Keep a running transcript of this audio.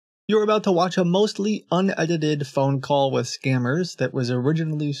You're about to watch a mostly unedited phone call with scammers that was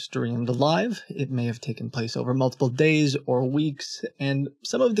originally streamed live. It may have taken place over multiple days or weeks, and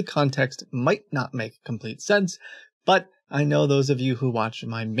some of the context might not make complete sense, but I know those of you who watch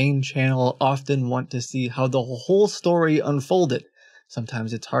my main channel often want to see how the whole story unfolded.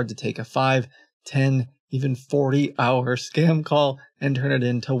 Sometimes it's hard to take a 5, 10, even 40-hour scam call and turn it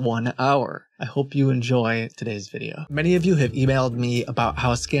into 1 hour. I hope you enjoy today's video. Many of you have emailed me about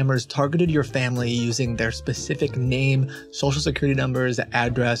how scammers targeted your family using their specific name, social security numbers,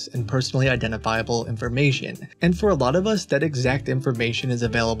 address, and personally identifiable information. And for a lot of us, that exact information is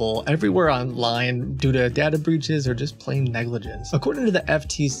available everywhere online due to data breaches or just plain negligence. According to the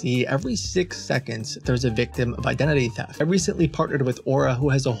FTC, every 6 seconds, there's a victim of identity theft. I recently partnered with Aura, who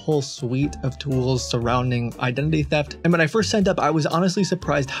has a whole suite of tools surrounding identity theft. And when I first signed up, I was honestly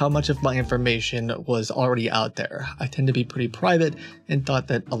surprised how much of my information was already out there. I tend to be pretty private and thought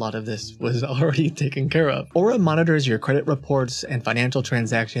that a lot of this was already taken care of. Aura monitors your credit reports and financial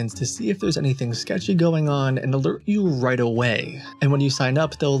transactions to see if there's anything sketchy going on and alert you right away. And when you sign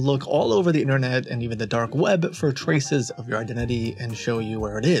up, they'll look all over the internet and even the dark web for traces of your identity and show you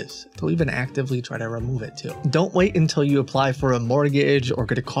where it is. They'll even actively try to remove it too. Don't wait until you apply for a mortgage or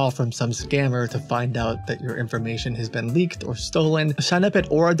get a call from some scammer to find out that your information has been leaked or stolen. Sign up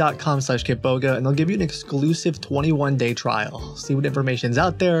at aura.com/Kitboga and they'll give you an exclusive 21-day trial. See what information's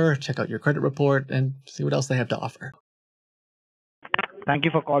out there, check out your credit report, and see what else they have to offer. Thank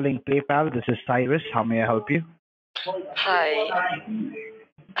you for calling PayPal. This is Cyrus. How may I help you? Hi.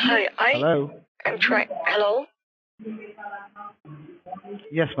 Hi, Hello? I'm trying. Hello?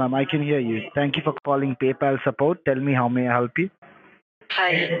 Yes, ma'am, I can hear you. Thank you for calling PayPal support. Tell me, how may I help you?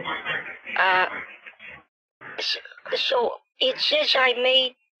 Hi. So it says I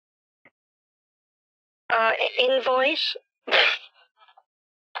made invoice.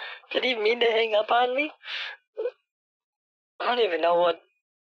 Did he mean to hang up on me? I don't even know what.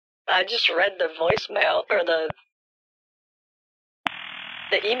 I just read the voicemail, or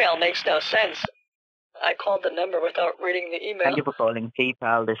the email makes no sense. I called the number without reading the email. Thank you for calling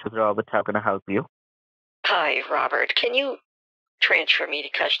PayPal. This is Robert. How can I help you? Hi, Robert. Can you transfer me to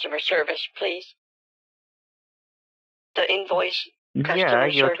customer service, please? The invoice customer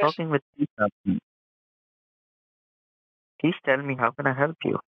You're service? talking with PayPal. Please tell me, how can I help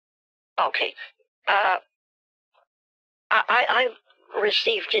you? Okay. I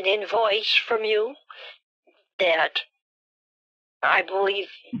received an invoice from you that I believe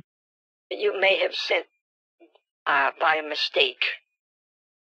you may have sent by mistake,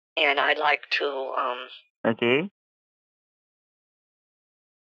 and I'd like to Okay.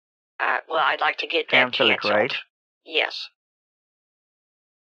 I'd like to get that Cancel it, canceled. right? Yes.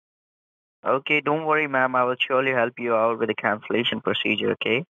 Okay, don't worry, ma'am. I will surely help you out with the cancellation procedure,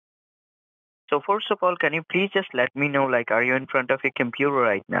 okay? So first of all, can you please just let me know, like, are you in front of your computer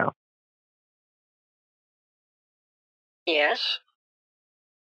right now? Yes.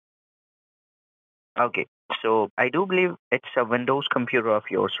 Okay, so I do believe it's a Windows computer of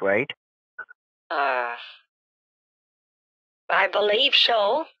yours, right? I believe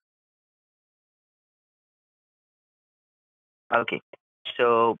so. Okay,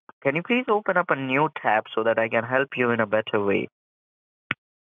 so can you please open up a new tab so that I can help you in a better way?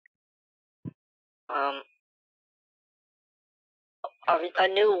 A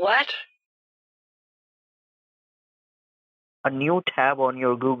new what? A new tab on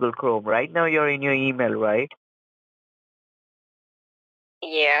your Google Chrome. Right now you're in your email, right?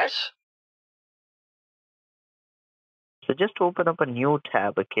 Yes. So just open up a new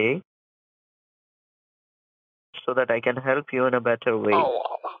tab, okay? So that I can help you in a better way. Oh.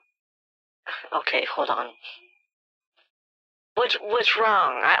 Okay, hold on. What's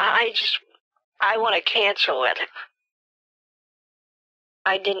wrong? I want to cancel it.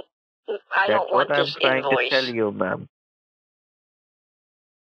 I don't want this That's what I'm trying invoice. to tell you, ma'am.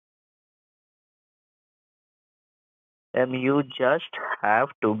 And you just have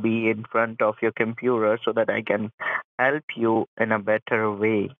to be in front of your computer so that I can help you in a better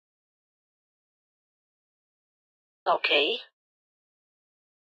way. Okay.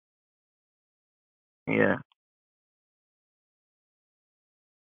 Yeah.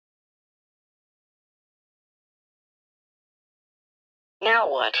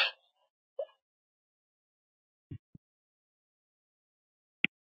 Now what?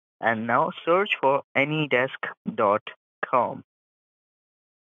 And now search for anydesk.com.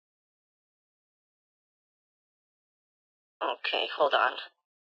 Okay, hold on.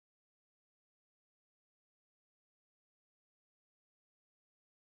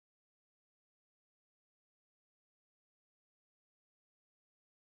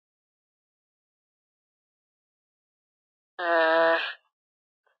 Uh,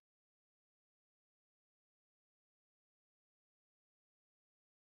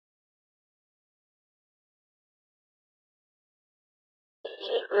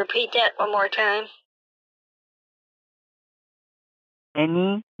 repeat that one more time.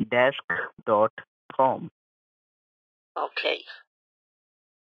 AnyDesk.com. Okay.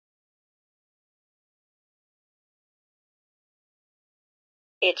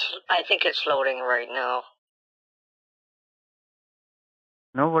 I think it's loading right now.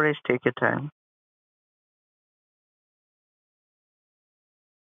 No worries, take your time.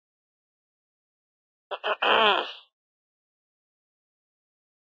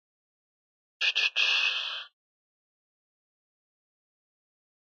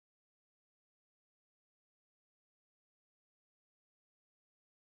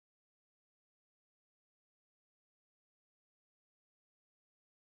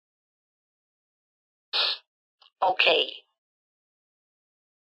 Okay.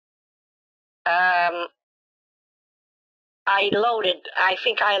 I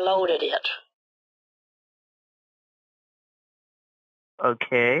think I loaded it.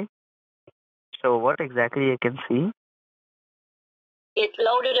 Okay. So what exactly you can see? It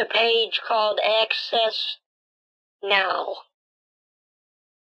loaded a page called Access Now.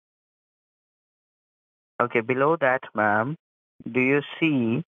 Okay, below that, ma'am, do you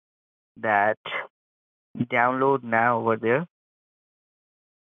see that download now over there?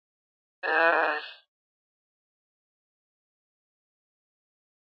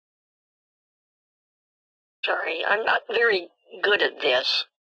 Sorry, I'm not very good at this.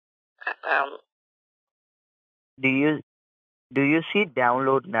 Do you see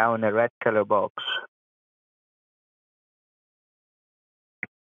download now in a red color box?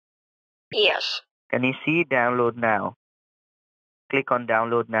 Yes. Can you see download now? Click on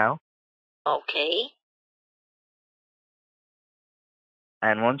download now. Okay.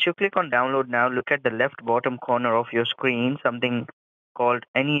 And once you click on download now, look at the left bottom corner of your screen. Something called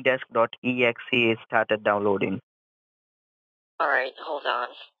anydesk.exe is started downloading. All right, hold on.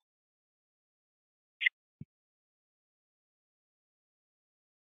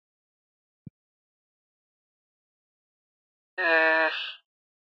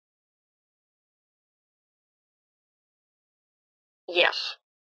 Yes.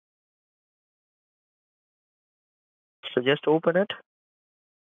 So just open it.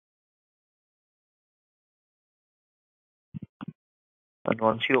 And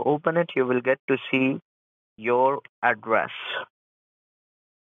once you open it, you will get to see your address.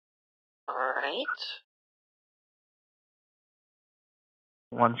 All right.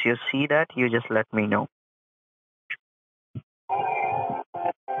 Once you see that, you just let me know.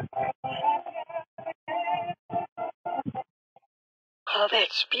 Oh,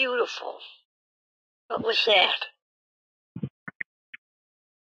 that's beautiful. What was that?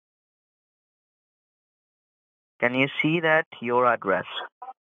 Can you see that your address?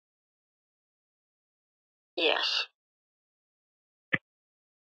 Yes.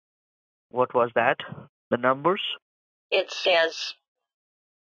 What was that? The numbers? It says,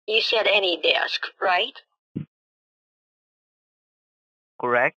 you said any desk, right?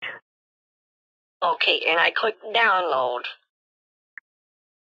 Correct. Okay, and I click download.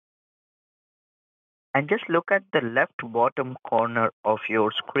 And just look at the left bottom corner of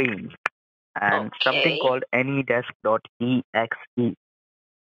your screen. And something Okay. called anydesk.exe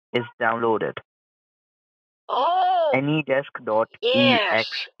is downloaded. Oh, Anydesk.exe. yes.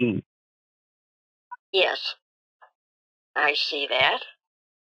 Yes. I see that.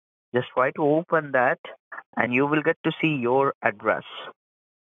 Just try to open that and you will get to see your address.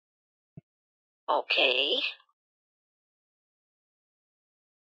 Okay.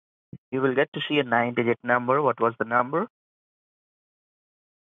 You will get to see a 9-digit number. What was the number?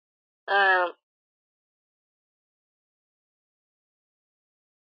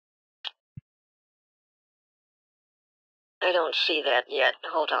 I don't see that yet.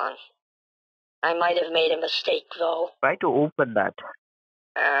 Hold on. I might have made a mistake, though. Try to open that.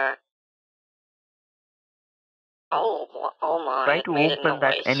 Oh my, Try it to made a open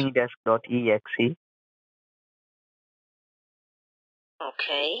that noise. anydesk.exe.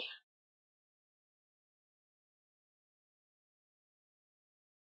 Okay.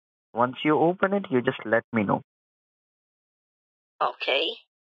 Once you open it, you just let me know. Okay.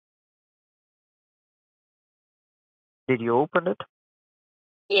 Did you open it?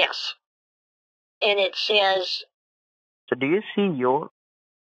 Yes. And it says So do you see your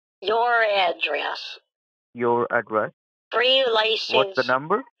address. address? Free What's the license,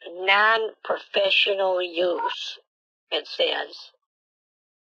 number? non-professional use, it says.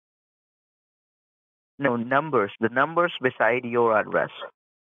 No, numbers. The numbers beside your address.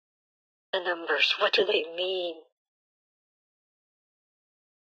 The numbers, what do they mean?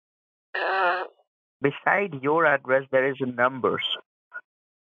 Beside your address, there is numbers.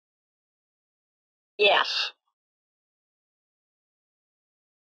 Yes.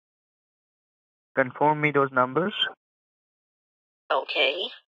 Confirm me those numbers. Okay.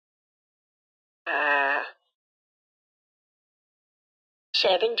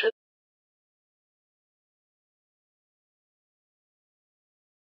 7 2.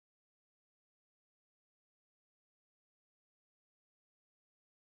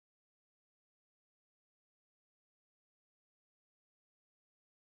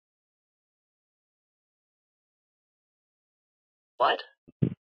 What?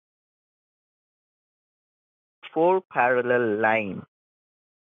 4 parallel line.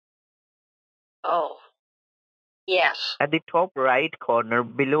 Oh. Yes. At the top right corner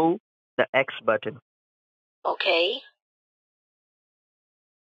below the X button. Okay.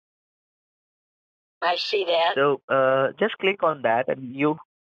 I see that. So just click on that and you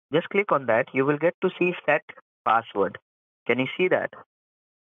will get to see set password. Can you see that?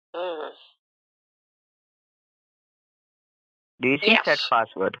 Mm. Do you see Yes. set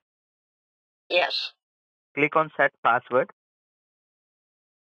password? Yes. Click on set password.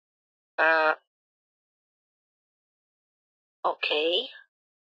 Okay.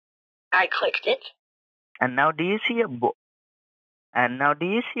 I clicked it. And now do you see a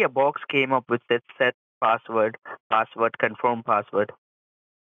box came up with set password, confirm password.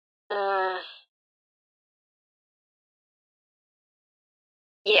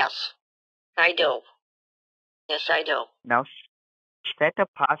 Yes. I do. Yes, I do. Now set a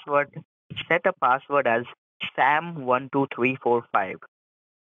password as Sam12345.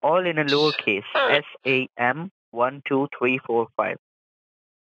 All in a lowercase. SAM12345.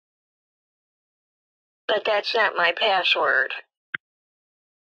 But that's not my password.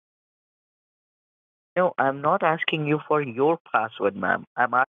 No, I'm not asking you for your password, ma'am.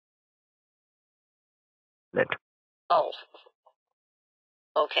 I'm asking it. Oh.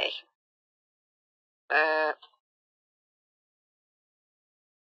 Okay.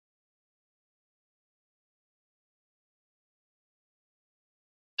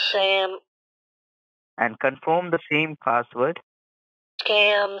 Sam And confirm the same password.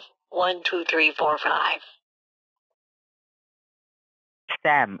 Scam 12345.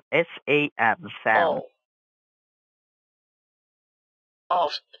 Sam, SAM, Sam. Oh,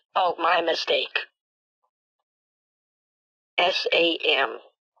 my mistake. SAM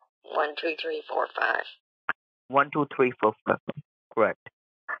 12345. 12345. Correct.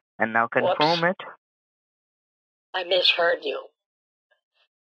 And now confirm it. I misheard you.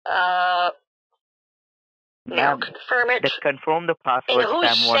 Now Ma'am, confirm it. just confirm the And password.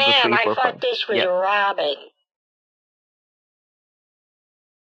 who's Sam? I thought this was Robin.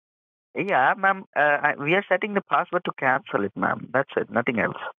 Yeah, ma'am. We are setting the password to cancel it, ma'am. That's it. Nothing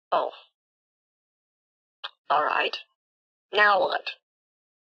else. Oh. All right. Now what?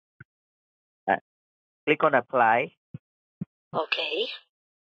 Click on apply. Okay.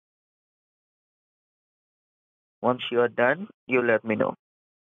 Once you are done, you let me know.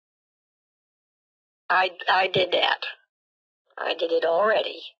 I did that. I did it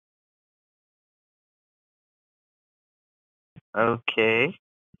already. Okay.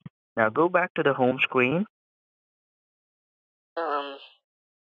 Now go back to the home screen.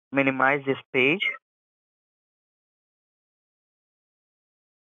 Minimize this page.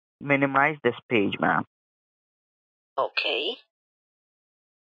 Minimize this page, ma'am. Okay.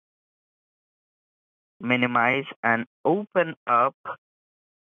 Minimize and open up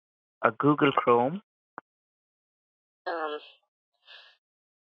a Google Chrome.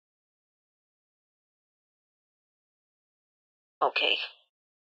 Okay.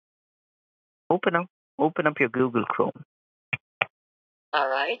 Open up your Google Chrome. All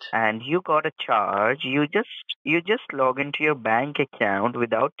right. And you got a charge. You just log into your bank account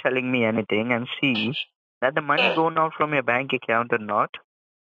without telling me anything and see that the money going out from your bank account or not.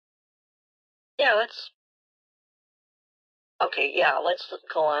 Yeah, let's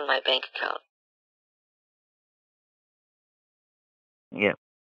go on my bank account. Yeah.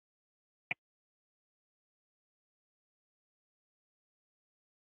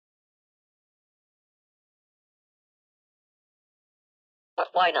 But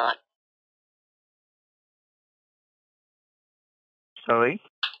why not? Sorry?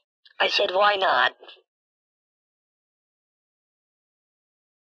 I said, why not?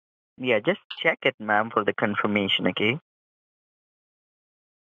 Yeah, just check it, ma'am, for the confirmation, okay?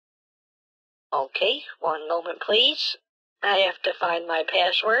 Okay, one moment, please. I have to find my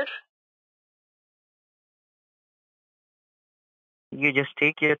password. You just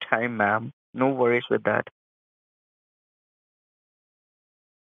take your time, ma'am. No worries with that.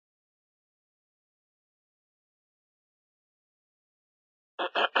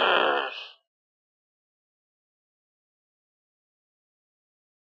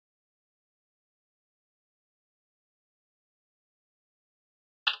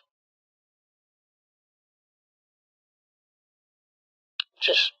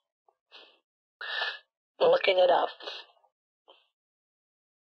 Just looking it up.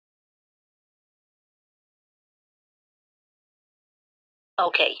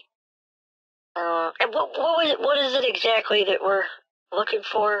 Okay. And what is it exactly that we're looking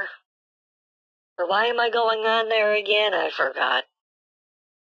for? Or why am I going on there again? I forgot.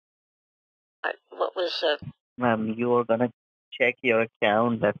 What was Ma'am, you are gonna check your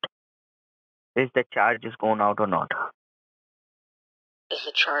account that is the charge is going out or not. is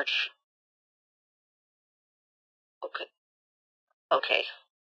the charge? Okay. Okay.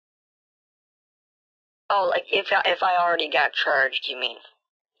 Oh, like if I already got charged, you mean?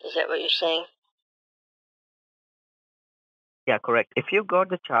 Is that what you're saying? Yeah, correct. If you got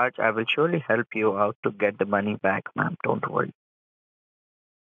the charge, I will surely help you out to get the money back, ma'am. Don't worry.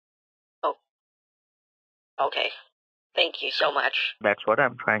 Oh. Okay. Thank you so much. That's what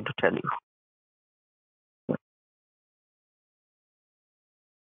I'm trying to tell you.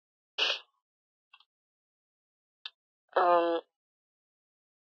 Um.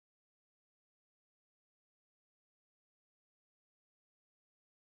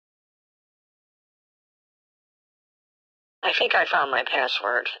 I think I found my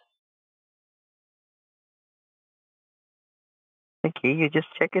password. Okay, you just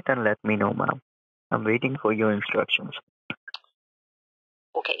check it and let me know, ma'am. I'm waiting for your instructions.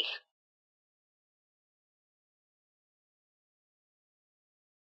 Okay.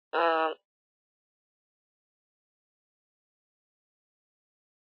 Um.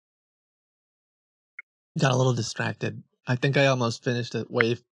 Got a little distracted. I think I almost finished it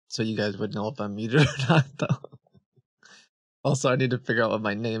way so you guys would know if I'm muted or not, though. Also, I need to figure out what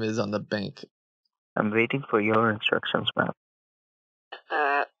my name is on the bank. I'm waiting for your instructions, ma'am.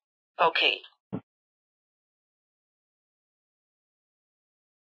 Okay.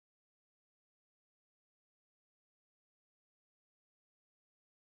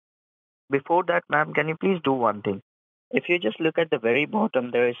 Before that, ma'am, can you please do one thing? If you just look at the very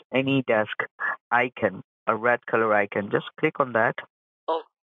bottom, there is any desk icon, a red color icon. Just click on that. Oh.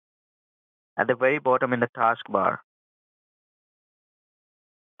 At the very bottom in the taskbar,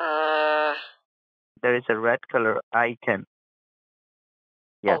 there is a red color icon.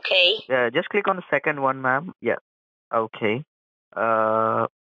 Yeah. Okay. Just click on the second one, ma'am. Yeah. Okay.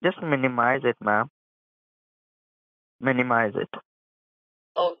 Just minimize it, ma'am. Minimize it.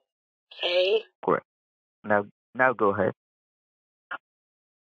 Okay. Correct. Now go ahead.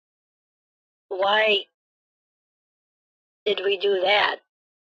 Why did we do that?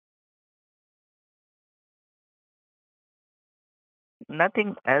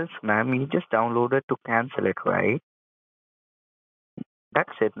 Nothing else, ma'am. You just downloaded to cancel it, right?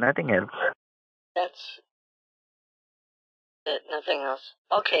 That's it. Nothing else. That's it. Nothing else.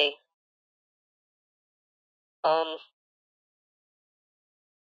 Okay. Um.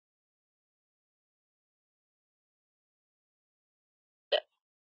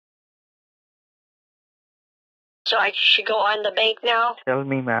 So I should go on the bank now? Tell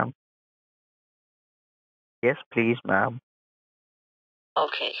me, ma'am. Yes, please, ma'am.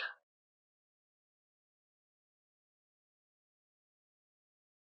 Okay.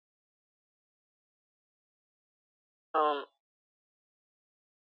 Um.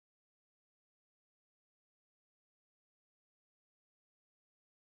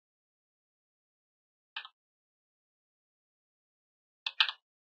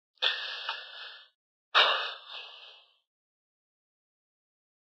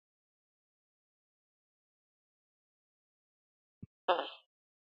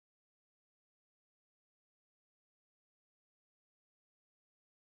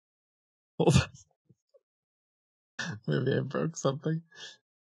 Hold on. Maybe I broke something.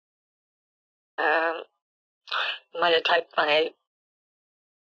 Um. Might have typed my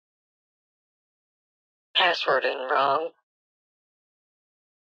password in wrong.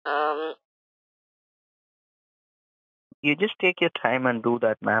 You just take your time and do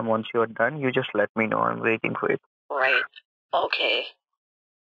that, ma'am. Once you're done, you just let me know. I'm waiting for it. Right. Okay.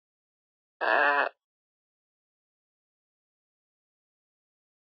 Uh.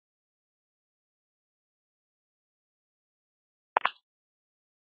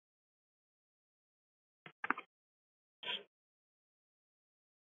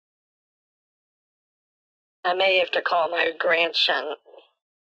 I may have to call my grandson.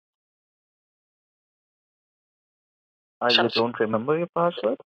 You don't remember your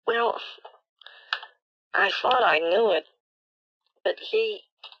password? Well, I thought I knew it, but he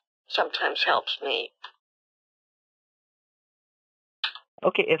sometimes helps me.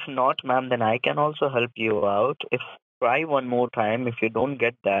 Okay, if not, ma'am, then I can also help you out. If try one more time, if you don't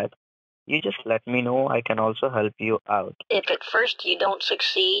get that, you just let me know. I can also help you out. If at first you don't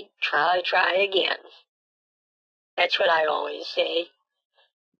succeed, try again. That's what I always say.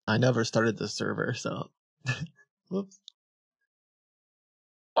 I never started the server, so. Whoops.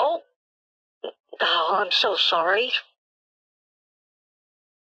 Oh, I'm so sorry.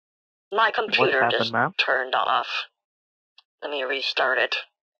 My computer just turned off. Let me restart it.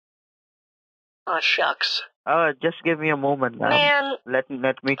 Oh, shucks. Just give me a moment, ma'am. Let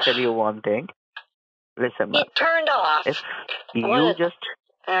me tell you one thing. Listen, ma'am. It turned off. If you just...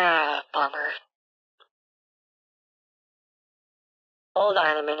 bummer. Hold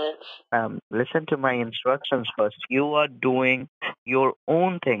on a minute. Listen to my instructions first. You are doing your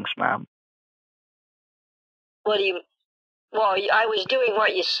own things, ma'am. What do you... Well, I was doing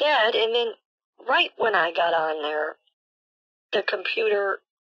what you said, and then right when I got on there, the computer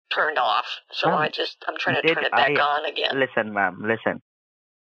turned off. So I'm trying to turn it back on again. Listen, ma'am, listen.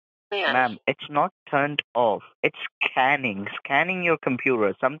 Ma'am, it's not turned off. It's scanning your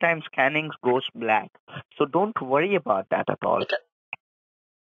computer. Sometimes scanning goes black. So don't worry about that at all.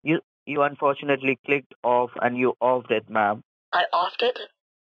 You unfortunately clicked off and you offed it, ma'am. I offed it?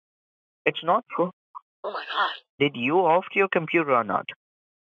 It's not true. Oh my God. Did you off your computer or not?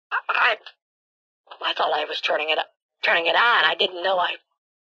 I thought I was turning it on. I didn't know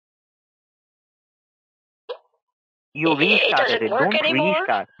You restarted it. Don't anymore?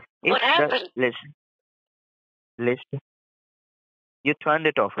 Restart. What happened? Listen. You turned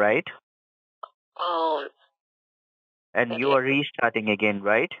it off, right? Oh. And you are restarting again,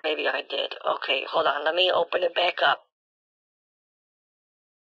 right? Maybe I did. Okay, hold on. Let me open it back up.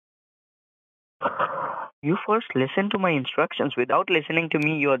 You first listen to my instructions. Without listening to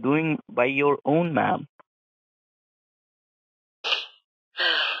me, you are doing by your own, ma'am.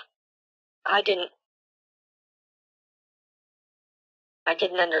 I didn't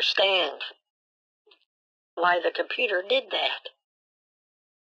understand why the computer did that.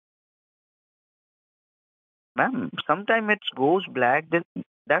 Ma'am, sometimes it goes black.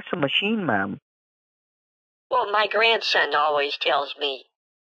 That's a machine, ma'am. Well, my grandson always tells me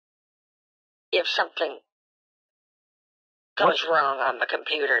if something goes wrong on the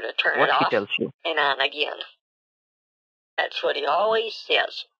computer to turn it off What he tells you? And on again. That's what he always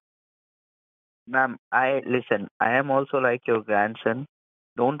says. Ma'am, I am also like your grandson.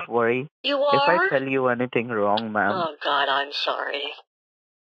 Don't worry. You are? If I tell you anything wrong, ma'am. Oh, God, I'm sorry.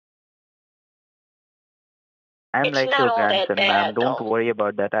 I'm like your grandson, ma'am. Don't worry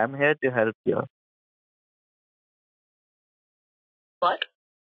about that. I'm here to help you. What?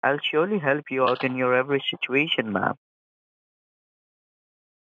 I'll surely help you out in your every situation, ma'am.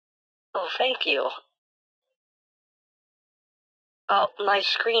 Oh, thank you. Oh, my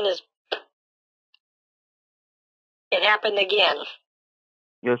screen is... It happened again.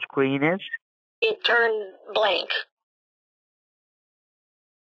 Your screen is? It turned blank.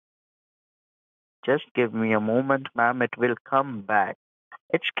 Just give me a moment, ma'am. It will come back.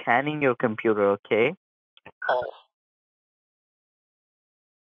 It's scanning your computer, okay? Oh.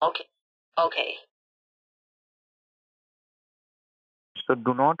 Okay. So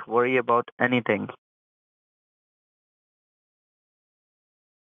do not worry about anything.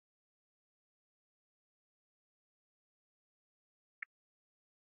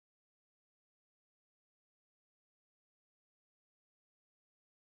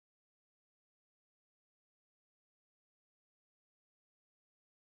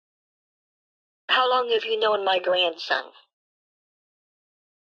 How long have you known my grandson?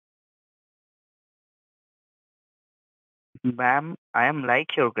 Ma'am, I am like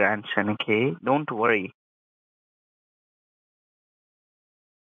your grandson, okay? Don't worry.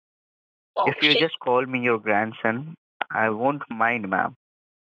 Oh, if you just call me your grandson, I won't mind, ma'am.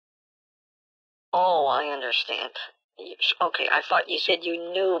 Oh, I understand. Okay, I thought you said you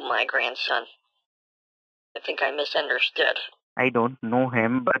knew my grandson. I think I misunderstood. I don't know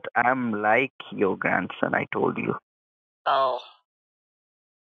him, but I'm like your grandson, I told you. Oh.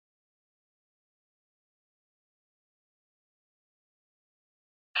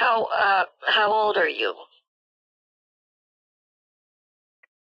 How old are you?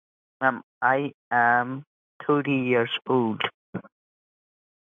 Ma'am, I am 30 years old.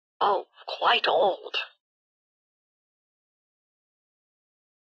 Oh, quite old.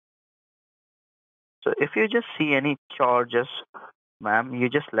 So if you just see any charges, ma'am, you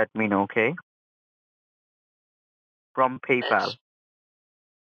just let me know, okay? From PayPal.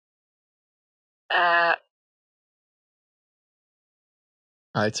 Uh,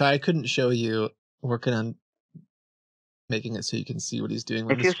 All right, so I couldn't show you. Working on making it so you can see what he's doing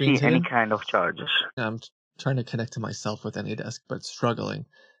when If the you screen's see any hidden. kind of charges. I'm trying to connect to myself with AnyDesk, but struggling.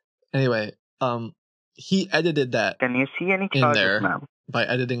 Anyway, he edited that Can you see any in charges, there ma'am? by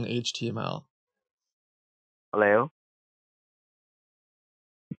editing HTML. Hello?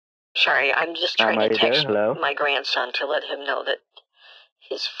 sorry, I'm just Ma'am, trying are to you there? text Hello? my grandson to let him know that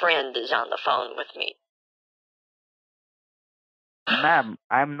his friend is on the phone with me. Ma'am,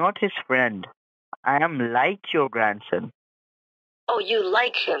 I'm not his friend. I am like your grandson. Oh, you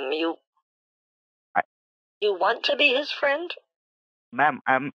like him? I, You want to be his friend? ma'am,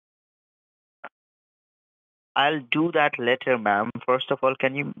 I'll do that later, ma'am. First of all,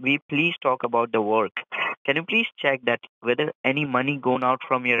 can we please talk about the work? Can you please check that whether any money gone out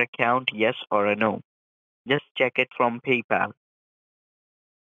from your account, yes or a no? Just check it from PayPal.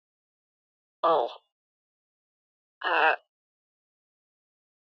 Oh, uh,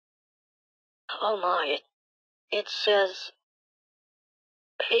 oh my! It says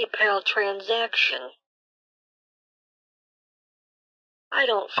PayPal transaction. I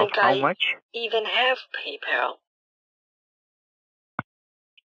don't Of think how I much? even have PayPal.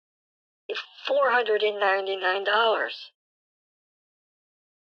 It's $499.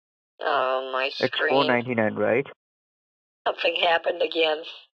 Oh, my It's screen. $4.99, right? Something happened again.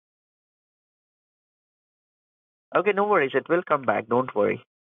 Okay, no worries. It will come back. Don't worry.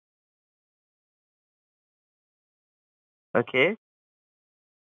 Okay?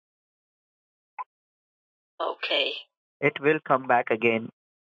 Okay. It will come back again.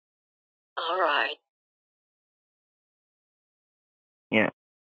 All right. Yeah.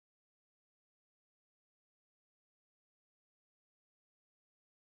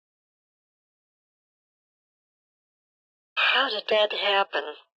 How did that happen?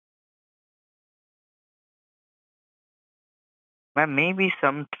 Ma'am, maybe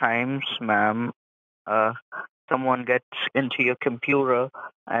sometimes, ma'am, someone gets into your computer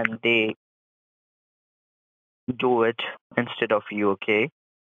and they do it instead of you, okay?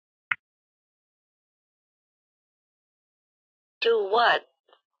 Do what?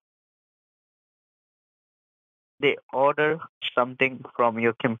 They order something from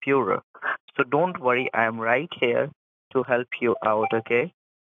your computer. So don't worry, I am right here to help you out, okay?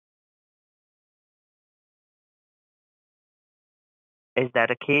 Is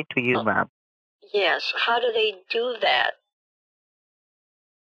that okay to you, ma'am? Yes. How do they do that?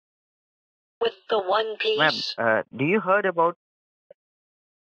 With the One Ma'am, Piece? do you heard about,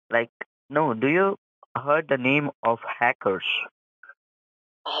 like, no, do you heard the name of hackers?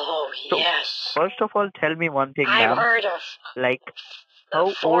 Oh, So, yes. first of all, tell me one thing, I've ma'am. heard of Like,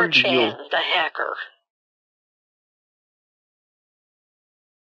 how old you? 4chan, the hacker.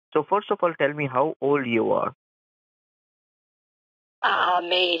 So, first of all, tell me how old you are. I'm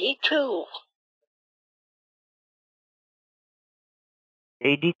 82.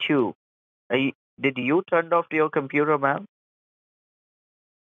 82. Did you turn off your computer, ma'am?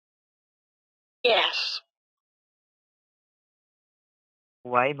 Yes.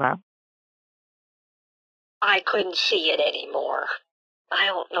 Why, ma'am? I couldn't see it anymore. I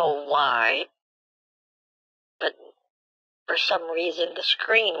don't know why, but for some reason the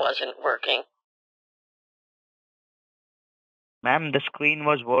screen wasn't working. Ma'am, the screen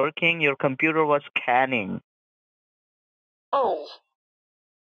was working, your computer was scanning. Oh,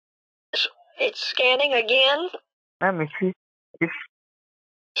 it's scanning again? Ma'am, if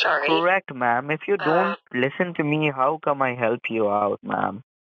Sorry. correct, ma'am, if you don't listen to me, how come I help you out, ma'am?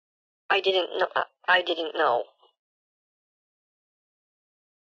 I didn't know. I didn't know.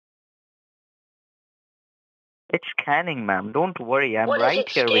 It's scanning, ma'am. Don't worry, I'm What is right it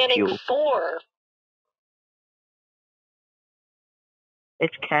here with scanning you. for?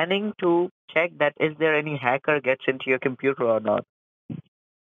 It's scanning to check that is there any hacker gets into your computer or not.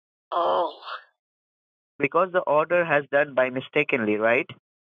 Oh, Because the order has done by mistakenly, right?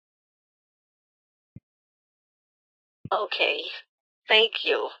 okay. Thank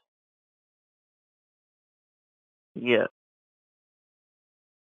you. Yeah.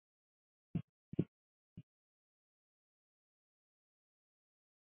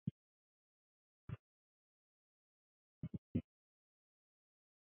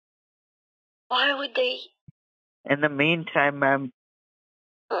 Why would they? In the meantime, ma'am,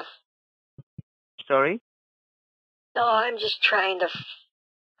 Huh. sorry? No, I'm just trying to.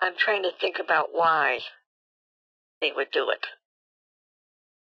 I'm trying to think about why they would do it.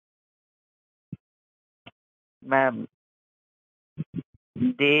 Ma'am,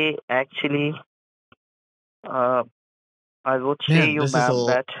 they actually, uh, I would say Man, you, this is ma'am,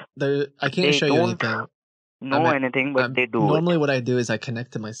 that I can't they show you don't anything. know anything, but they do it. Normally what I do is I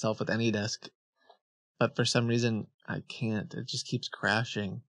connect to myself with AnyDesk, but for some reason I can't. It just keeps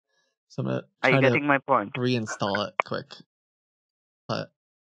crashing. So I'm gonna Are you try to getting my point? reinstall it quick. But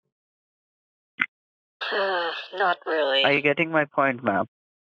Not really. Are you getting my point, ma'am?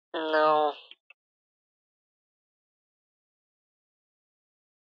 No.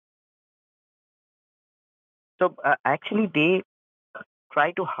 So actually, they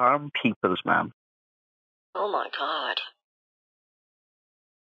try to harm people, ma'am. Oh my God.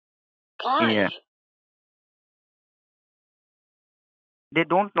 Why? Yeah. They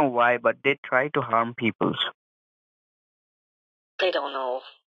don't know why, but they try to harm people. They don't know.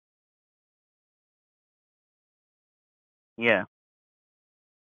 Yeah.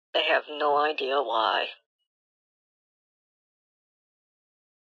 They have no idea why.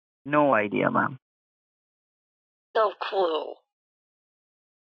 No idea, ma'am. No clue.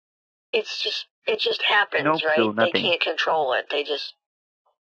 It just happens, No right? clue, They nothing. can't control it. They just,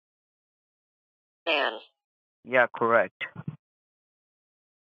 man. Yeah, correct.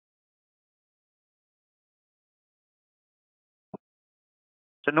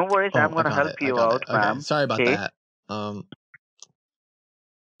 So no worries, I'm I gonna got help it. I you got it. out, Okay, ma'am. sorry about Okay. that.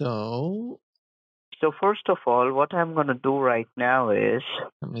 So So first of all, what I'm gonna do right now is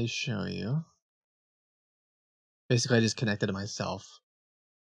let me show you. Basically, I just connected to myself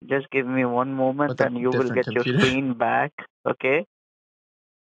just give me one moment with a and you will different get your computer. screen back. Okay.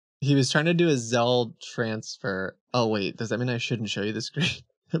 He was trying to do a Zelle transfer. Oh wait, does that mean I shouldn't show you the screen?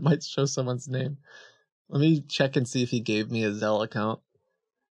 It might show someone's name. Let me check and see if he gave me a Zelle account.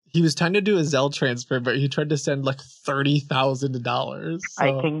 He was trying to do a Zelle transfer, but he tried to send like $30,000. I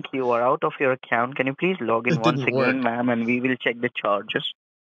So think you are out of your account. Can you please log in it once didn't again, work. ma'am, and we will check the charges.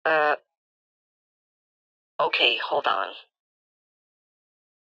 Okay, hold on.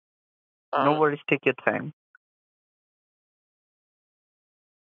 No worries, take your time.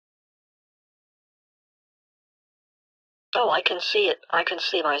 Oh, I can see it. I can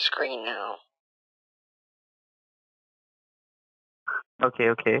see my screen now. Okay,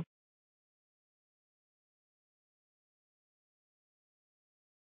 okay.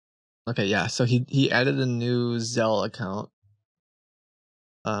 Okay, yeah. So he added a new Zelle account.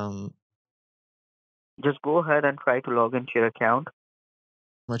 Just go ahead and try to log into your account.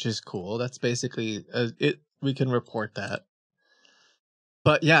 Which is cool. That's basically it. We can report that.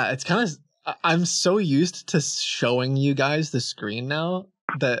 But yeah, it's kind of. I'm so used to showing you guys the screen now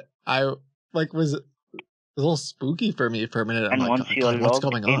that I like was a little spooky for me for a minute. I'm And like, once oh, you are God, what's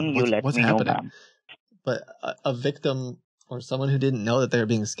logged going in, on? you let What's me know, happening? ma'am. But a victim or someone who didn't know that they were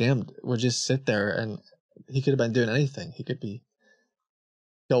being scammed would just sit there, and he could have been doing anything. He could be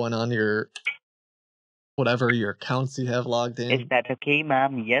going on your whatever your accounts you have logged in. Is that okay,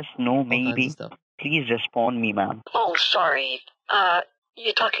 ma'am? Yes, no, All kinds of maybe. stuff. Please respond me, ma'am. Oh, sorry.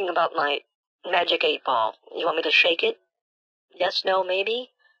 You're talking about my magic 8-ball. You want me to shake it? Yes, no, maybe?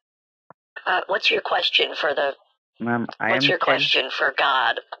 What's your question for the... Ma'am, What's your question for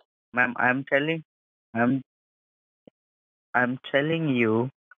God? Ma'am, I'm telling you.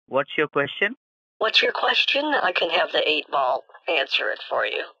 What's your question? What's your question? I can have the 8-ball answer it for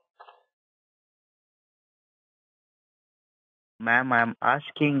you. Ma'am, I'm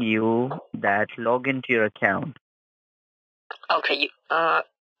asking you that log into your account. Okay,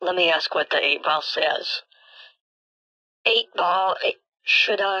 let me ask what the 8-ball says. 8-ball,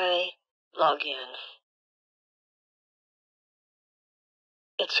 should I log in?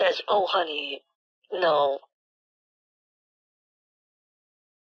 It says, oh, honey, no.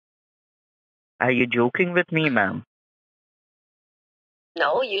 Are you joking with me, ma'am?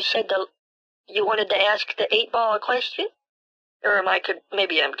 No, you said you wanted to ask the 8-ball a question? Or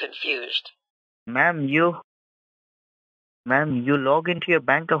maybe I'm confused. Ma'am, you log into your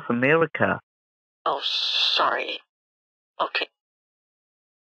Bank of America. Oh, sorry. Okay.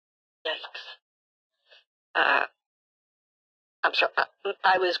 Yikes. I'm sorry.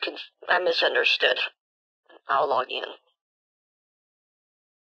 I misunderstood. I'll log in.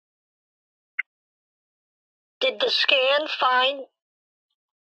 Did the scan find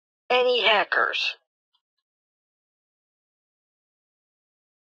any hackers?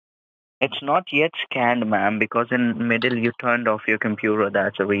 It's not yet scanned, ma'am, because in middle you turned off your computer.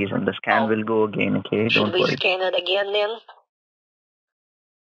 That's the reason. The scan will go again, okay? Should Don't we worry. scan it again then?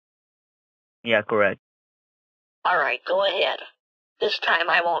 Yeah, correct. All right, go ahead. This time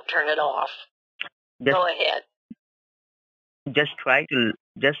I won't turn it off. Go ahead. Just try to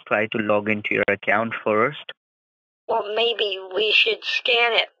log into your account first. Well, maybe we should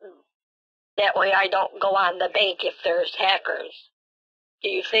scan it. That way I don't go on the bank if there's hackers. Do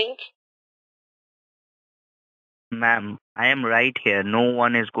you think? Ma'am, I am right here. No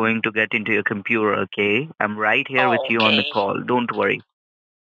one is going to get into your computer, okay? I'm right here with you on the Okay. call. Don't worry.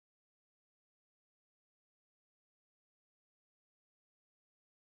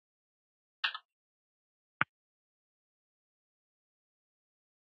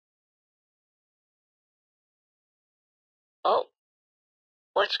 Oh,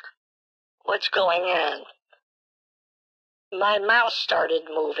 what's going on? My mouse started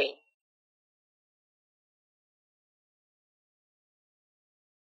moving.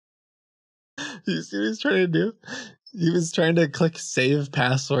 You see what he's trying to do? He was trying to click save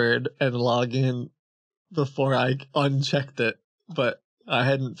password and log in before I unchecked it, but I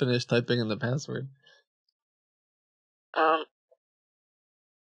hadn't finished typing in the password. I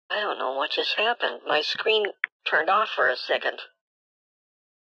don't know what just happened. My screen turned off for a second.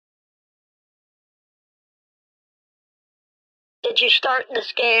 Did you start the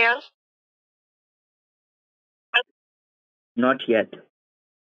scan? Not yet.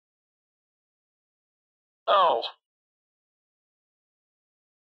 Oh.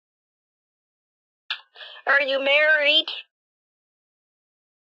 Are you married?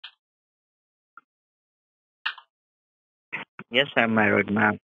 Yes, I'm married,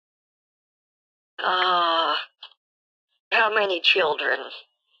 ma'am. How many children?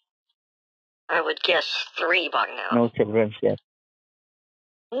 I would guess 3 by now. No children yet.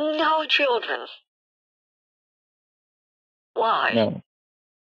 No children. Why? No.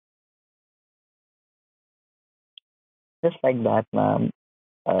 Just like that, ma'am.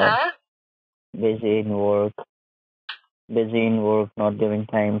 Huh? Busy in work, not giving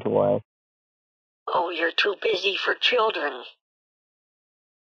time to wife. Oh, you're too busy for children.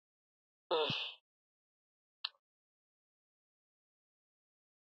 Mm.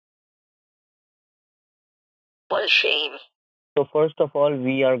 What a shame. So first of all,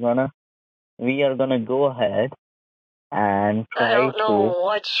 we are gonna go ahead and I try don't to. know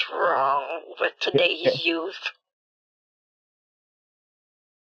what's wrong with today's youth.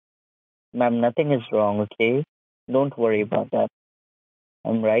 Ma'am, nothing is wrong, okay? Don't worry about that.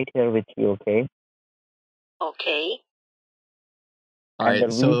 I'm right here with you, okay? Okay. All And right,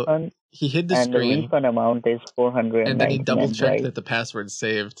 the so refund he hid the and the screen, refund amount is and then he 499, double-checked right? that the password's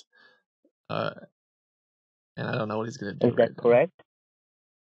saved. And I don't know what he's going to do Is that right now. correct?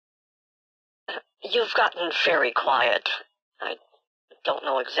 You've gotten very quiet. I don't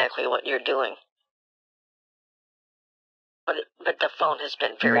know exactly what you're doing. But the phone has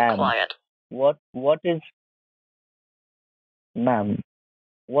been very Ma'am, quiet. what is ma'am,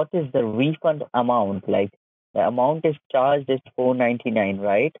 what is the refund amount? Like the amount is charged is 499,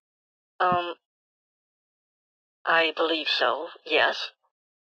 right? I believe so, yes.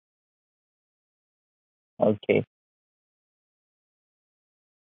 Okay.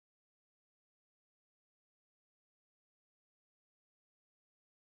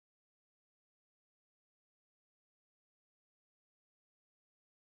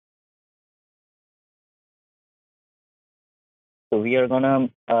 So we are gonna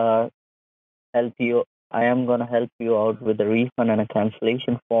help you. I am gonna help you out with a refund and a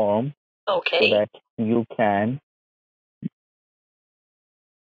cancellation form Okay.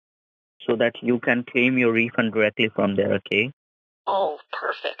 so that you can claim your refund directly from there, okay? Oh,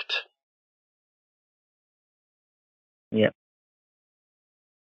 perfect. Yeah.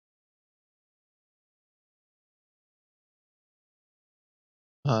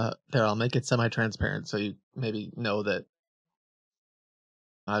 There, I'll make it semi-transparent so you maybe know that.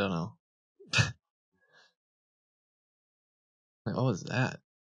 I don't know. What was that?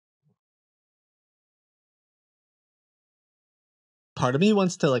 Part of me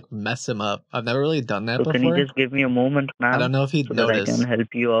wants to like mess him up. I've never really done that So before. can you just give me a moment, ma'am? I don't know if he'd so that I notice. can help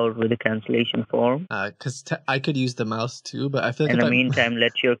you out with the cancellation form. Because I could use the mouse too, but I feel like In the meantime,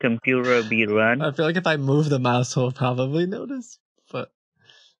 let your computer be run. I feel like if I move the mouse, he'll probably notice. But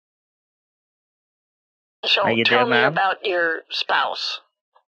So Are you tell there, me ma'am? about your spouse.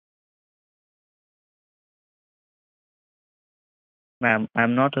 Ma'am,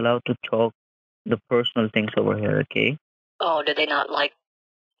 I'm not allowed to talk the personal things over here, okay? Oh, do they not like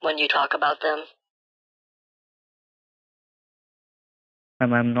when you talk about them?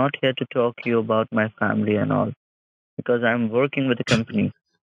 Ma'am, I'm not here to talk to you about my family and all, because I'm working with the company.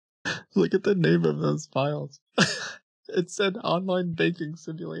 look at the name of those files. It said online banking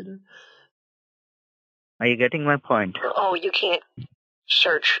simulator. Are you getting my point? Oh, you can't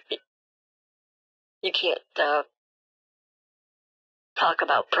search. You can't talk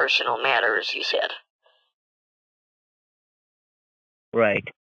about personal matters, you said. Right.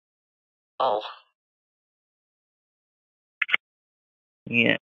 Oh,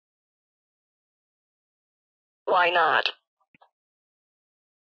 Yeah. why not?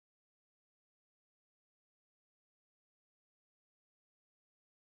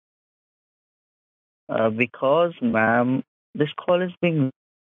 Because, ma'am, this call is being,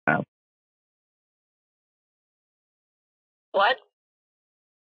 ma'am. What?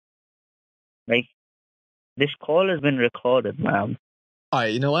 Like, this call has been recorded, ma'am.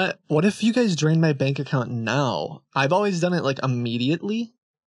 Alright, you know what? What if you guys drain my bank account now? I've always done it like immediately.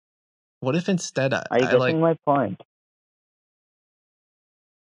 What if instead Are you I like, getting my point?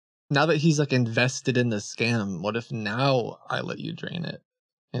 now that he's like invested in the scam, what if now I let you drain it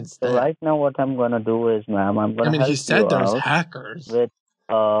So instead? right now, what I'm gonna do is, ma'am, I'm I gonna mean, he help said you there's out hackers. with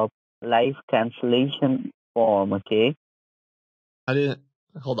a life cancellation form. Okay? I didn't.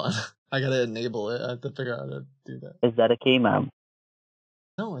 Hold on. I gotta enable it. I have to figure out how to do that. Is that okay, ma'am?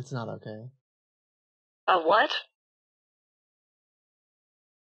 No, it's not okay. What?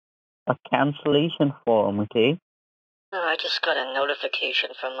 A cancellation form. Okay? Oh, I just got a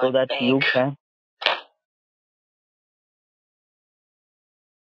notification from my So that bank. you can.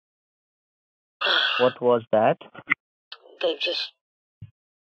 What was that? They've just...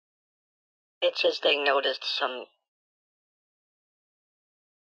 It says they noticed some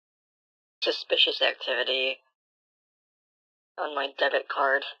suspicious activity on my debit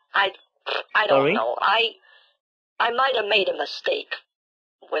card. I don't Sorry? know. I might have made a mistake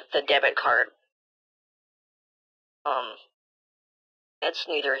with the debit card. It's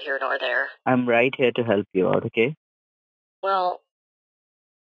neither here nor there. I'm right here to help you out. Okay? Well,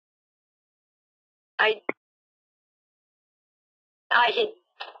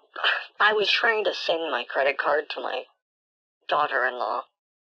 I was trying to send my credit card to my daughter-in-law,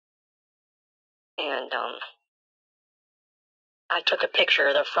 and I took a picture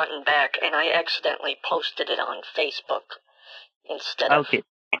of the front and back, and I accidentally posted it on Facebook instead of... Okay.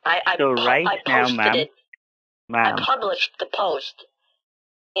 I So right now, posted ma'am, it. I ma'am, published the post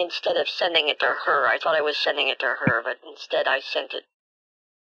instead of sending it to her. I thought I was sending it to her, but instead I sent it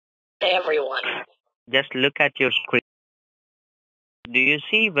to everyone. just look at your screen. Do you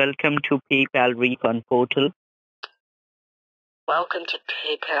see Welcome to PayPal refund portal? Welcome to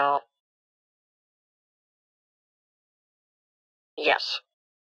PayPal. Yes.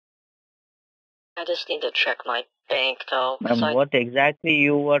 I just need to check my bank, though. What exactly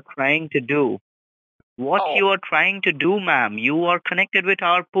you are trying to do? What Oh. you are trying to do, ma'am? You are connected with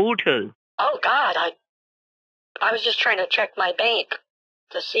our portal. Oh, God, I was just trying to check my bank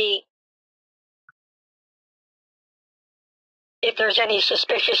to see if there's any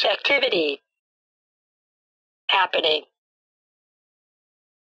suspicious activity happening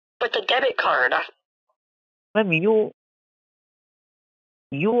with the debit card. Ma'am, you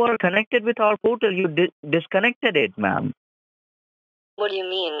are connected with our portal. You disconnected it, ma'am. What do you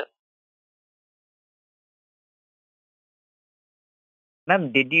mean?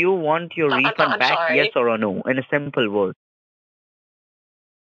 Ma'am, did you want your refund I'm back? sorry. Yes or no? In a simple word.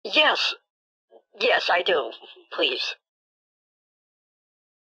 Yes. Yes, I do. Please.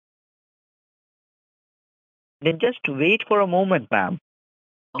 Then just wait for a moment, ma'am.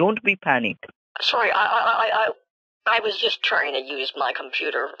 Don't be panicked. Sorry, I was just trying to use my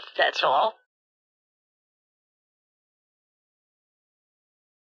computer, that's all.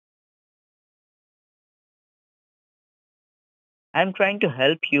 I'm trying to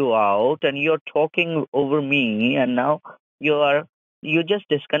help you out and you're talking over me and now you just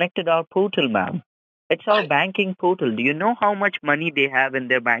disconnected our portal, ma'am. It's our banking portal. Do you know how much money they have in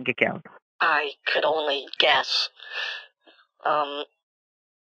their bank account? I could only guess.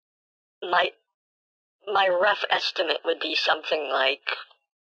 My rough estimate would be something like,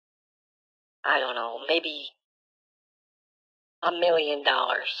 I don't know, maybe $1 million.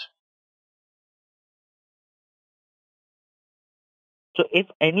 So if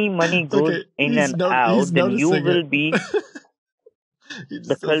any money goes Okay, in he's and out, then you noticing will it. be He the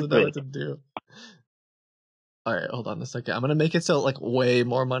just doesn't know what culprit. to do. All right, hold on a second. I'm gonna make it so like way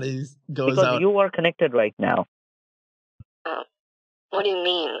more money goes Because out. you are connected right now. What do you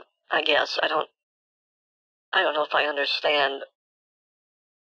mean? I guess I don't know if I understand.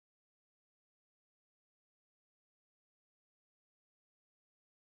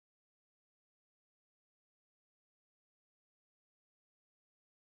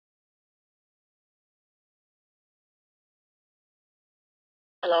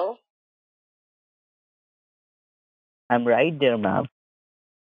 Hello? I'm right there, ma'am.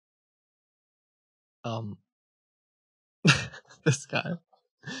 This guy,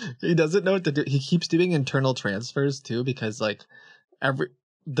 he doesn't know what to do. He keeps doing internal transfers too because like If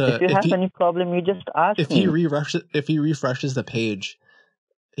you have any problem, you just ask if me. If he refreshes the page,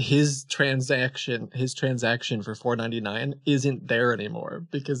 his transaction for $4.99 isn't there anymore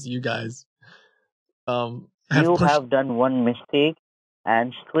because you guys have done one mistake,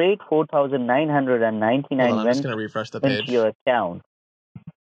 and straight 4,999 I'm just gonna refresh the page into your account.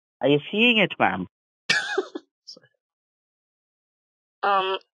 Are you seeing it, ma'am? Sorry.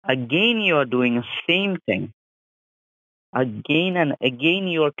 Again, you are doing the same thing. Again and again,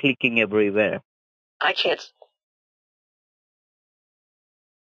 you are clicking everywhere. I can't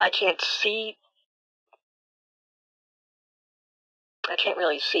see. I can't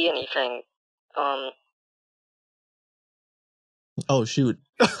really see anything. Oh shoot!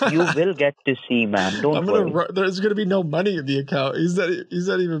 You will get to see, ma'am. Don't worry. There's gonna be no money in the account. He's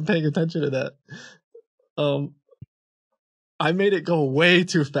not even paying attention to that. I made it go way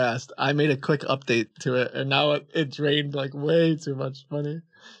too fast. I made a quick update to it, and now it drained like way too much money.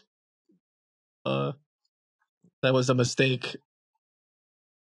 That was a mistake.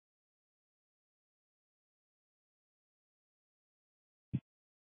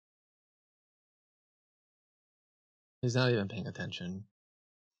 He's not even paying attention.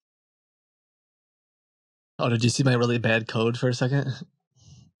 Oh, did you see my really bad code for a second?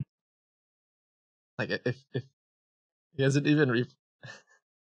 Like if he hasn't even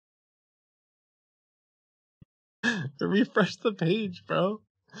refresh the page, bro.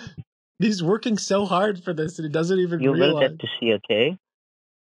 He's working so hard for this and he doesn't even realize. You will get to see, okay?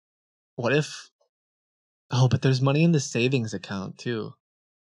 What if... Oh, but there's money in the savings account, too.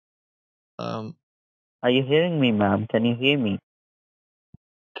 Are you hearing me, ma'am? Can you hear me?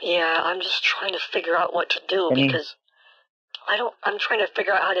 Yeah, I'm just trying to figure out what to do because I'm trying to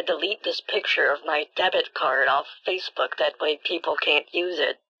figure out how to delete this picture of my debit card off Facebook. That way people can't use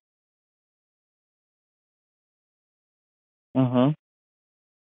it.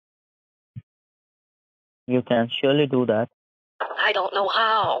 You can surely do that. I don't know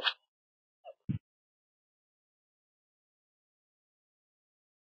how.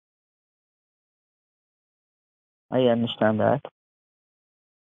 I understand that.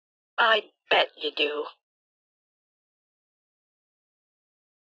 I bet you do.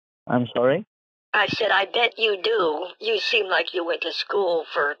 I'm sorry? I said, I bet you do. You seem like you went to school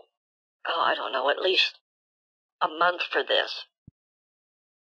for, I don't know, at least a month for this.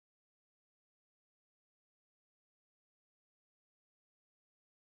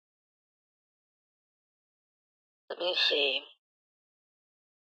 Let me see.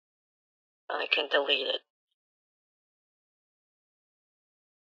 I can delete it.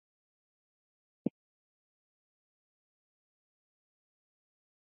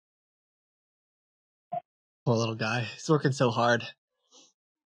 Poor little guy. He's working so hard.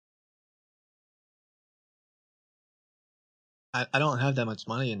 I don't have that much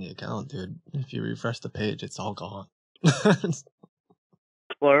money in the account, dude. If you refresh the page, it's all gone.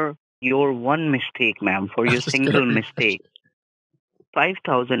 For your one mistake, ma'am, for your single mistake,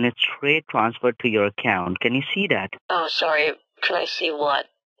 5,000 is straight transferred to your account. Can you see that? Oh, sorry. Can I see what?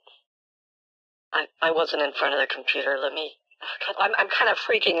 I wasn't in front of the computer. Let me... I'm kind of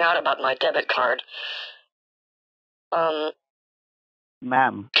freaking out about my debit card.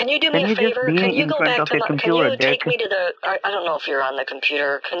 Ma'am, can you do me a favor? Can you go back to can you take me to the... I don't know if you're on the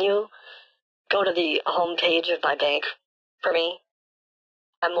computer. Can you go to the home page of my bank for me?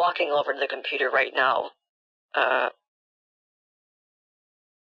 I'm walking over to the computer right now.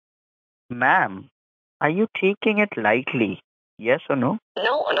 Ma'am, are you taking it lightly? Yes or no?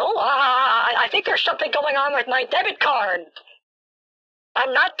 No. I think there's something going on with my debit card.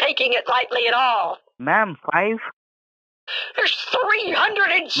 I'm not taking it lightly at all. Ma'am, There's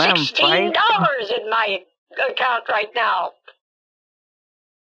 $316 in my account right now.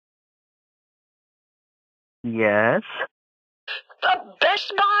 Yes. The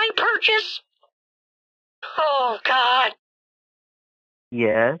Best Buy purchase? Oh, God.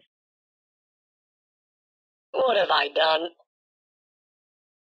 Yes. What have I done?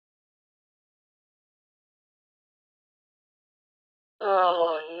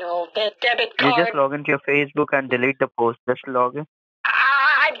 Oh, no, that debit card. You just log into your Facebook and delete the post. Just log in.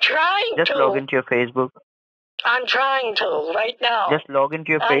 I'm trying to. Just log into your Facebook. I'm trying to right now. Just log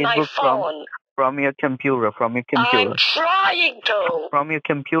into your on Facebook my phone. from your computer. I'm trying to. From your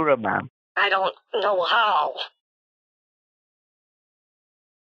computer, ma'am. I don't know how.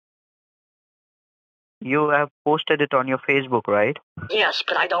 You have posted it on your Facebook, right? Yes,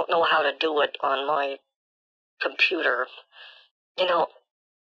 but I don't know how to do it on my computer. You know,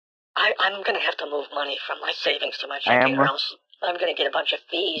 I'm going to have to move money from my savings to my checking, or else I'm going to get a bunch of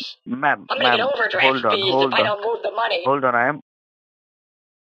fees. Ma'am, I'm going to get overdraft fees if I don't move the money. Hold on,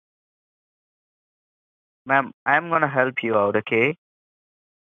 Ma'am, I'm gonna help you out, okay?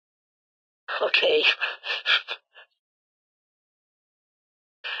 Okay.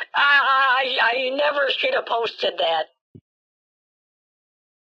 I never should have posted that.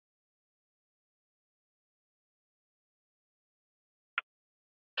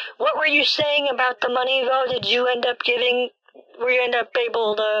 What were you saying about the money, though? Did you end up giving? Were you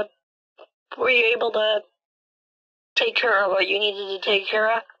able to take care of what you needed to take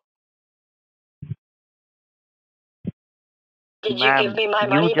care of? Did you give me my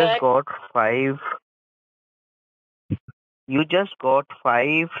money back? You just got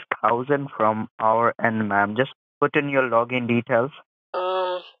 5,000 from our end, ma'am. Just put in your login details.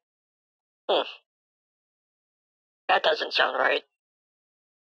 That doesn't sound right.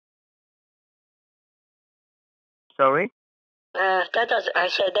 Sorry? That doesn't. I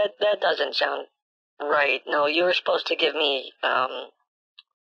said that doesn't sound right. No, you were supposed to give me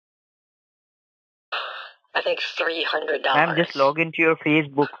I think $300. Ma'am, just log into your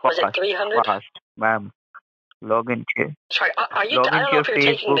Facebook fast. Was it 300? Fast, ma'am. Log into. Sorry, are you? I don't know if you're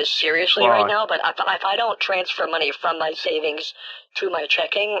taking this seriously right now, but if I don't transfer money from my savings to my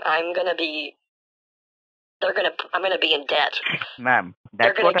checking, I'm gonna be in debt. Ma'am,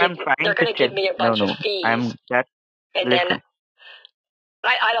 that's what I'm trying to tell. They're gonna give me a bunch of fees. Then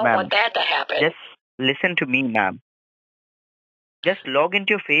I don't want that to happen. Just listen to me, ma'am. Just log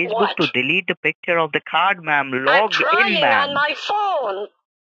into your Facebook to delete the picture of the card, ma'am. Log in, ma'am. On my phone.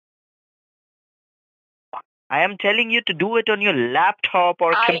 I am telling you to do it on your laptop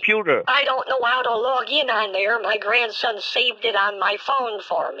or computer. I don't know how to log in on there. My grandson saved it on my phone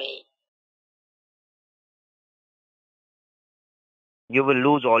for me. You will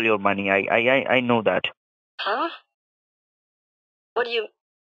lose all your money. I know that. Huh? What do you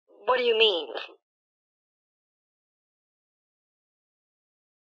mean?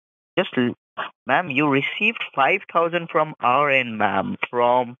 Ma'am, you received 5,000 from our end, ma'am,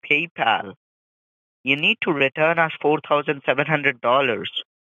 from PayPal. You need to return us $4,700.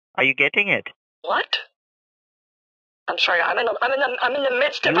 Are you getting it? What? I'm sorry. I'm in the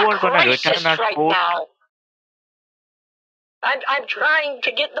midst of a crisis right now. I'm trying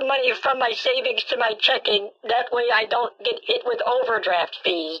to get the money from my savings to my checking. That way I don't get hit with overdraft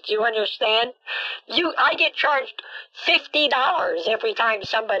fees. Do you understand? I get charged $50 every time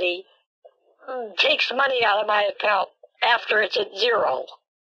somebody takes money out of my account after it's at zero.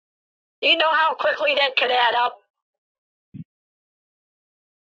 Do you know how quickly that could add up?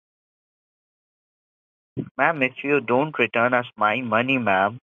 Ma'am, if you don't return us my money,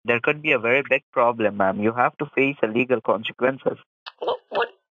 ma'am, there could be a very big problem, ma'am. You have to face legal consequences. What?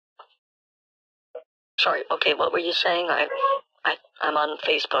 Sorry, okay, what were you saying? I'm on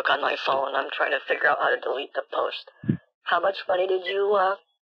Facebook on my phone. I'm trying to figure out how to delete the post. How much money did you,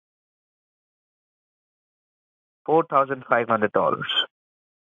 $4,500.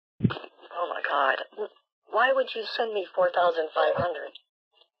 Oh my God. Why would you send me $4,500?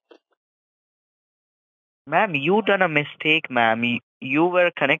 Ma'am, you done a mistake, ma'am. You were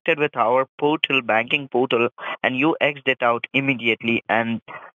connected with our portal, banking portal, and you exited out immediately, and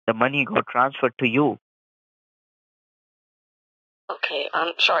the money got transferred to you. Okay,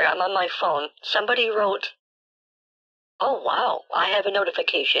 I'm sorry, I'm on my phone. Somebody wrote, oh wow, I have a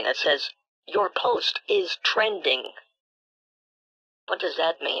notification that says, your post is trending. What does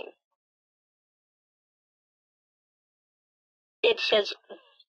that mean? It says,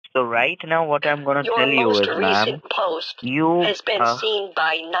 so right now what I'm going to tell you is, ma'am, your most recent post has been seen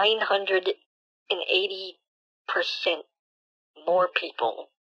by 980% more people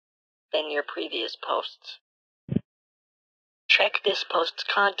than your previous posts. Check this post's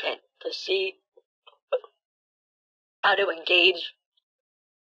content to see how to engage.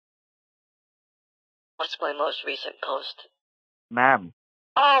 What's my most recent post? Ma'am.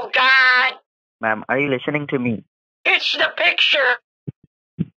 Oh, God! Ma'am, are you listening to me? It's the picture!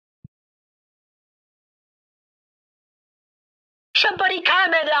 Somebody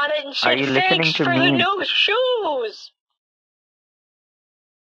commented on it and said, thanks for the new shoes!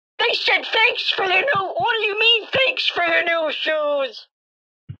 They said, thanks for the new... What do you mean, thanks for the new shoes?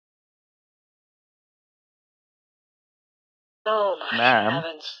 Oh, my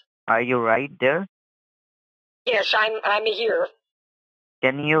heavens. Are you right there? Yes, I'm here.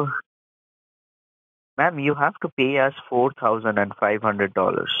 Can you... Ma'am, you have to pay us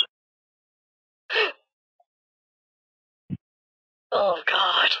 $4,500. Oh,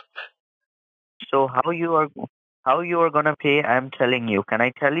 God. So how you are gonna pay? I'm telling you. Can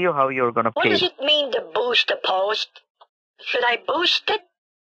I tell you how you're gonna pay? What does it mean to boost a post? Should I boost it?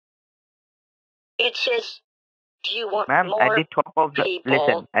 It says, do you want more at the top of the people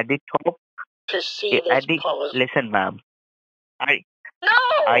listen, at the top to see this post. Listen, ma'am. No!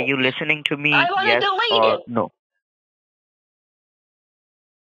 Are you listening to me? I want to Yes delete or it. no?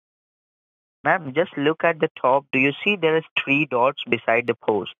 Ma'am, just look at the top. Do you see there is 3 dots beside the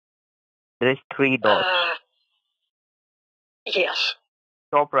post? There is 3 dots. Yes.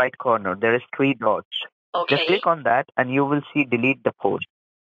 Top right corner, there is 3 dots. Okay. Just click on that and you will see delete the post.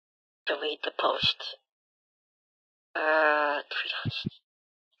 Delete the post. 3 dots.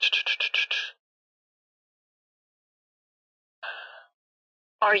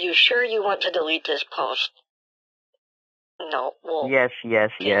 Are you sure you want to delete this post? No. Well, Yes.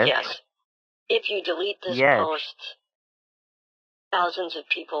 Yes. If you delete this post, thousands of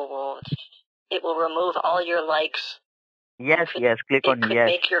people will. It will remove all your likes. Yes. Click on yes. It could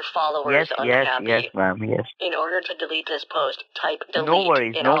make your followers unhappy. Yes, ma'am. Yes. In order to delete this post, type delete No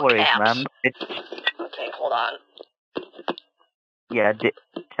worries, in all caps. ma'am. Okay, hold on. Yeah,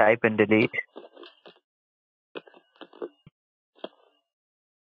 type and delete.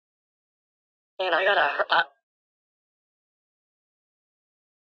 And I gotta.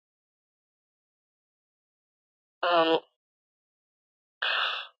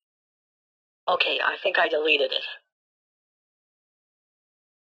 Okay, I think I deleted it.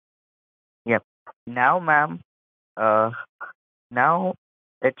 Yep. Now, ma'am, now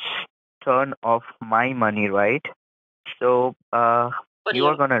it's turn of my money, right? So, you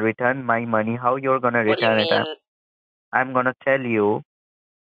are gonna return my money. How you're gonna return it? I'm gonna tell you.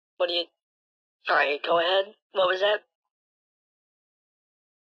 What do you? Sorry, go ahead. What was that?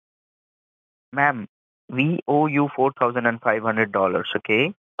 Ma'am, we owe you $4,500.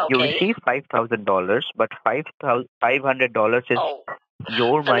 Okay. You receive $5,000, but $500 is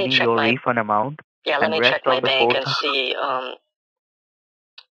your money, your refund amount. Yeah, let me check my bank and see.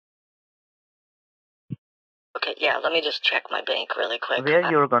 Okay, yeah, let me just check my bank really quick.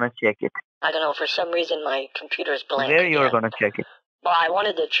 Where you're gonna check it? I don't know. For some reason, my computer's blank. Where you're gonna check it? Well, I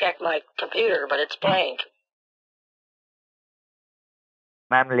wanted to check my computer, but it's blank.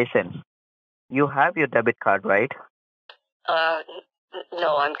 Ma'am, listen. You have your debit card, right?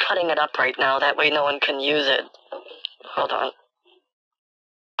 No, I'm cutting it up right now. That way no one can use it. Hold on.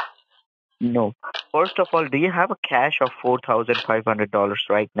 No. First of all, do you have a cash of $4,500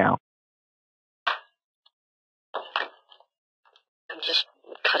 right now? I'm just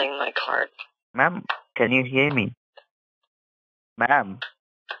cutting my card. Ma'am, can you hear me? Ma'am,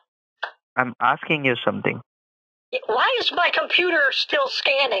 I'm asking you something. Why is my computer still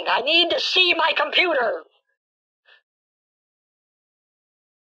scanning? I need to see my computer.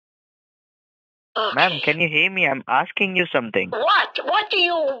 Okay. Ma'am, can you hear me? I'm asking you something. What? What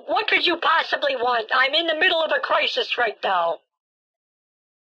could you possibly want? I'm in the middle of a crisis right now.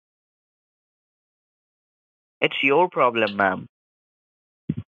 It's your problem, ma'am.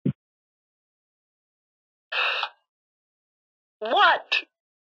 What?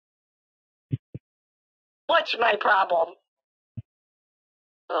 What's my problem?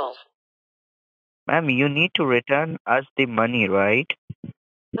 Oh. Ma'am, you need to return us the money, right?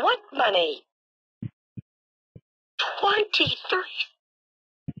 What money? 23.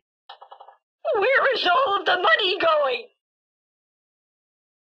 Where is all of the money going?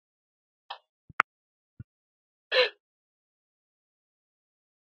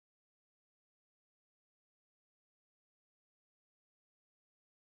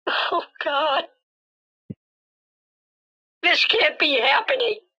 Oh, God. This can't be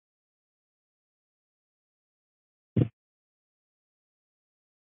happening.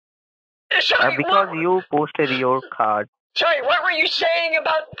 Sorry, because you posted your card. Sorry, what were you saying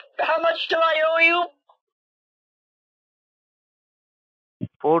about how much do I owe you?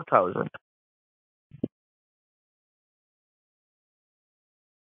 4,000.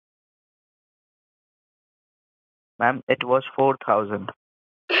 Ma'am, it was 4,000.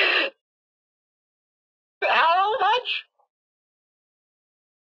 How much?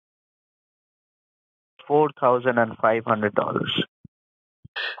 $4,500.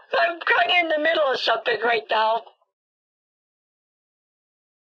 I'm kind of in the middle of something right now.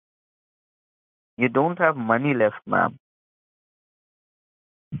 You don't have money left, ma'am.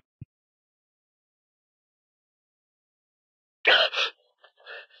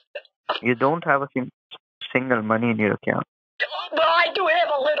 You don't have a single money in your account. Well, I do have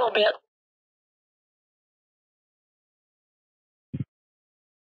a little bit.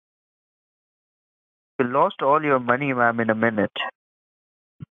 You lost all your money, ma'am, in a minute.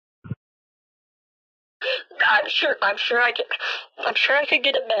 I'm sure I can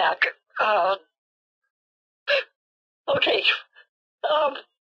get it back. Okay.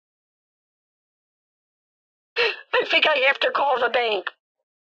 I think I have to call the bank.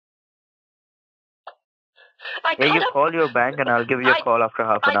 Yeah, you call your bank and I'll give you a call after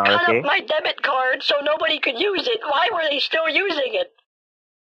half an hour, okay? I cut okay? up my debit card so nobody could use it. Why were they still using it?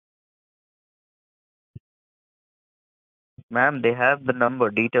 Ma'am, they have the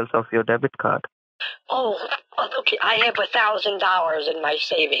details of your debit card. Oh, okay. I have $1,000 in my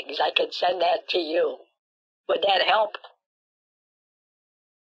savings. I could send that to you. Would that help?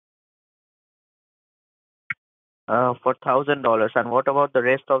 For $1,000. And what about the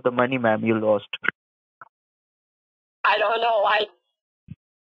rest of the money, ma'am, you lost? I don't know.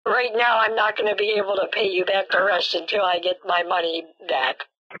 Right now I'm not going to be able to pay you back the rest until I get my money back.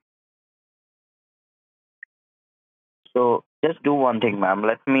 So just do one thing, ma'am.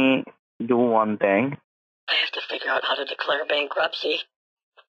 Let me do one thing. I have to figure out how to declare bankruptcy.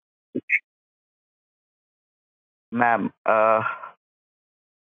 Ma'am, I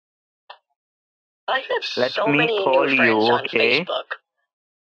have let so me many call new friends you, on okay? Facebook.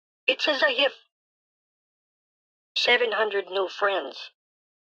 It says I have 700 new friends.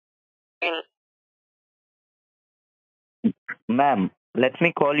 And Ma'am, let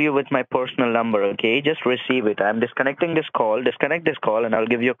me call you with my personal number, okay? Just receive it. I'm disconnecting this call. Disconnect this call and I'll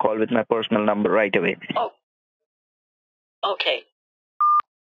give you a call with my personal number right away. oh, okay.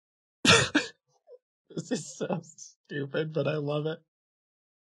 This is so stupid, but I love it.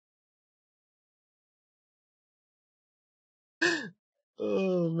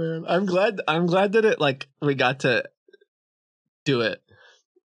 Oh man, I'm glad that it like we got to do it.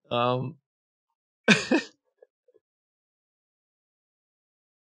 Oh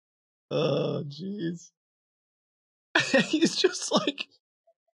jeez. He's just like,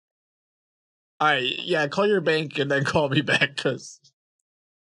 all right, yeah, call your bank and then call me back because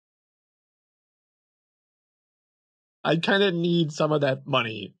I kind of need some of that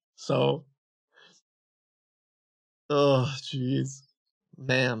money. So, oh jeez,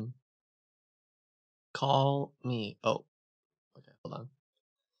 ma'am, call me. Oh, okay, hold on.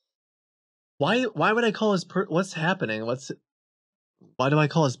 Why would I call his what's happening? Why do I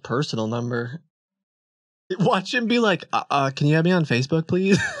call his personal number? Watch him be like, can you add me on Facebook,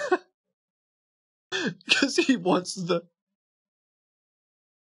 please? Because he wants the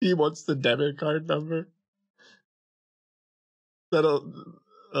debit card number. That'll,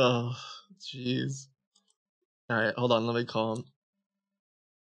 oh, jeez. All right, hold on, let me call him.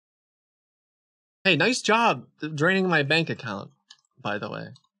 Hey, nice job draining my bank account, by the way.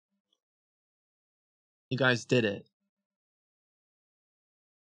 You guys did it.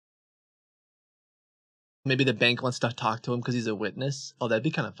 Maybe the bank wants to talk to him because he's a witness. Oh, that'd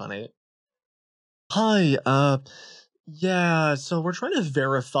be kind of funny. Hi, yeah, so we're trying to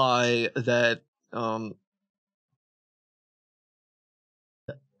verify that, from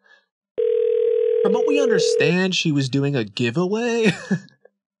what we understand, she was doing a giveaway.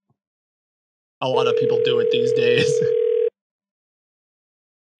 A lot of people do it these days.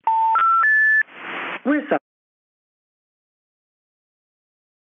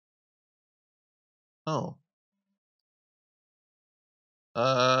 Oh.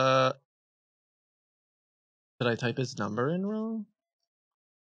 Did I type his number in wrong?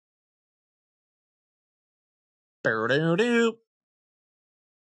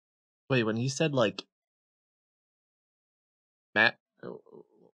 Wait, when he said like Matt, what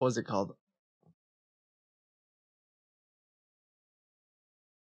was it called?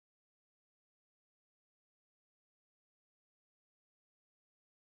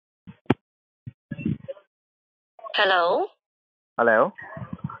 Hello? Hello?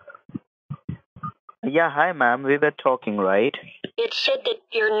 Yeah, hi, ma'am. We were talking, right? It said that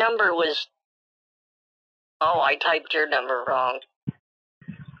your number was... Oh, I typed your number wrong.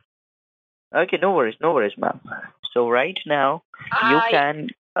 Okay, no worries, ma'am. So right now, you can,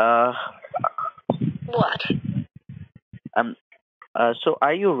 What? So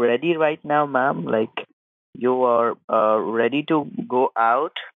are you ready right now, ma'am? Like, you are ready to go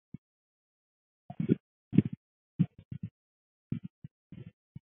out?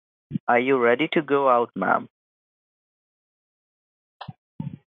 Are you ready to go out, ma'am?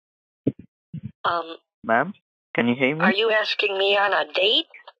 Ma'am, can you hear me? Are you asking me on a date?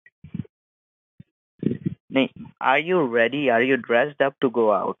 Are you ready? Are you dressed up to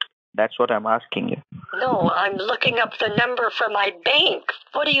go out? That's what I'm asking you. No, I'm looking up the number for my bank.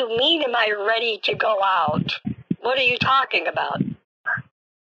 What do you mean, am I ready to go out? What are you talking about?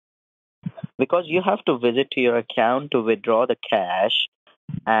 Because you have to visit to your account to withdraw the cash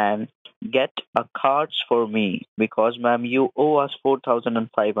and get a cards for me. Because, ma'am, you owe us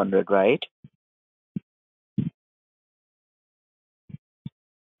 4,500, right?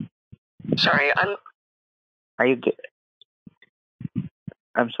 Sorry,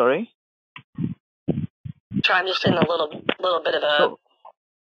 I'm sorry? So I'm just in a little bit of a.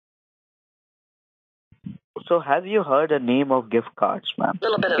 So have you heard the name of gift cards, ma'am?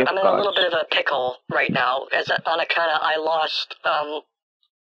 I'm in a little bit of a pickle right now, on account of I lost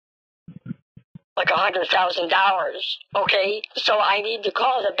like $100,000. Okay, so I need to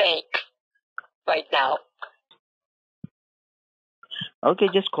call the bank right now. Okay,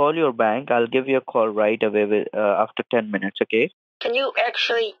 just call your bank. I'll give you a call right away after 10 minutes, okay? Can you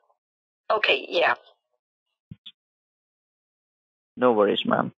actually... Okay, yeah. No worries,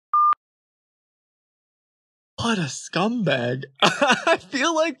 ma'am. What a scumbag. I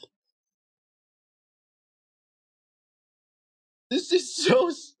feel like this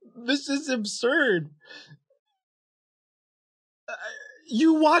is absurd.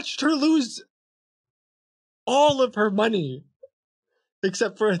 You watched her lose all of her money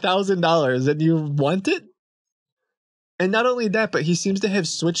except for $1,000 and you want it? And not only that, but he seems to have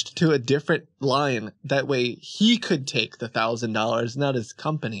switched to a different line. That way he could take the $1,000, not his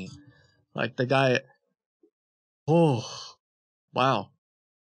company. Like the guy. Oh, wow.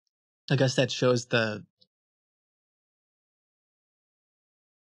 I guess that shows the.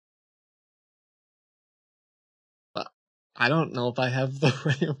 I don't know if I have the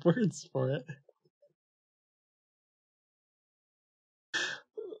right words for it.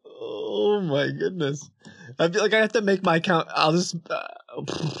 Oh my goodness. I feel like I have to make my account. I'll just.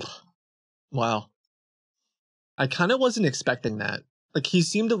 Wow. I kind of wasn't expecting that. Like, he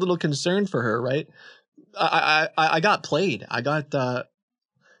seemed a little concerned for her, right? I got played. I got, I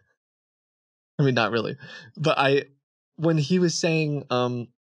mean, not really. But when he was saying,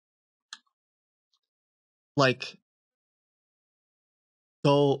 like,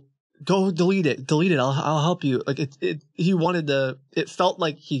 go delete it. I'll help you. Like, he wanted to, it felt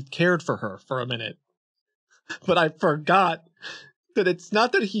like he cared for her for a minute. But I forgot that it's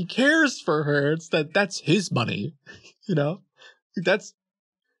not that he cares for her, it's that's his money, you know?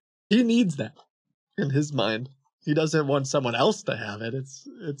 He needs that in his mind. He doesn't want someone else to have it.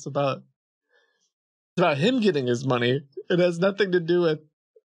 It's about him getting his money. It has nothing to do with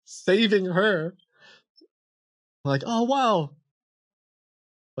saving her. Like, oh wow.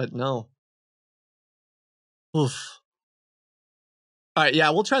 But no. Oof. Alright, yeah,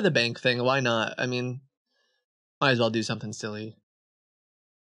 we'll try the bank thing. Why not? I mean, might as well do something silly.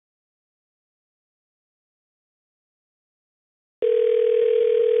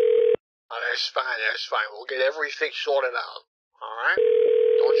 Oh, that's fine. We'll get everything sorted out. Alright?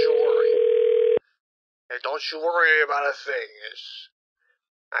 Don't you worry. Hey, don't you worry about a thing.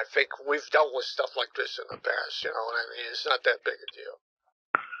 I think we've dealt with stuff like this in the past, you know what I mean? It's not that big a deal.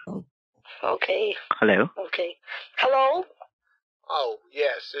 Okay. Hello? Okay. Hello? Oh,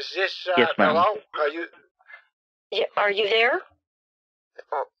 yes. Is this, Yes, ma'am. hello? Are you... Yeah, are you there?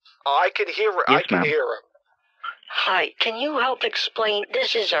 Oh, I can hear her. Yes, I can ma'am. hear her. Hi, can you help explain?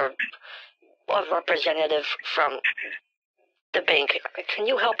 This is a representative from the bank. Can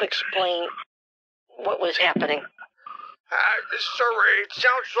you help explain what was happening? Sir, it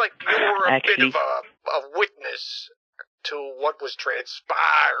sounds like you were a bit of a witness to what was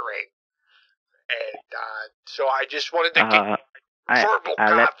transpiring. And so I just wanted to get verbal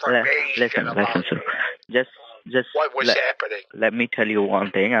confirmation listen, sir. Just what was happening. Let me tell you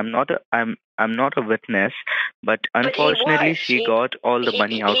one thing. I'm not a witness, but unfortunately she got all the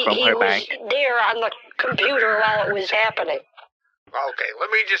money out from her bank. He was there on the computer while it was happening. Okay,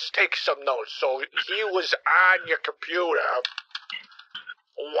 let me just take some notes. So he was on your computer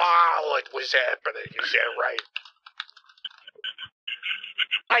while it was happening. Is that right?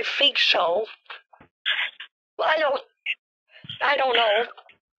 I think so. I don't know.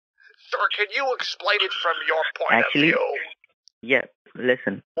 Sir, can you explain it from your point of view? Yeah,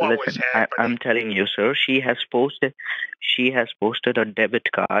 listen. happening? I'm telling you, sir, she has posted a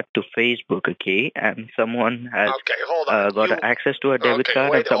debit card to Facebook, okay? And someone has got access to her debit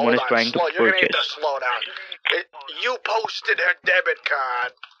card and someone is trying to purchase. You're going to have to slow down. You posted her debit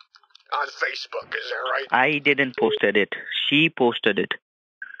card on Facebook, is that right? I didn't posted it. She posted it.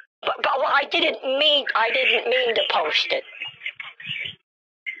 But I didn't mean to post it.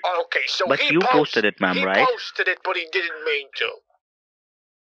 Okay, so but you posted it, ma'am, right? He posted it, but he didn't mean to.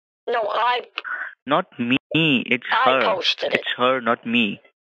 No, Not me. It's her. I posted it. It's her, not me.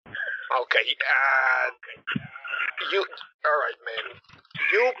 Okay, all right, man.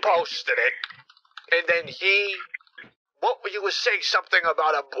 You posted it, and then you were saying something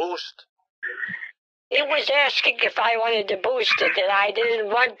about a boost? It was asking if I wanted to boost it, and I didn't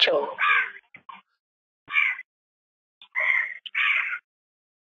want to.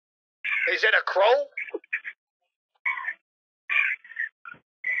 Is it a crow?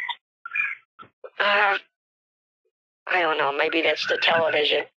 I don't know. Maybe that's the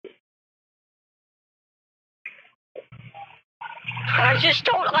television. I just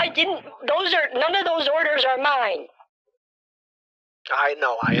don't. I didn't. None of those orders are mine. I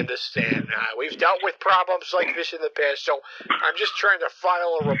know, I understand. We've dealt with problems like this in the past, so I'm just trying to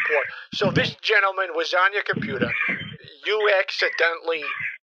file a report. So this gentleman was on your computer. You accidentally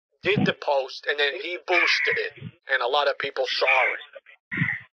did the post, and then he boosted it, and a lot of people saw it.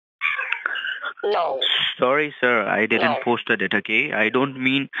 No. Sorry, sir. I didn't posted it, okay? I don't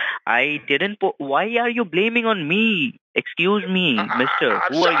mean I didn't Why are you blaming on me? Excuse me, mister.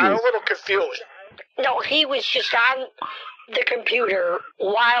 Who are you? I'm a little confused. No, he was just on the computer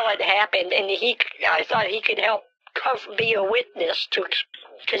while it happened, and I thought he could help be a witness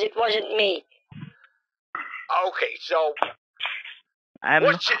because it wasn't me. Okay, so I'm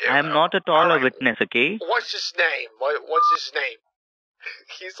not at all a witness, okay? What's his name? What's his name?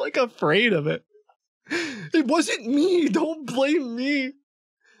 He's like afraid of it. It wasn't me. Don't blame me.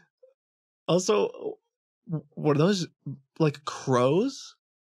 Also, were those like crows?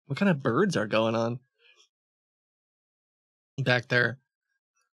 What kind of birds are going on back there?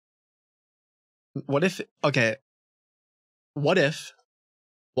 What if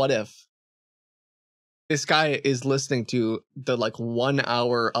this guy is listening to the like 1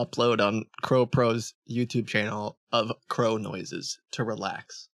 hour upload on Crow Pro's YouTube channel of crow noises to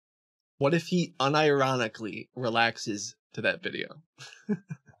relax? What if he unironically relaxes to that video?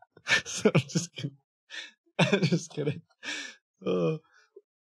 So I'm just kidding. I'm just kidding.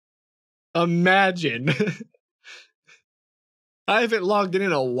 Imagine. I haven't logged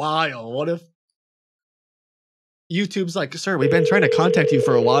in a while. What if YouTube's like, sir, we've been trying to contact you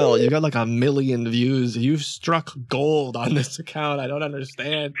for a while. You got like 1 million views. You've struck gold on this account. I don't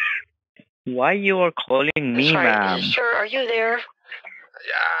understand. Why you are calling me, ma'am? Sir, are you there?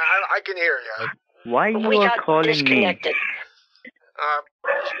 Yeah, I can hear you. Why you are calling disconnected. me?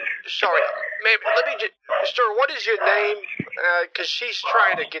 Sorry, ma'am, let me just, sir, what is your name? Because she's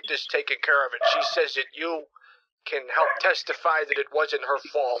trying to get this taken care of, and she says that you can help testify that it wasn't her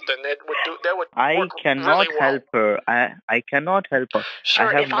fault, and that would I cannot really well. help her. I cannot help her. Sir,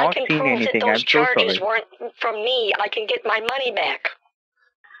 I have if not I can seen prove anything. that those I'm so charges sorry. weren't from me, I can get my money back.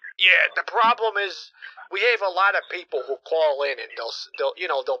 Yeah, the problem is we have a lot of people who call in and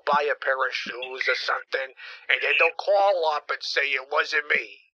they'll buy a pair of shoes or something, and then they'll call up and say it wasn't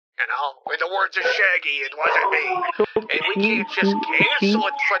me. You know, in the words of Shaggy, it wasn't me. And we can't just cancel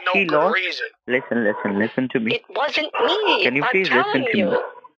it for no good reason. Listen to me. It wasn't me. Can you please listen to me?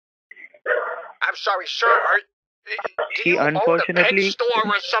 I'm sorry, sir. Do you own a pet store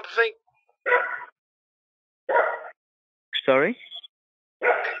or something? Sorry?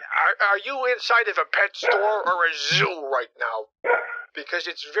 Are you inside of a pet store or a zoo right now? Because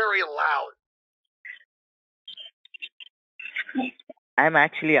it's very loud. I'm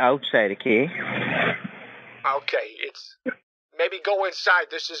actually outside, okay? Okay, maybe go inside.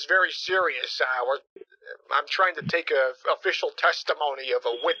 This is very serious. I'm trying to take a official testimony of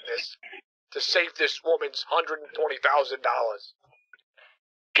a witness to save this woman's $120,000.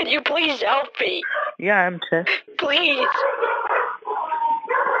 Can you please help me? Yeah, I'm sir. Please.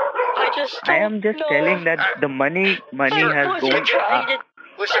 I am just telling that the money has gone.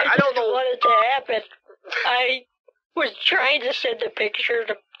 Listen, I don't know what it to happen. I was trying to send a picture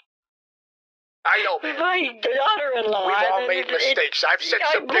to I know, man. my daughter-in-law. We've all made mistakes. I've sent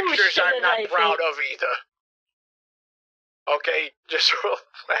some pictures I'm not proud of either. Okay, just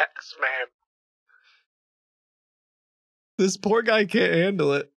relax, man. This poor guy can't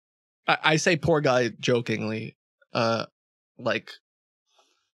handle it. I say poor guy jokingly. Like,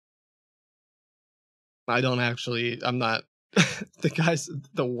 I'm not, the guy's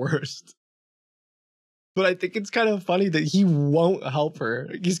the worst. But I think it's kind of funny that he won't help her.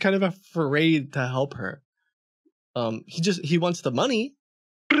 He's kind of afraid to help her. He wants the money.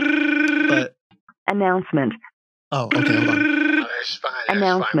 But announcement. Oh, okay, hold on. Oh, that's fine.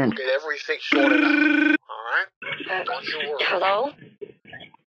 Announcement. We'll get everything sorted out. All right? Don't you worry. Hello?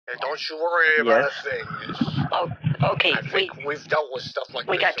 And don't you worry about a thing. Oh, okay. I think we've dealt with stuff like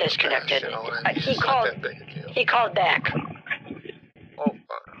this. We got disconnected. He called back. Oh,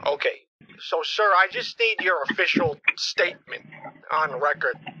 okay. So, sir, I just need your official statement on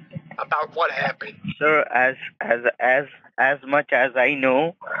record about what happened. Sir, as much as I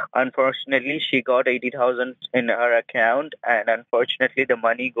know, unfortunately, she got 80,000 in her account, and unfortunately, the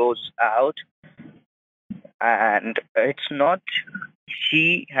money goes out. And it's not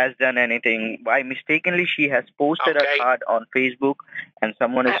she has done anything. Why mistakenly she has posted a card on Facebook and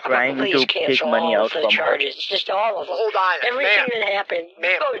someone is trying to take money out from her. Just all of them. Hold on, everything that happened.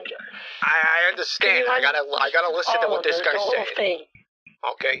 Ma'am, I understand. I gotta listen to what this guy's saying.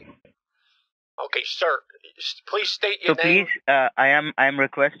 Okay. Okay, sir. Please state your name. So please, I'm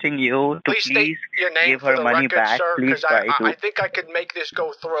requesting you to please your name give her money record, back. Sir, please try to. I think I could make this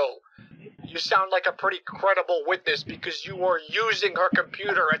go through. You sound like a pretty credible witness because you were using her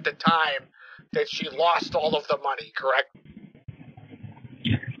computer at the time that she lost all of the money, correct?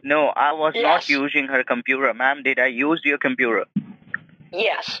 No, I was not using her computer, ma'am. Did I use your computer?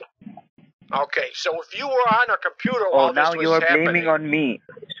 Yes. Okay, so if you were on her computer while this was happening... Oh, now you are blaming on me.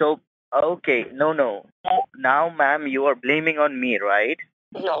 So, okay, no. Now, ma'am, you are blaming on me, right?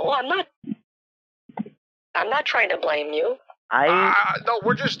 No, I'm not. I'm not trying to blame you. No,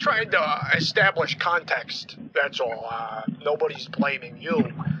 we're just trying to establish context. That's all. Nobody's blaming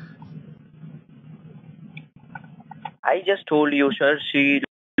you. I just told you, sir, she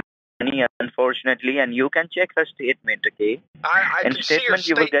money, unfortunately, and you can check her statement, okay? In statement,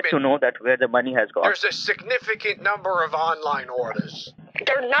 you will get to know that where the money has gone. There's a significant number of online orders.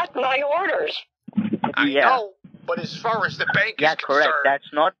 They're not my orders. I know, but as far as the bank is concerned, correct.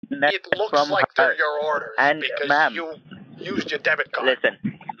 That's not it looks from like her. They're your orders and because ma'am, you used your debit card. Listen,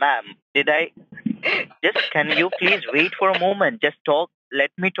 ma'am, can you please wait for a moment? Just talk.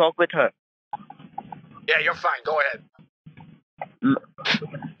 Let me talk with her. Yeah, you're fine. Go ahead.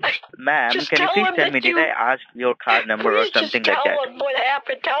 Ma'am, can you please tell me, did I ask your card number or something like that? Tell him what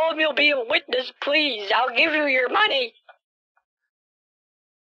happened. Tell him you'll be a witness, please. I'll give you your money.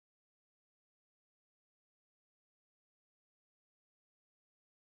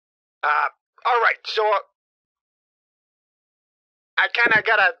 All right, so I kind of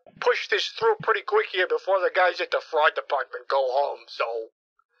got to push this through pretty quick here before the guys at the fraud department go home.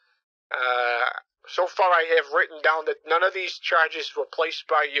 So far I have written down that none of these charges were placed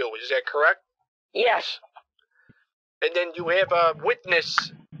by you. Is that correct? Yes. And then you have a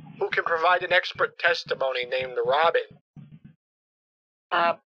witness who can provide an expert testimony named Robin.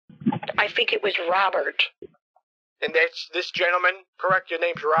 I think it was Robert. And that's this gentleman, correct? Your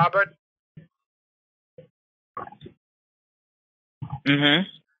name's Robert? Mm-hmm.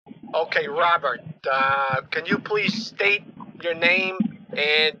 Okay, Robert, can you please state your name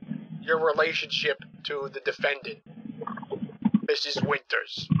and your relationship to the defendant, Mrs.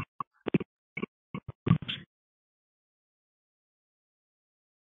 Winters?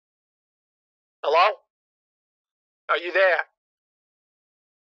 Hello? Are you there?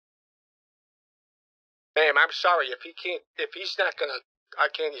 Ma'am, I'm sorry, if he's not gonna, I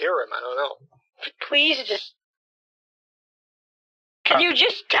can't hear him, I don't know. Please just... Can you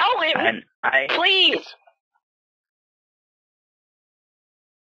just tell him? Please.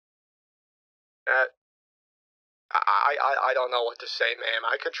 I don't know what to say, ma'am.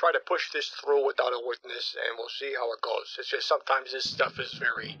 I could try to push this through without a witness, and we'll see how it goes. It's just sometimes this stuff is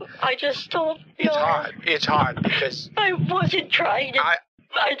very... I just don't know. It's hard because... I wasn't trying to...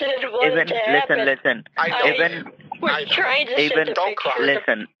 I didn't want it to happen. Listen. Was trying to send a don't cry.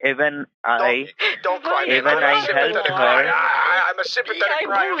 Listen, Don't cry. I helped her. I'm a sympathetic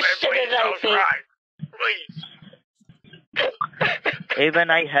cry. Please don't cry. Please. Even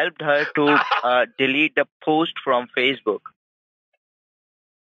I helped her to delete the post from Facebook.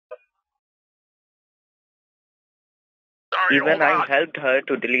 Sorry, Even I helped her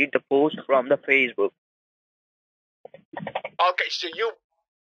to delete the post from the Facebook.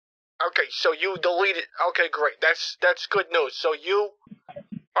 Okay, so you deleted. Okay, great. That's good news. So you...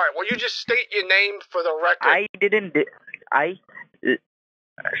 All right, will you just state your name for the record?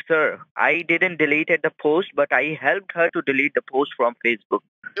 Sir, I didn't delete the post, but I helped her to delete the post from Facebook.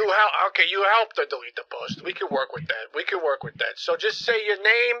 You helped her delete the post. We can work with that. So just say your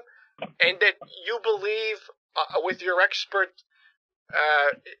name and that you believe, with your expert,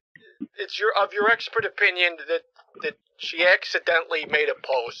 it's your expert opinion that she accidentally made a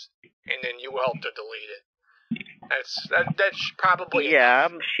post and then you helped her delete it. That's probably... Yeah,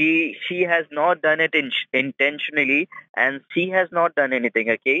 she has not done it intentionally, and she has not done anything,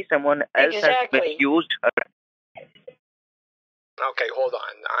 okay? Someone else has misused her. Okay, hold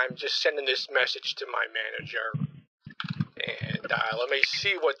on. I'm just sending this message to my manager. And let me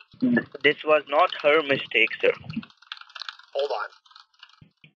see what... This was not her mistake, sir. Hold on.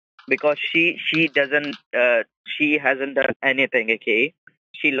 Because she hasn't done anything, okay?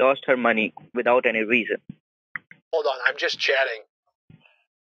 She lost her money without any reason. Hold on, I'm just chatting.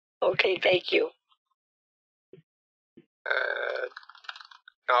 Okay, thank you.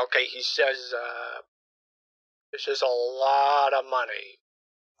 Okay, he says, This is a lot of money.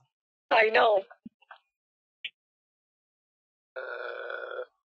 I know.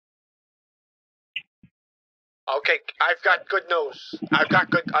 Okay, I've got good news. I've got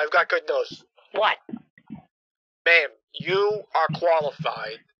good news. What? Ma'am, you are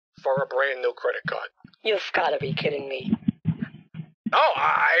qualified for a brand new credit card. You've got to be kidding me. No,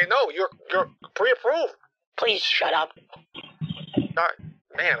 I know. You're pre-approved. Please shut up.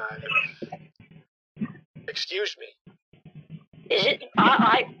 Man, excuse me. Is it?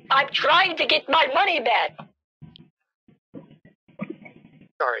 I'm trying to get my money back.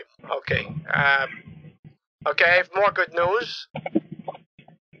 Sorry. Okay. Okay, I have more good news.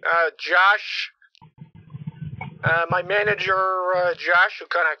 Josh, my manager, Josh,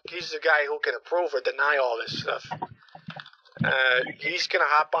 he's the guy who can approve or deny all this stuff. He's gonna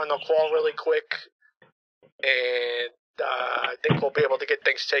hop on the call really quick, and I think we'll be able to get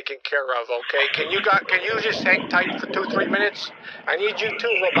things taken care of. Okay? Can you just hang tight for 2-3 minutes? I need you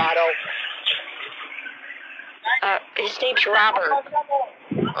too, Roboto. His name's Robert.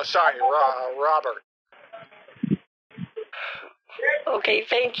 Oh, sorry, Robert. Okay,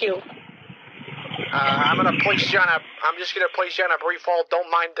 thank you. I'm just gonna place you on a brief hold. Don't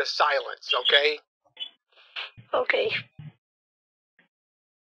mind the silence, okay? Okay.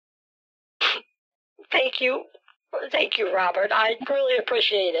 Thank you, Robert. I really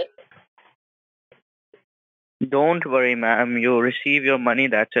appreciate it. Don't worry, ma'am. You receive your money.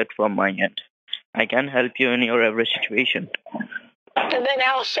 That's it from my end. I can help you in your every situation. And then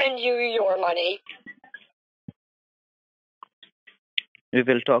I'll send you your money. We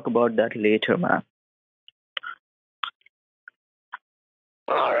will talk about that later, ma'am.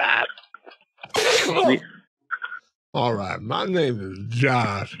 All right. All right, my name is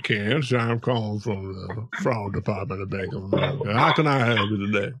Josh Kent. I'm calling from the fraud department of Bank of America. How can I help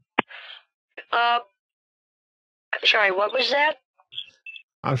you today? Sorry, what was that?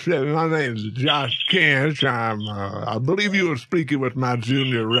 I said my name is Josh Kent. I believe you were speaking with my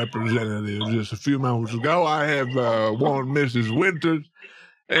junior representative just a few moments ago. I have one Mrs. Winters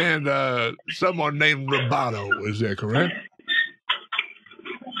and someone named Roboto. Is that correct?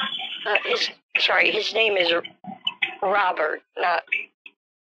 His name is Robert, not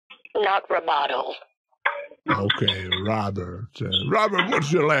Roboto. Okay, Robert. Robert,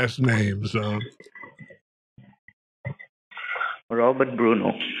 what's your last name, son? Robert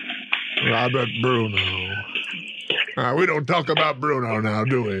Bruno. Robert Bruno. We don't talk about Bruno now,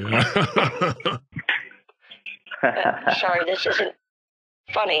 do we? Sorry, this isn't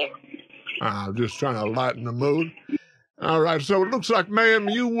funny. I'm just trying to lighten the mood. All right, so it looks like, ma'am,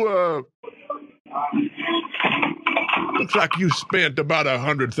 you looks like you spent about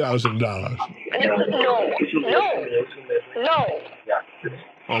 $100,000. No.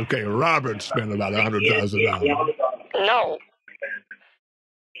 Okay, Robert spent about $100,000. No.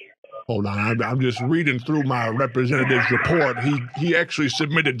 Hold on, I'm just reading through my representative's report. He actually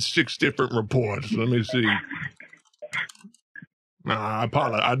submitted 6 different reports. Let me see.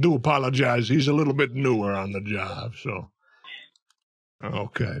 I do apologize. He's a little bit newer on the job, so.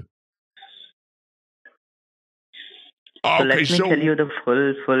 Okay. So let me tell you the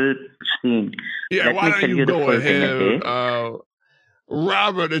full scene. Yeah, why don't you go ahead?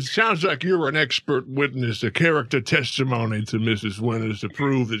 Robert, it sounds like you're an expert witness, a character testimony to Mrs. Winters to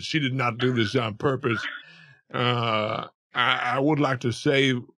prove that she did not do this on purpose. I would like to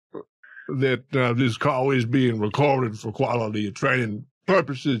say that this call is being recorded for quality of training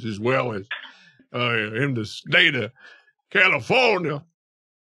purposes, as well as in the state of California.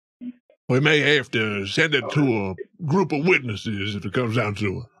 We may have to send it to a group of witnesses if it comes down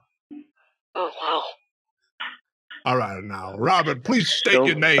to it. Oh, wow. All right, now, Robert, please state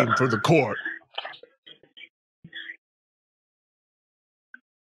your name for the court.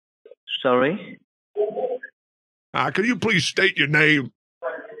 Sorry? Can you please state your name?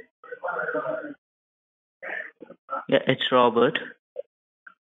 Yeah, it's Robert.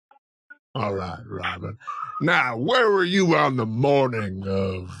 All right, Robert. Now, where were you on the morning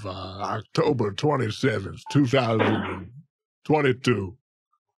of October 27th, 2022?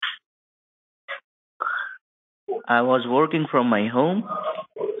 I was working from my home.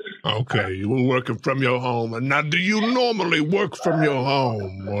 Okay, you were working from your home. And now, do you normally work from your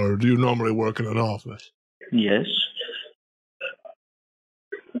home, or do you normally work in an office? Yes.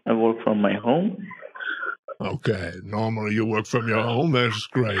 I work from my home. Okay, normally you work from your home. That's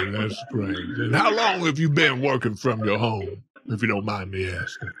great. And how long have you been working from your home, if you don't mind me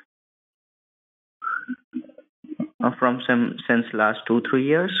asking? Since last 2-3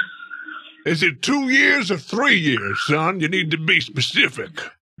 years. Is it 2 years or 3 years, son? You need to be specific.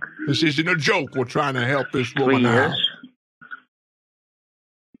 This isn't a joke. We're trying to help this 3 woman years. out.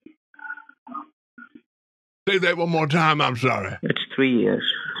 Say that one more time. I'm sorry. It's 3 years.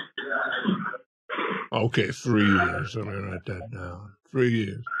 Okay, 3 years. Let me write that down. 3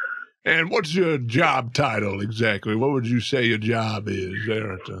 years. And what's your job title exactly? What would you say your job is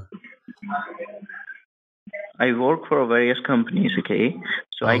there at the... I work for various companies, okay?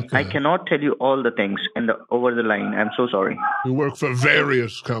 So I cannot tell you all the things over the line. I'm so sorry. You work for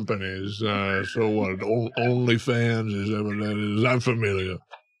various companies. So what? OnlyFans? Is that what that is? I'm familiar.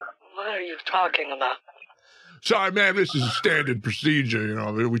 What are you talking about? Sorry, man, this is a standard procedure. You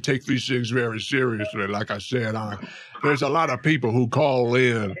know, we take these things very seriously. Like I said, there's a lot of people who call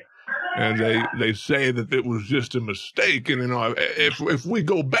in and they say that it was just a mistake. And, you know, if we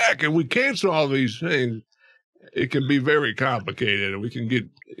go back and we cancel all these things, it can be very complicated, and we can get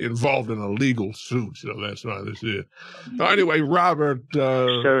involved in a legal suit. So that's why this is. So anyway, Robert,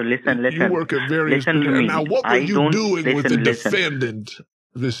 sir, listen. You work at various. Listen to me. Now, what were you doing with the defendant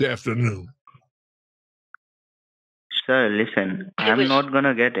this afternoon? Sir, listen. I'm not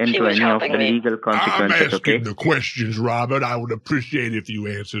gonna get into any of the legal consequences. I'm asking the questions, Robert. I would appreciate if you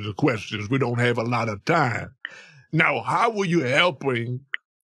answer the questions. We don't have a lot of time. Now, how were you helping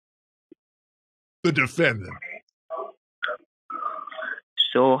the defendant?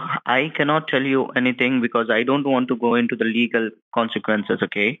 So I cannot tell you anything because I don't want to go into the legal consequences,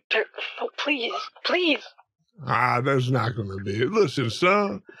 okay? Oh, please, please. That's not going to be it. Listen,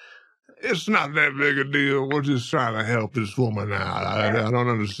 son, it's not that big a deal. We're just trying to help this woman out. I don't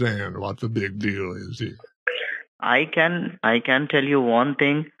understand what the big deal is here. I can tell you one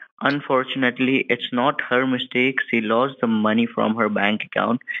thing. Unfortunately, it's not her mistake. She lost the money from her bank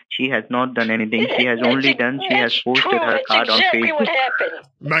account. She has not done anything. She has only posted her card on Facebook. What happened.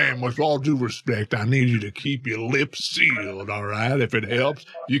 Ma'am, with all due respect, I need you to keep your lips sealed, all right? If it helps,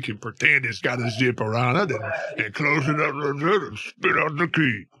 you can pretend it's got a zipper on it and close it up and spit out the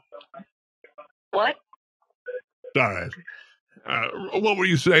key. What? Sorry. What were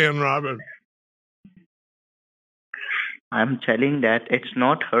you saying, Robert? I'm telling that it's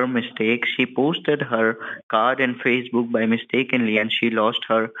not her mistake. She posted her card in Facebook by mistakenly and she lost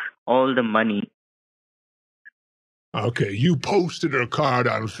all the money. Okay, you posted her card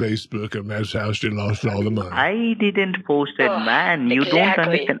on Facebook and that's how she lost all the money. I didn't post it, man. You don't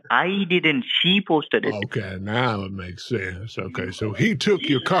understand. I didn't. She posted it. Okay, now it makes sense. Okay, so he took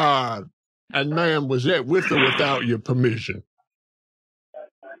your card and ma'am, was that with or without your permission?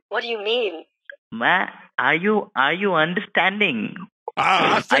 What do you mean? Man, are you understanding?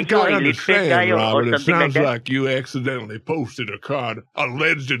 I think I understand, Robert. It sounds like you accidentally posted a card.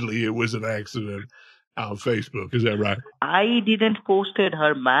 Allegedly, it was an accident on Facebook. Is that right? I didn't posted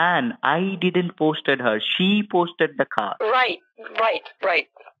her, man. I didn't posted her. She posted the card. Right.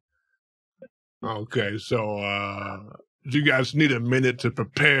 Okay, so do you guys need a minute to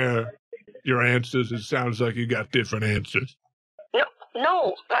prepare your answers? It sounds like you got different answers.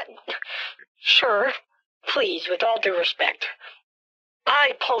 No. Sure, please, with all due respect.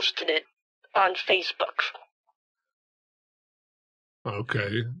 I posted it on Facebook.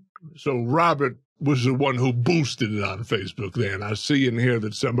 Okay. So Robert was the one who boosted it on Facebook then. I see in here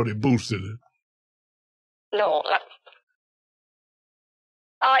that somebody boosted it. No,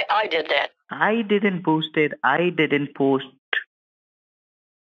 I did that. I didn't post it. I didn't post.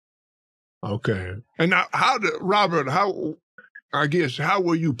 Okay. And now, how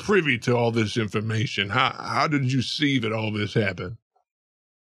were you privy to all this information? How did you see that all this happened?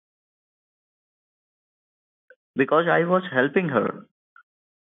 Because I was helping her.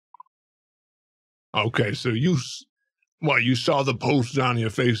 Okay, so you saw the post on your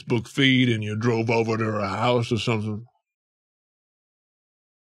Facebook feed and you drove over to her house or something?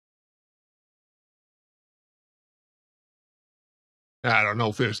 I don't know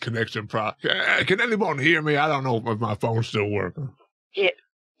if there's connection problem. Can anyone hear me? I don't know if my phone's still working.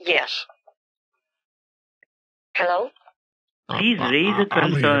 Yes. Hello? Please raise a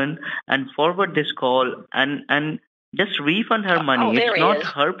concern and forward this call and just refund her money. It's not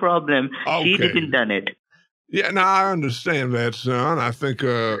her problem. Okay. She didn't done it. Yeah, no, I understand that, son. I think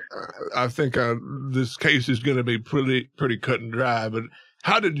this case is going to be pretty cut and dry. But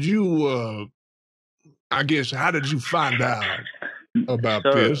how did you? How did you find out about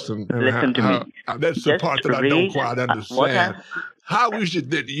this? And listen to me. That's the part that I don't quite understand. How is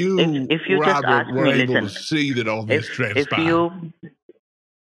it that you, Robert, were able to see that all this transpired?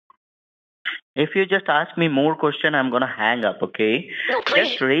 If you just ask me more question, I'm gonna hang up. Okay? No, please.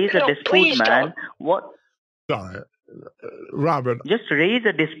 Just raise a dispute, man. Don't. What? Sorry. Robert. Just raise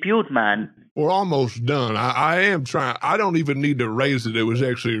a dispute, man. We're almost done. I am trying. I don't even need to raise it. It was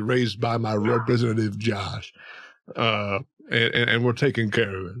actually raised by my representative, Josh. And we're taking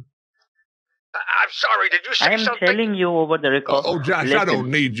care of it. I'm sorry, did you say something? I am telling you over the record. Oh, Josh, Listen. I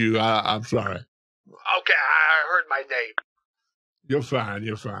don't need you. I'm sorry. Okay, I heard my name. You're fine.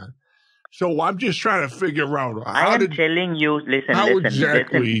 You're fine. So I'm just trying to figure out I am telling you, listen, how listen,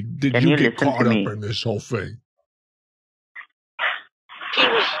 exactly listen. did Can you you get listen caught to up me? in this whole thing?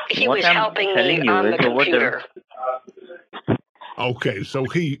 He was helping me on the computer. Okay, so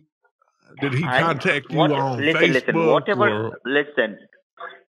did he contact you on listen, Facebook? Listen.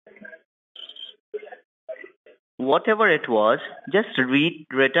 Whatever it was, just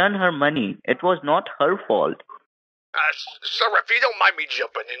return her money. It was not her fault. Sir, if you don't mind me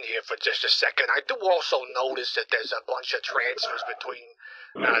jumping in here for just a second, I do also notice that there's a bunch of transfers between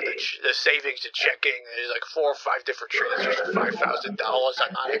the savings and checking. There's like 4 or 5 different transfers for $5,000.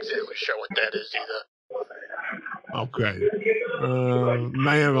 I'm not exactly sure what that is either. Okay.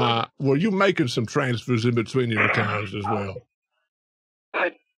 Ma'am, were you making some transfers in between your accounts as well?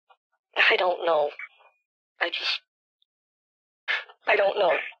 I don't know. I don't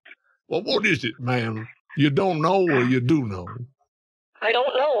know. Well, what is it, ma'am? You don't know or you do know? I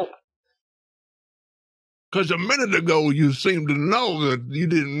don't know. Because a minute ago you seemed to know that you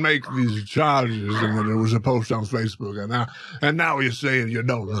didn't make these charges and that there was a post on Facebook, and now you're saying you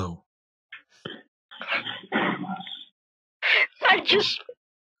don't know.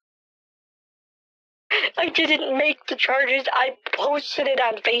 I didn't make the charges. I posted it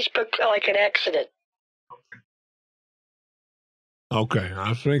on Facebook like an accident. Okay,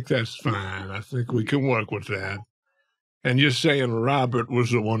 I think that's fine. I think we can work with that. And you're saying Robert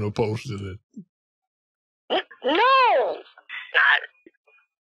was the one who posted it? No!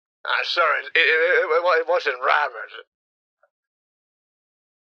 Sorry, it wasn't Robert.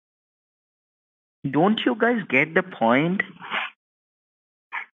 Don't you guys get the point?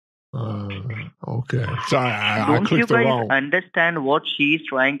 Okay. Sorry, I clicked the wrong. Don't you guys understand what she's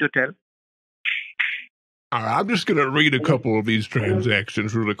trying to tell? All right, I'm just going to read a couple of these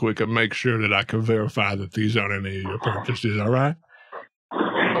transactions really quick and make sure that I can verify that these aren't any of your purchases, all right?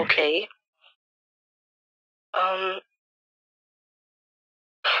 Okay.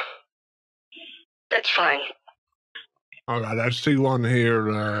 That's fine. All right, I see one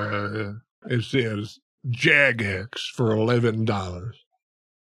here. It says Jagex for $11.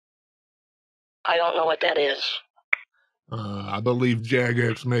 I don't know what that is. I believe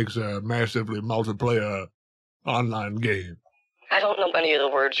Jagex makes a massively multiplayer online game. I don't know any of the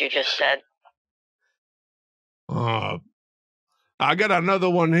words you just said. I got another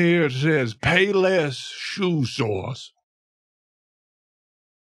one here. It says Payless Shoe Source.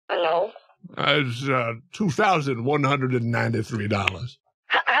 No. It's $2,193.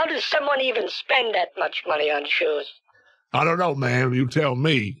 How does someone even spend that much money on shoes? I don't know, ma'am. You tell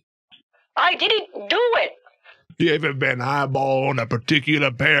me. I didn't do it. You haven't been eyeballing a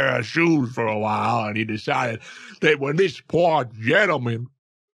particular pair of shoes for a while, and you decided that when this poor gentleman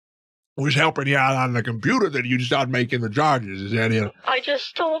was helping you out on the computer, that you start making the charges. Is that it? I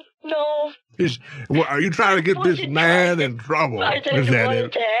just don't know. Are you trying to get this man in trouble? I didn't want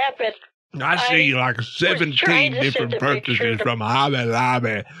it to happen. I see like 17 different purchases from Hobby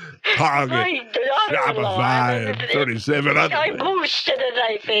Lobby, Target, Shopify, and 37 others. I boosted it,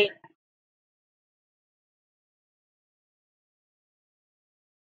 I think.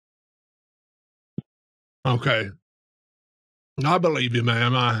 Okay. I believe you,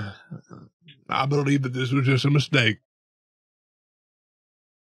 ma'am. I believe that this was just a mistake.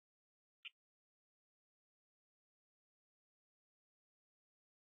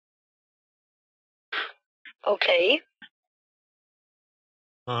 Okay.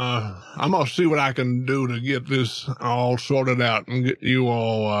 I'm going to see what I can do to get this all sorted out and get you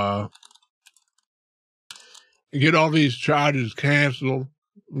all, get all these charges canceled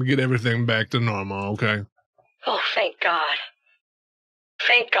and get everything back to normal, okay? Oh, thank God.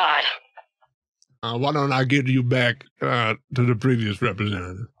 Thank God. Why don't I get you back to the previous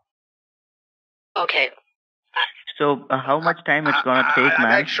representative? Okay. So, how much time it's going to take, I'm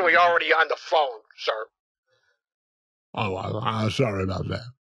man? actually already on the phone, sir. Oh, I'm sorry about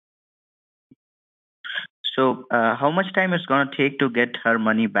that. So, how much time it's going to take to get her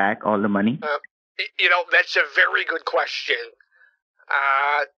money back, all the money? That's a very good question.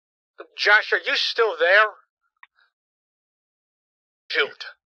 Josh, are you still there? Shoot.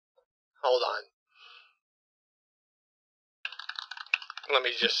 Hold on. Let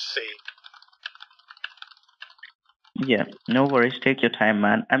me just see. Yeah, no worries. Take your time,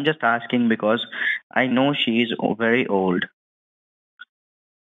 man. I'm just asking because I know she is very old.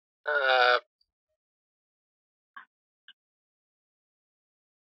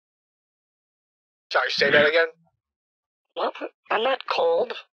 Sorry, say that again? Well, I'm not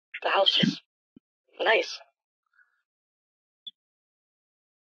cold. The house is nice.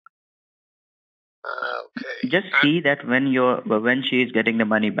 Okay. Just see that when she is getting the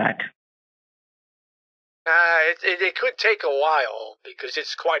money back. It could take a while because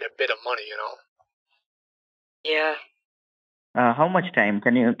it's quite a bit of money, you know. Yeah. How much time?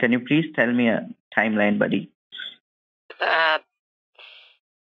 Can you please tell me a timeline, buddy?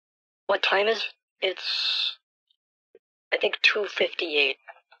 What time is it? It's, I think, 2:58.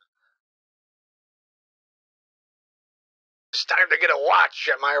 It's time to get a watch,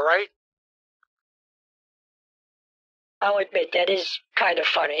 am I right? I'll admit, that is kind of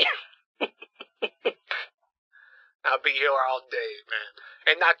funny. I'll be here all day, man.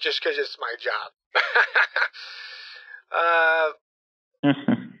 And not just because it's my job.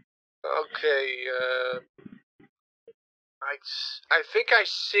 Okay, I think I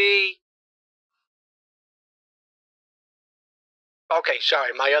see... Okay,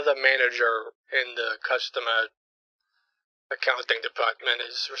 sorry, my other manager in the customer accounting department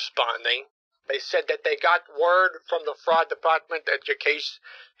is responding. They said that they got word from the fraud department that your case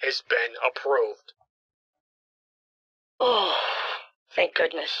has been approved. Oh, thank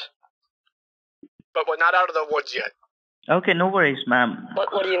goodness. But we're not out of the woods yet. Okay, no worries, ma'am.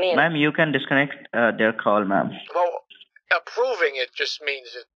 What do you mean? Ma'am, you can disconnect their call, ma'am. Well, approving it just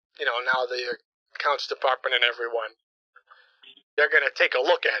means that, you know, now the accounts department and everyone, they're going to take a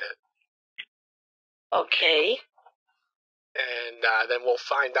look at it. Okay. And then we'll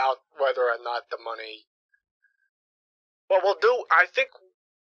find out whether or not the money... What we'll do, I think...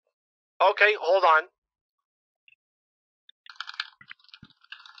 Okay, hold on.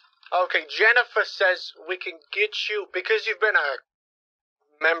 Okay, Jennifer says we can get you... Because you've been a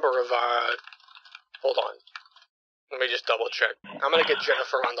member of our... Hold on. Let me just double check. I'm going to get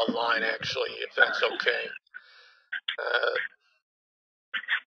Jennifer on the line, actually, if that's okay.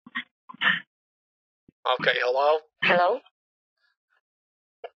 Okay, hello? Hello?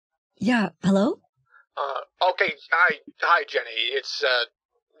 Yeah, hello? Okay, hi, Jenny. It's,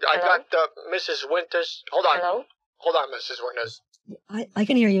 I got Mrs. Winters. Hold on. Hello? Hold on, Mrs. Winters. I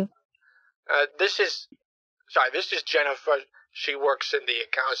can hear you. This is Jennifer. She works in the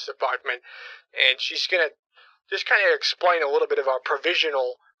accounts department, and she's gonna just kind of explain a little bit of our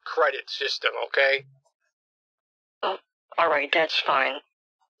provisional credit system, okay? Oh, all right, that's fine.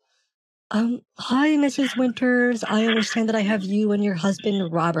 Hi, Mrs. Winters. I understand that I have you and your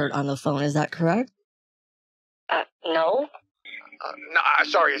husband, Robert, on the phone. Is that correct? No? No,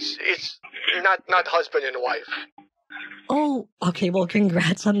 sorry, it's not husband and wife. Oh, okay, well,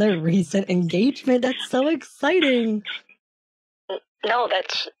 congrats on their recent engagement. That's so exciting. No,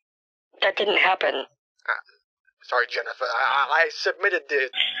 that didn't happen. Sorry, Jennifer. I submitted the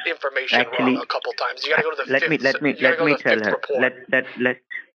information wrong a couple times. You gotta go to the let me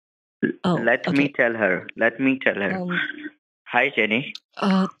tell her. Let me tell her. Hi, Jenny.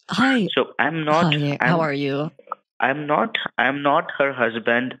 Hi. So I'm not. Hi, how are you? I'm not her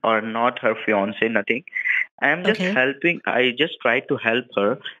husband or not her fiance. Nothing. I'm just helping. I just tried to help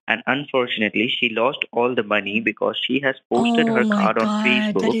her, and unfortunately, she lost all the money because she has posted her card on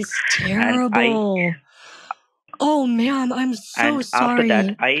Facebook. That is terrible. Oh, ma'am, I'm so sorry.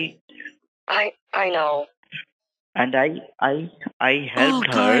 After that, I know. And I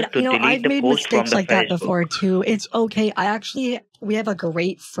helped her to delete I've the made post from mistakes the like Facebook. that before too. It's okay. We have a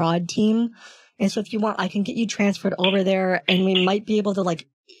great fraud team, and so if you want, I can get you transferred over there, and we might be able to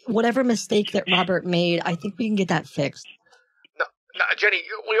whatever mistake that Robert made. I think we can get that fixed. No, Jenny,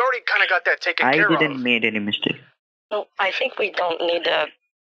 we already kind of got that taken care of. I didn't make any mistake. No, I think we don't need to.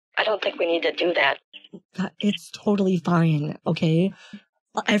 I don't think we need to do that. It's totally fine. Okay,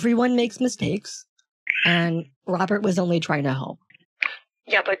 everyone makes mistakes. And Robert was only trying to help.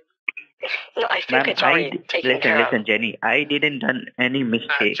 Yeah, but no, I think it's already taken care of. Listen, Jenny. I didn't done any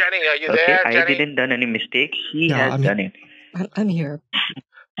mistake. Jenny, are you there? I didn't done any mistake. He has done it. I'm here.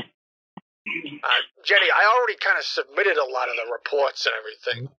 Jenny, I already kind of submitted a lot of the reports and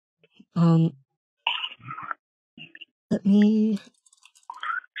everything. Let me...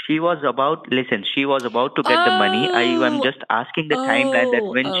 She was about to get the money. I am just asking the timeline that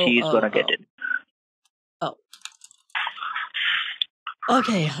when she is going to get it.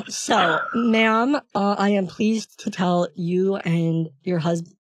 Okay, so, ma'am, I am pleased to tell you and your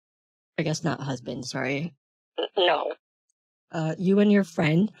husband, I guess not husband, sorry. No. You and your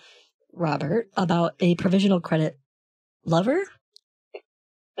friend, Robert, about a provisional credit lover?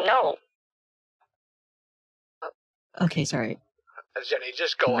 No. Okay, sorry. Jenny,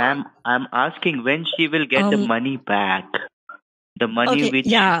 just go on. Ma'am, I'm asking when she will get the money back. The money Okay, which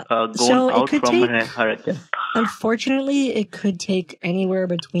yeah. gone So it out could from take, her account. unfortunately, it could take anywhere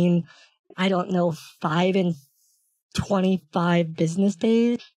between, I don't know, 5 and 25 business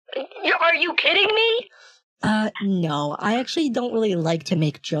days. Are you kidding me? No, I actually don't really like to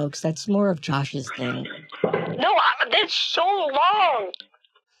make jokes. That's more of Josh's thing. No, that's so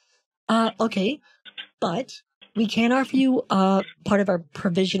long. Okay, but we can offer you part of our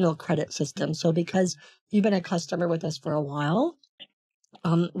provisional credit system. So because you've been a customer with us for a while,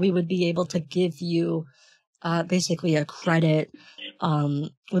 we would be able to give you basically a credit.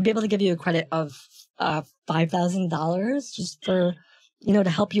 We'd be able to give you a credit of $5,000 just for, to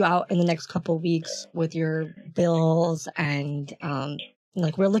help you out in the next couple of weeks with your bills and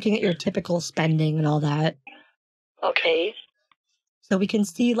we're looking at your typical spending and all that. Okay. So we can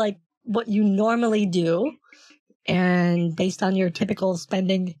see what you normally do, and based on your typical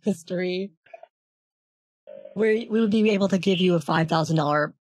spending history, we would be able to give you a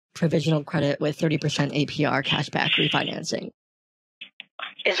 $5,000 provisional credit with 30% APR cashback refinancing.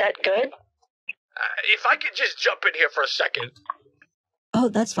 Is that good? If I could just jump in here for a second. Oh,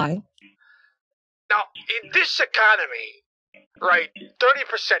 that's fine. Now, in this economy, right, 30%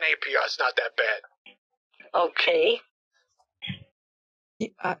 APR is not that bad. Okay.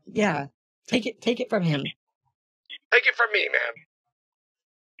 Yeah. Take it from him. Take it from me, man.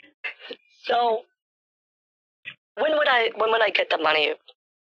 So, when would I get the money?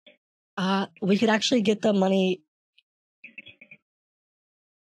 We could actually get the money.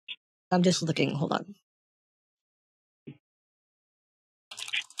 I'm just looking. Hold on.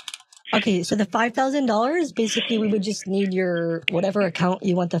 Okay, so the $5,000, basically we would just need your whatever account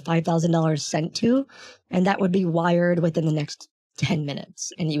you want the $5,000 sent to, and that would be wired within the next 10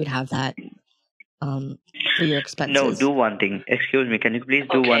 minutes, and you would have that for your expenses. No, do one thing. Excuse me, can you please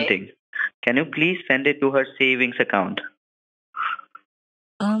do one thing? Can you please send it to her savings account?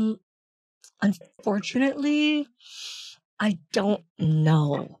 Unfortunately, I don't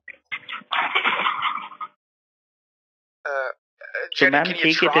know. So, Jenny, ma'am, can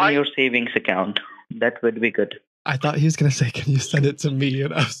you take try? it in your savings account. That would be good. I thought he was going to say, can you send it to me?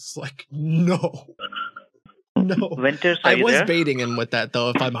 And I was like, no. No. Winters, I was baiting him with that,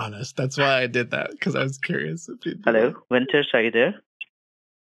 though, if I'm honest. That's why I did that, because I was curious. If he'd Hello? Winters, are you there?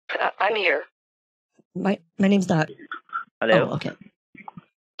 I'm here. My name's not... Hello? Oh, okay.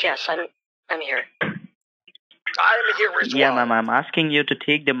 Yes, I'm here. I'm here as well. Yeah, ma'am, I'm asking you to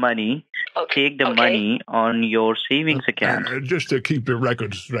take the money. Okay. Take the money on your savings account. Just to keep the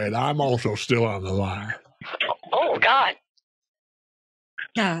record straight, I'm also still on the line. Oh, God.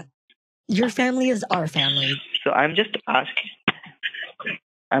 Yeah. Your family is our family. So I'm just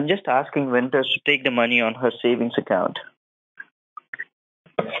asking Winters to take the money on her savings account.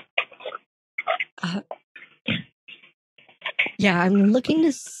 Yeah, I'm looking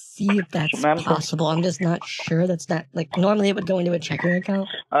to see if that's possible. I'm just not sure. That's not normally it would go into a checking account.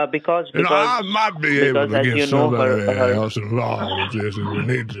 Because I might be able to get somebody else involved with this if we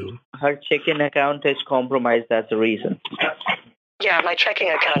need to. Her checking account is compromised. That's the reason. Yeah, my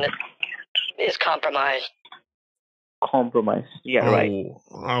checking account is compromised. Compromised. Yeah, right.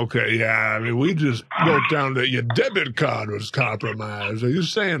 Okay, yeah. I mean, we just wrote down that your debit card was compromised. Are you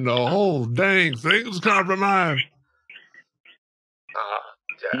saying the whole dang thing is compromised?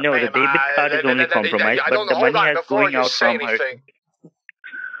 No, the debit card is only compromised, but the money is going out from her.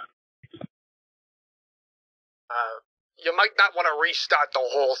 You might not want to restart the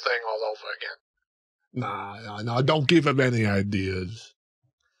whole thing all over again. Nah, don't give him any ideas.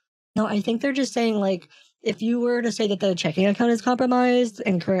 No, I think they're just saying, if you were to say that the checking account is compromised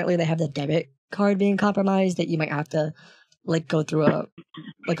and currently they have the debit card being compromised, that you might have to, go through a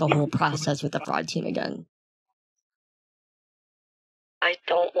whole process with the fraud team again. I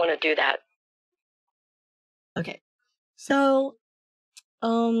don't want to do that. Okay. So,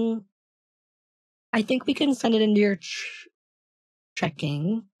 I think we can send it into your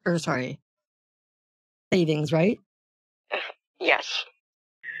savings, right? Yes.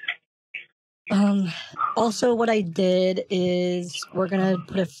 Also what I did is we're going to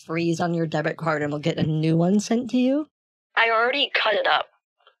put a freeze on your debit card and we'll get a new one sent to you. I already cut it up.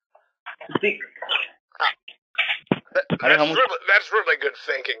 That's really good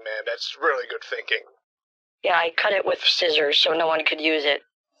thinking, man. That's really good thinking. Yeah, I cut it with scissors so no one could use it.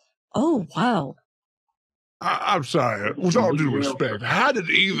 Oh, wow. I'm sorry. With all due respect, how did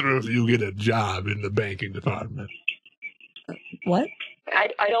either of you get a job in the banking department? What? I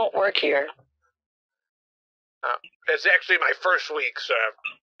don't work here. It's actually my first week,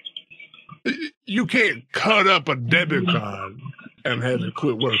 sir. You can't cut up a debit card and have it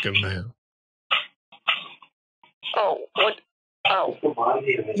quit working, man. Oh, what? Oh.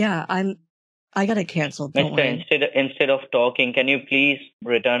 Yeah, I got it canceled. Don't Mister, worry. instead of talking, can you please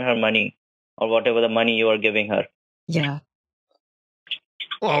return her money or whatever the money you are giving her? Yeah.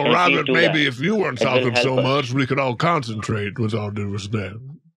 Well, Can you please Robert, do maybe that? if you weren't It will talking help so us. much, we could all concentrate with all due respect.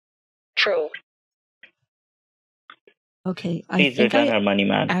 True. Okay, I Please think return I her money,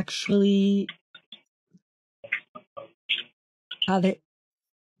 man. actually have it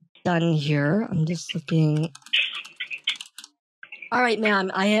done here. I'm just looking. All right,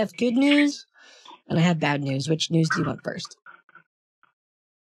 ma'am, I have good news and I have bad news. Which news do you want first?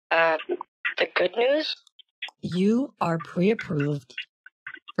 The good news? You are pre-approved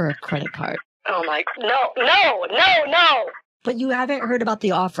for a credit card. Oh my, no! But you haven't heard about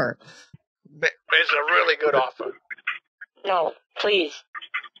the offer. It's a really good offer. No, please.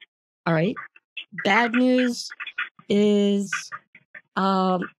 All right. Bad news is,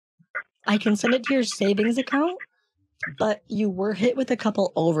 I can send it to your savings account, but you were hit with a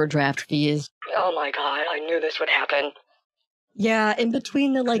couple overdraft fees. Oh my god, I knew this would happen. Yeah, in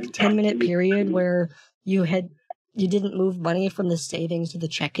between the 10-minute period where you didn't move money from the savings to the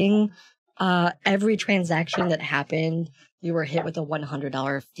checking, every transaction that happened, you were hit with a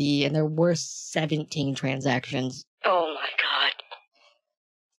 $100 fee, and there were 17 transactions. Oh my god.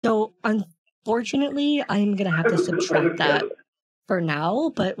 So, unfortunately, I'm gonna have to subtract that for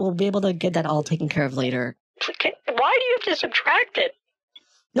now, but we'll be able to get that all taken care of later. Why do you have to subtract it?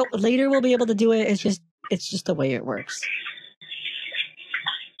 No, later we'll be able to do it. It's just the way it works.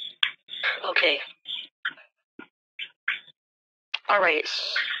 Okay. Alright,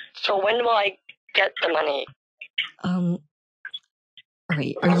 so when will I get the money?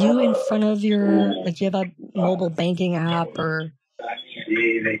 Alright, are you in front of your, do you have a mobile banking app or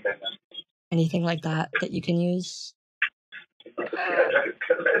anything like that you can use?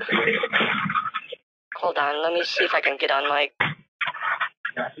 Hold on, let me see if I can get on my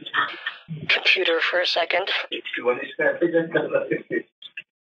computer for a second.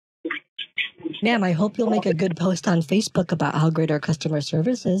 Ma'am, I hope you'll make a good post on Facebook about how great our customer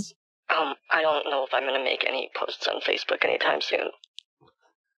service is. I don't know if I'm gonna make any posts on Facebook anytime soon.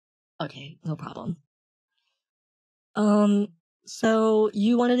 Okay, no problem. So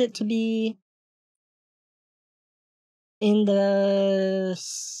you wanted it to be in the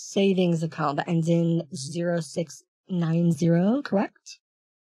savings account that ends in 0690, correct?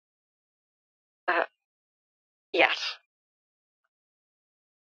 Yes.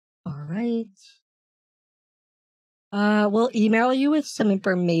 All right. We'll email you with some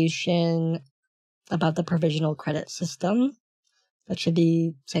information about the provisional credit system. That should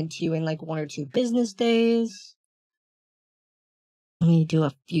be sent to you in 1 or 2 business days. Let me do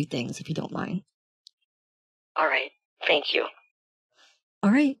a few things if you don't mind. All right. Thank you.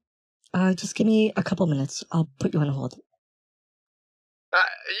 All right. Just give me a couple minutes. I'll put you on hold.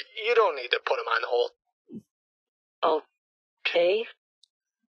 You don't need to put him on hold. Okay.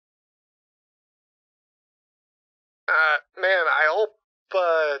 Man, I hope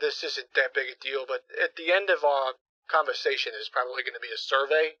this isn't that big a deal, but at the end of our conversation is probably going to be a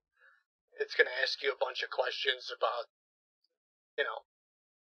survey. It's going to ask you a bunch of questions about,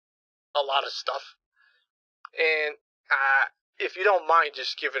 a lot of stuff. And if you don't mind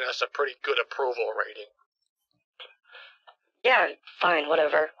just giving us a pretty good approval rating. Yeah, fine,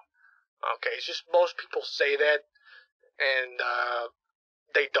 whatever. Okay, it's just most people say that, and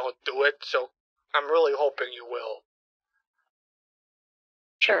they don't do it, so I'm really hoping you will.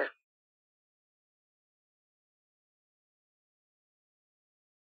 Sure.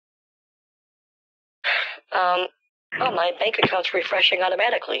 My bank account's refreshing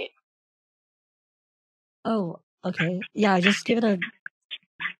automatically. Oh, okay. Yeah, I just have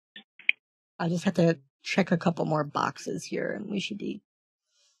to check a couple more boxes here and we should be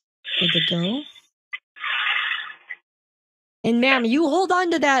good to go. And ma'am, you hold on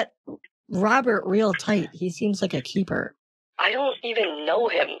to that Robert real tight. He seems like a keeper. I don't even know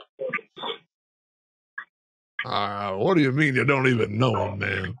him. What do you mean you don't even know him,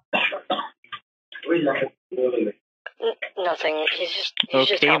 man? Nothing. He's just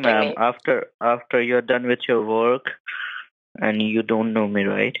Okay, helping ma'am. me. After you're done with your work, and you don't know me,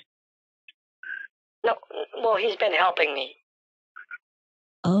 right? No, well, he's been helping me.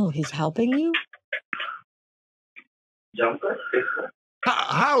 Oh, he's helping you?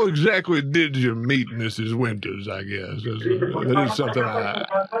 How exactly did you meet Mrs. Winters, I guess? That is something I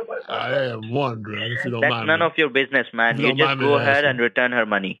am wondering, if you don't That's mind. none of your business, man. You just go ahead and return her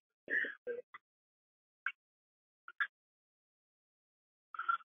money.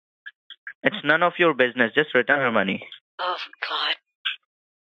 It's none of your business. Just return her money. Oh, God.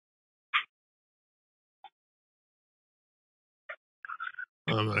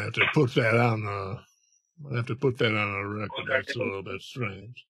 I'm gonna have to put that on. I have to put that on a record. That's a little bit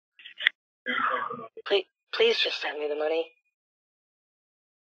strange. Please just send me the money.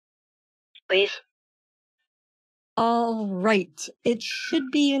 Please. All right. It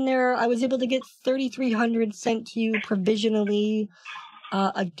should be in there. I was able to get 3,300 sent to you provisionally,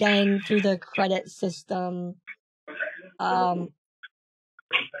 again, through the credit system. 30%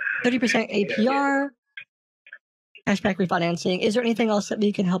 APR, cashback refinancing. Is there anything else that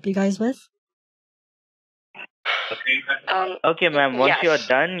we can help you guys with? Okay, ma'am. Once yes. you're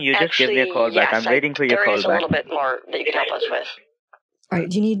done, you just give me a call back. Yes, I'm waiting for your call There is a back. little bit more that you can help us with. All right.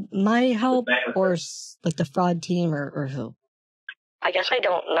 Do you need my help or like the fraud team or who? I guess I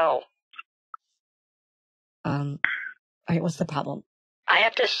don't know. All right. What's the problem? I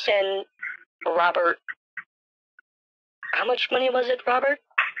have to send Robert. How much money was it, Robert?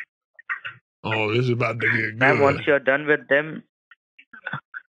 Oh, this is about to get good. Ma'am, once you're done with them,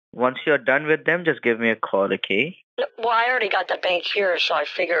 just give me a call, okay? Well, I already got the bank here, so I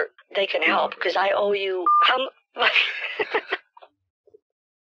figure they can help because I owe you.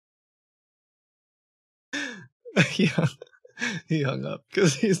 Yeah, he hung up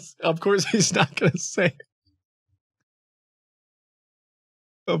because of course he's not gonna say.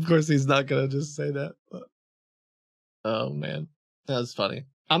 Of course he's not gonna just say that. But, oh man, that's funny.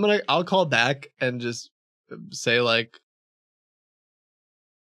 I'll call back and just say like,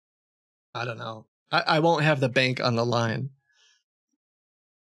 I don't know. I won't have the bank on the line.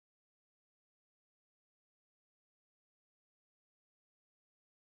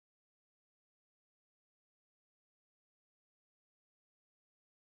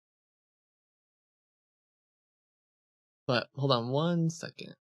 But hold on 1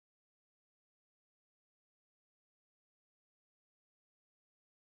 second.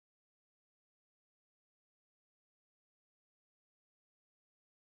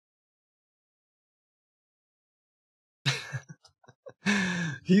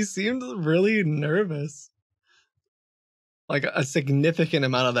 He seemed really nervous. Like a significant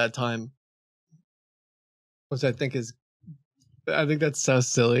amount of that time. Which I think that's so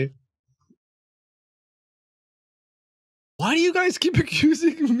silly. Why do you guys keep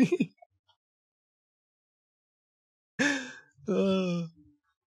accusing me? All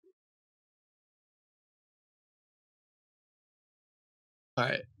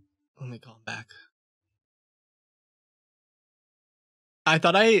right, let me call him back. I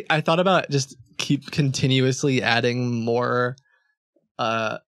thought about just keep continuously adding more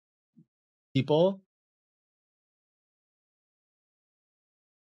people,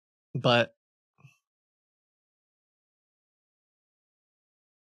 but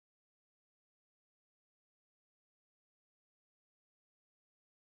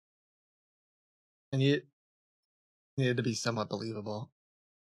I needed to be somewhat believable.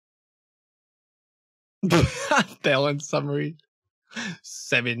 Balance summary,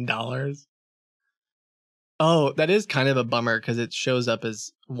 $7. Oh, that is kind of a bummer because it shows up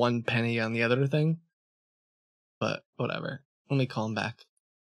as 1 penny on the other thing. But whatever. Let me call him back.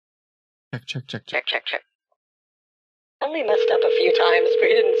 Check. Only messed up a few times, but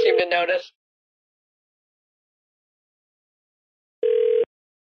he didn't seem to notice.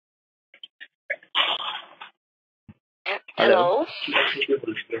 Hello?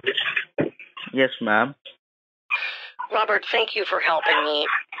 Yes, ma'am. Robert, thank you for helping me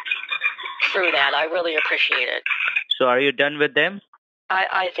through that. I really appreciate it. So are you done with them?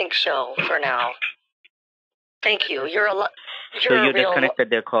 I think so, for now. Thank you. So you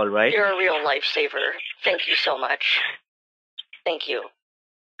disconnected their call, right? You're a real lifesaver. Thank you so much. Thank you.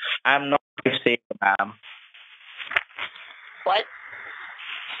 I'm not a saver, ma'am. What?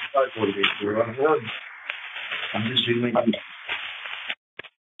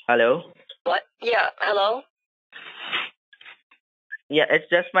 Hello? What? Yeah, hello? Yeah, it's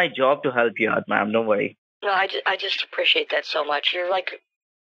just my job to help you out, ma'am. Don't worry. No, I just appreciate that so much. You're like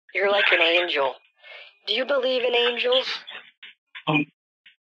an angel. Do you believe in angels?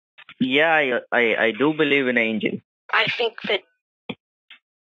 Yeah, I do believe in angel. I think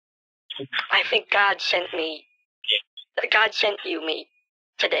God sent you me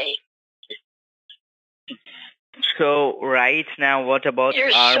today. So right now, what about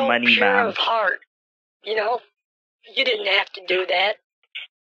You're our so money, pure ma'am? of heart. You know, you didn't have to do that.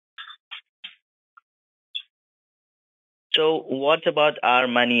 So what about our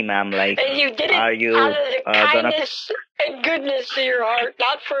money, ma'am? Like, And you did it are you out of the kindness and goodness of your heart,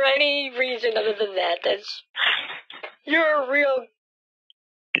 not for any reason other than that. You're a real.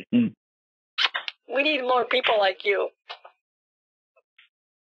 We need more people like you.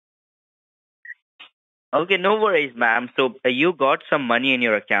 Okay, no worries, ma'am. So you got some money in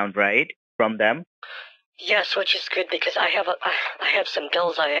your account, right, from them? Yes, which is good because I have some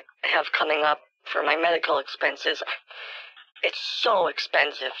bills I have coming up for my medical expenses. It's so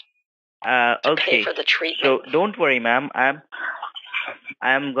expensive to Okay. pay for the treatment. So don't worry, ma'am.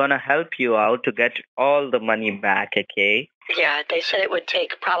 I'm gonna help you out to get all the money back. Okay. Yeah, they said it would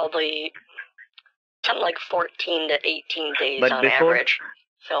take probably something like 14 to 18 days But on before, average.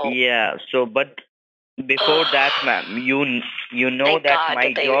 So yeah. So, but before that, ma'am, you know thank that God my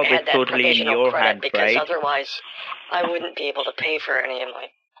that they job is had that totally in provisional your credit hands, because right? otherwise I wouldn't be able to pay for any of my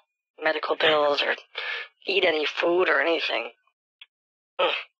medical bills or eat any food or anything.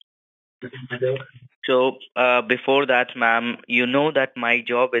 So, before that, ma'am, you know that my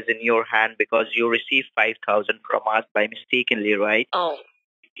job is in your hand because you received 5,000 from us by mistakenly, right? Oh,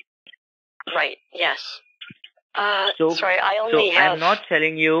 right, yes. So, sorry, I only have I'm not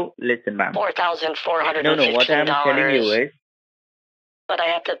telling you. Listen, ma'am. $4,415. No, what I'm telling you is, but I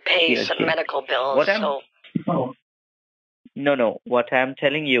have to pay okay, some okay. medical bills. What I'm so no. What I'm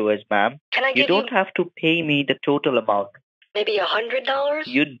telling you is, ma'am, can I you give don't have to pay me the total amount. maybe $100?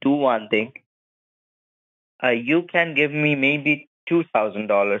 You do one thing. You can give me maybe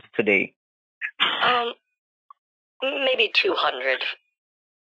 $2,000 today. Maybe 200.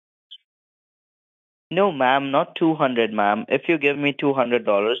 No, ma'am, not 200, ma'am. If you give me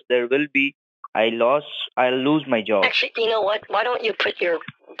 $200, there will be I'll lose my job. Actually, you know what? Why don't you put your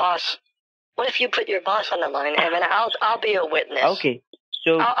boss? What if you put your boss on the line, and then I'll be a witness. Okay,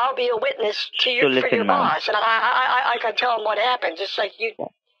 so I'll be a witness to so your listen, for your ma'am. boss, and I can tell him what happened, just like you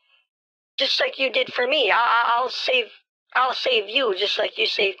did for me. I'll save you just like you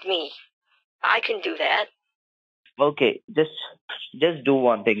saved me. I can do that. Okay, just do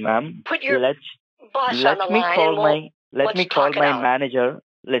one thing, ma'am. Put your Let boss on the me line, call and let me let's call talk it my out. manager.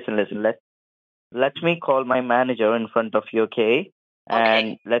 Listen. Let me call my manager in front of you, okay?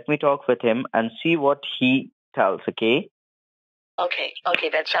 And let me talk with him and see what he tells, okay? Okay,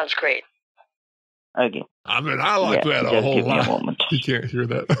 that sounds great. Okay. I mean, I like that a just whole give me a lot. moment. You can't hear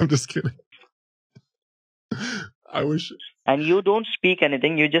that. I'm just kidding. I wish. And you don't speak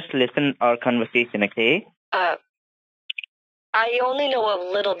anything. You just listen our conversation, okay? I only know a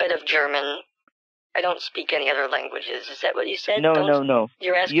little bit of German. I don't speak any other languages. Is that what you said? No.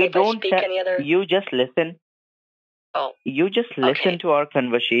 You're asking You if I speak any other? You just listen. Oh. You just listen to our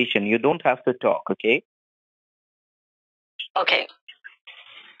conversation. You don't have to talk, okay? Okay.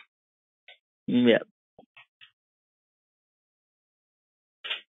 Yeah.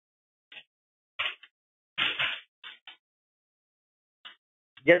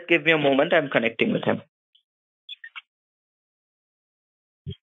 Just give me a moment. I'm connecting with him.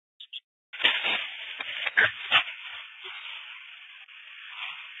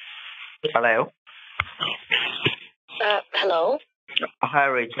 Hello. Hello. Hi,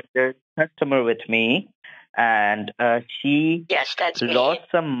 Rachel. There's a customer with me, and she lost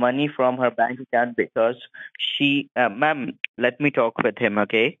some money from her bank account because she, ma'am, let me talk with him,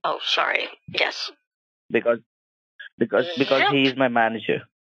 okay? Oh, sorry. Yes. Because he is my manager.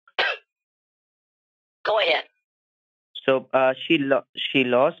 Go ahead. So she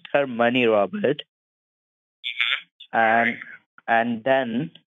lost her money, Robert, and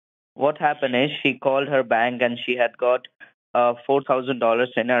then what happened is she called her bank and she had got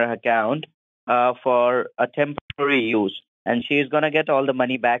 $4,000 in her account for a temporary use, and she is gonna get all the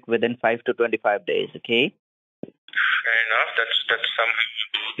money back within 5 to 25 days. Okay. Fair enough. That's some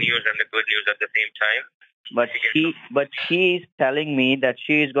news and the good news at the same time. But she is telling me that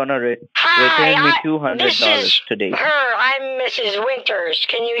she is gonna return me $200 today. Her. I'm Mrs. Winters.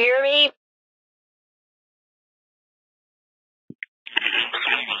 Can you hear me?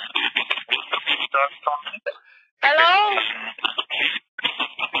 Hello?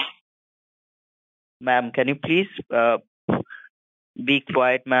 Ma'am, can you please be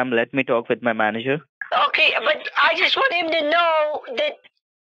quiet, ma'am? Let me talk with my manager. Okay, but I just want him to know that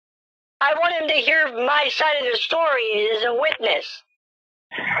I want him to hear my side of the story as a witness.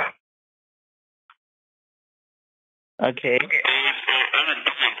 Okay.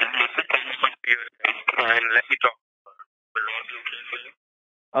 And let me talk.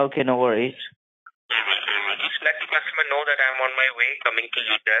 Okay, no worries. Just let the customer know that I'm on my way coming to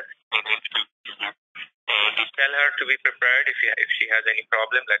your desk. Tell her to be prepared. If she has any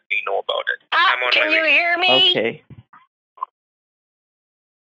problem, let me know about it. I'm on Can my you way. hear me? Okay.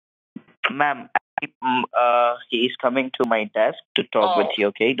 Ma'am, he is coming to my desk to talk with you,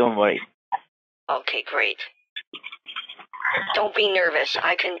 okay? Don't worry. Okay, great. Don't be nervous.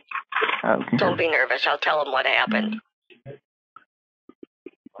 I can. Okay. Don't be nervous. I'll tell him what happened.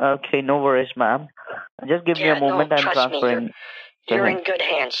 Okay, no worries, ma'am. Just give me a moment. No, I'm trust transferring. me. You're in good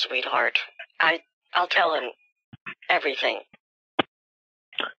hands, sweetheart. I'll tell him everything.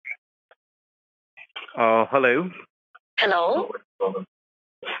 Hello. Hello?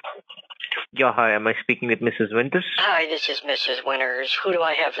 Yeah, hi. Am I speaking with Mrs. Winters? Hi, this is Mrs. Winters. Who do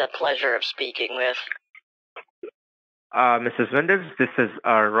I have the pleasure of speaking with? Mrs. Winters, this is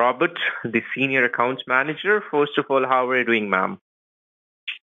Robert, the Senior Accounts Manager. First of all, how are you doing, ma'am?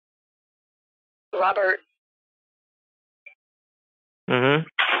 Robert. Mm-hmm.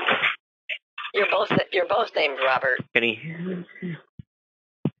 You're both named Robert. Can you...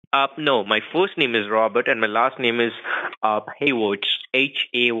 no, my first name is Robert and my last name is Haywards.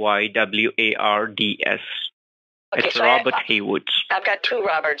 Haywards. Okay, It's so Robert Haywards. I've got two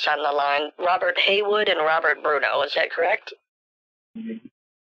Roberts on the line. Robert Haywood and Robert Bruno. Is that correct? I'm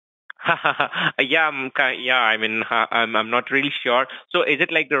not really sure. So is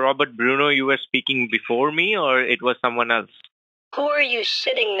it like the Robert Bruno you were speaking before me or it was someone else? Who are you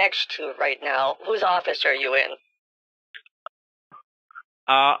sitting next to right now? Whose office are you in?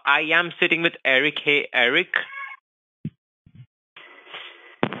 I am sitting with Eric. Hey, Eric.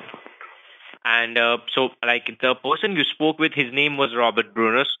 And so, like, the person you spoke with, his name was Robert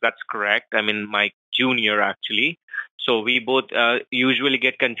Bruno. That's correct. I mean, my junior, actually. So we both usually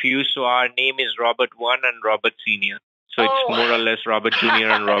get confused. So our name is Robert 1 and Robert Senior. So it's more or less Robert Junior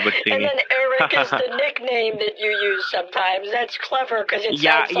and Robert Senior. And then Eric is the nickname that you use sometimes. That's clever because it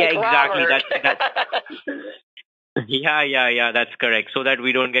sounds like exactly. Robert. That's correct. So that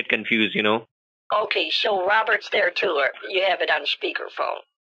we don't get confused, you know. Okay, so Robert's there too, or you have it on speakerphone.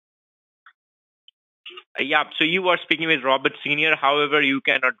 Yeah, so you are speaking with Robert Senior. However, you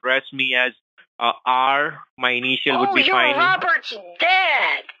can address me as R. My initial would be fine. Oh, you're Robert's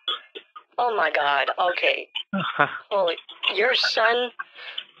dad. Oh my God. Okay. Well, your son,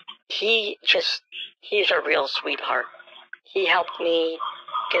 he's a real sweetheart. He helped me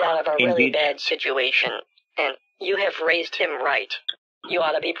get out of a really bad situation, and you have raised him right. You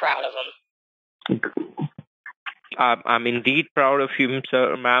ought to be proud of him. I'm indeed proud of him,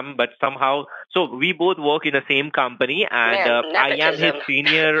 sir, ma'am, but somehow, so we both work in the same company, and I am his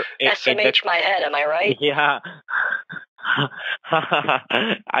senior. SMH my head, am I right? Yeah.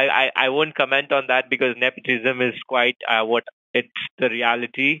 I won't comment on that because nepotism is quite it's the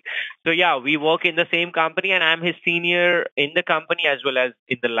reality. So yeah, we work in the same company, and I'm his senior in the company as well as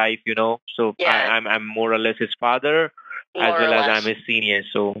in the life, you know. So yeah. I'm more or less his father as well as I'm his senior.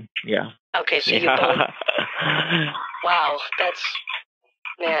 So yeah. Okay, so you both. Wow, that's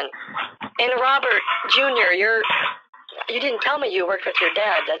man. And Robert Jr., you didn't tell me you worked with your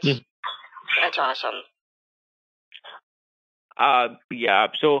dad. That's awesome. Yeah.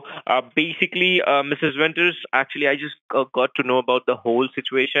 So basically, Mrs. Winters, actually, I just got to know about the whole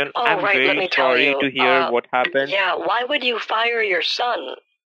situation. Oh, I'm right. very Let me sorry tell you. to hear what happened. Yeah. Why would you fire your son?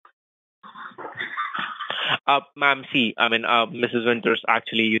 Ma'am, see, I mean, Mrs. Winters,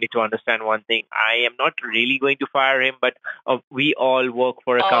 actually, you need to understand one thing. I am not really going to fire him, but we all work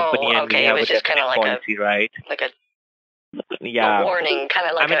for a company and we have a definite policy, right? Like a yeah. warning, kind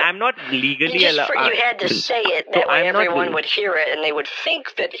of like I'm not legally allowed. You had to say it, that way everyone would hear it and they would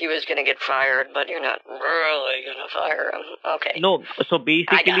think that he was going to get fired, but you're not really going to fire him. Okay. No, so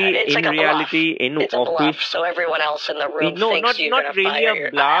basically, in reality, in it's office... a bluff, so everyone else in the room thinks you're going to fire. No, not really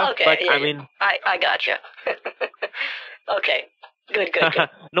a bluff, okay, but yeah, I mean... I gotcha. Okay. Good.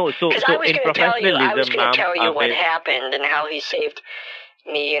 No, so in professionalism, I was going to tell you what happened and how he saved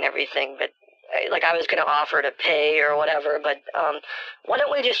me and everything, but like I was going to offer to pay or whatever, but why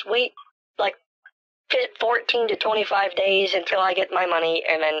don't we just wait like 14 to 25 days until I get my money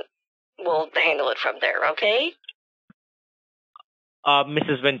and then we'll handle it from there, okay?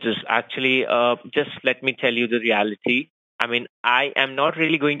 Mrs. Winters, actually, just let me tell you the reality. I mean, I am not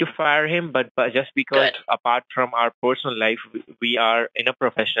really going to fire him, but just because apart from our personal life, we are in a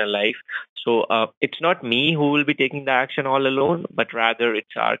professional life. So it's not me who will be taking the action all alone, but rather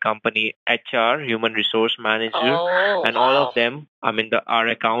it's our company HR, Human Resource Manager, and all of them. I mean, our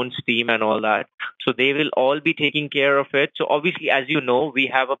accounts team and all that. So they will all be taking care of it. So obviously, as you know, we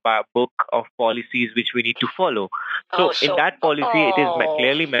have a book of policies which we need to follow. So in that policy, it is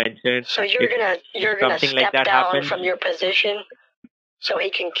clearly mentioned. So you're gonna step like that down happens, from your position so he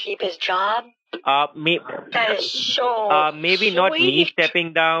can keep his job? That is so maybe sweet. not me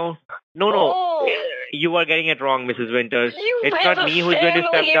stepping down. No. You are getting it wrong, Mrs. Winters. It's not me who's going to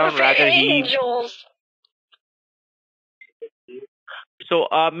step down, rather he... So,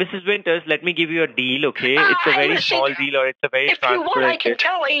 Mrs. Winters, let me give you a deal, okay? It's a very small deal, or it's a very transparent. If you want, I can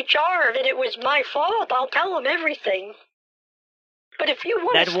tell HR that it was my fault. I'll tell them everything. But if you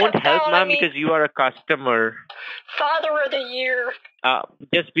want that won't help, ma'am, because you are a customer. Father of the Year.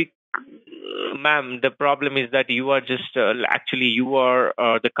 Ma'am, the problem is that you are just actually you are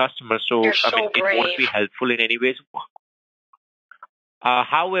the customer, so You're so it won't be helpful in any ways.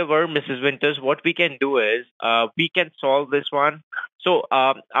 However, Mrs. Winters, what we can do is we can solve this one. So,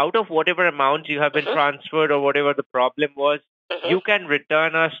 out of whatever amount you have been transferred or whatever the problem was, you can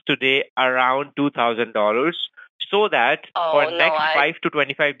return us today around $2,000, so that for next 5 to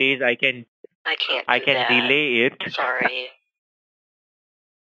 25 days I can delay it. Sorry.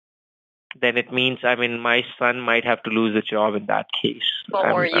 Then it means, my son might have to lose the job in that case.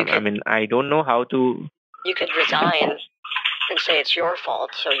 Well, I don't know how to. You could resign and say it's your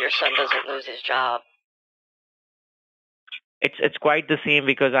fault, so your son doesn't lose his job. It's quite the same,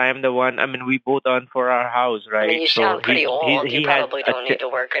 because I am the one. We both earn for our house, right? You sound pretty old. You probably don't need to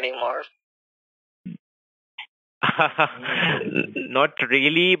work anymore. Not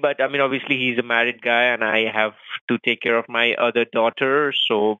really, but obviously he's a married guy, and I have to take care of my other daughter.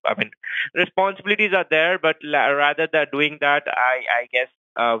 So responsibilities are there, but rather than doing that, I guess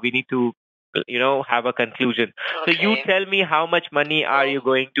we need to have a conclusion. Okay. So you tell me, how much money are you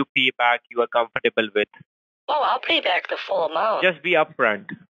going to pay back you are comfortable with? Oh, I'll pay back the full amount. Just be upfront.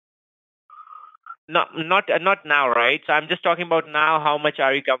 Not now, right? So I'm just talking about now. How much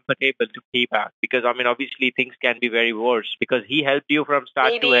are you comfortable to pay back? Because obviously things can be very worse, because he helped you from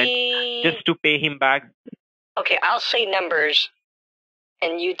start to end. Just to pay him back. Okay, I'll say numbers,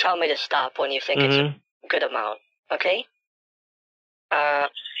 and you tell me to stop when you think it's a good amount. Okay?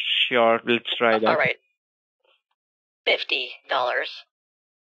 Sure, let's try that. All right. $50.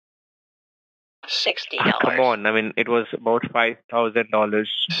 $60. Come on, it was about $5,000.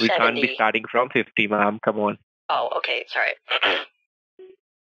 We can't be starting from 50, ma'am. Come on. Oh, okay, sorry.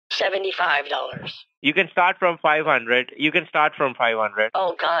 $75. You can start from 500. You can start from 500.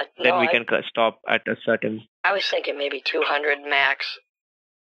 Oh God, Then we can stop at a certain. I was thinking maybe 200 max,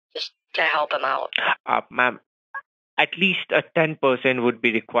 just to help him out. Ma'am, at least a 10% would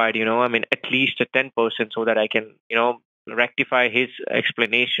be required. At least a 10%, so that I can, rectify his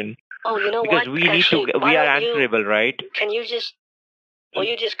explanation. Oh, you know because what? we Actually, need to. We are answerable, right? Will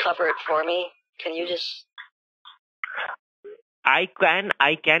you just cover it for me? Can you just? I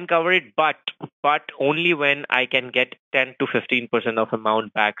can cover it, but only when I can get 10 to 15% of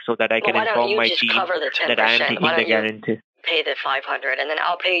amount back, so that I can inform my team that I am taking the guarantee. Pay the $500, and then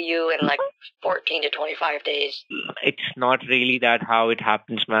I'll pay you in like 14 to 25 days. It's not really that how it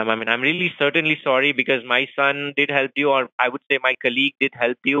happens, ma'am. I'm really certainly sorry, because my son did help you, or I would say my colleague did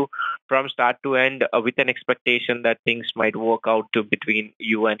help you from start to end, with an expectation that things might work out between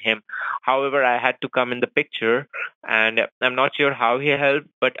you and him. However, I had to come in the picture, and I'm not sure how he helped,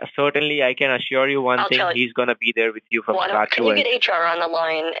 but certainly I can assure you one thing: he's gonna be there with you from start to end. Can you get HR on the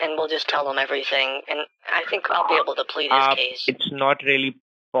line, and we'll just tell them everything, and I think I'll be able to plead his case. It's not really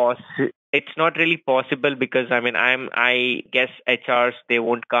possible, because I guess HRs, they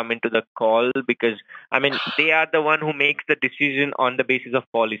won't come into the call, because they are the one who makes the decision on the basis of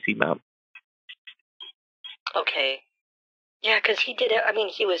policy, ma'am. Okay. Yeah, because he did it.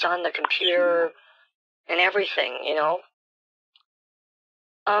 He was on the computer and everything,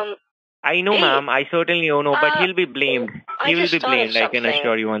 I know, ma'am. I certainly know, but he'll be blamed. He will be blamed. I can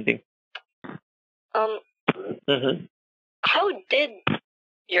assure you one thing. How did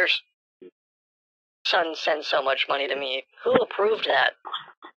your son send so much money to me? Who approved that?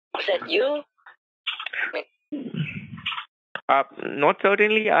 Was that you? Not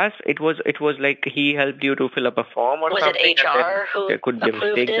certainly us. It was like he helped you to fill up a form or something. Was it HR who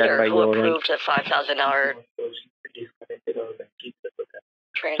approved it, or who approved the $5,000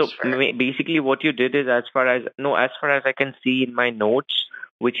 transfer? So basically, what you did is, as far as I can see in my notes,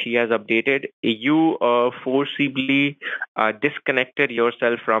 which he has updated, you forcibly disconnected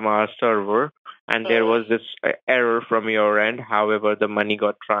yourself from our server, and there was this error from your end. However, the money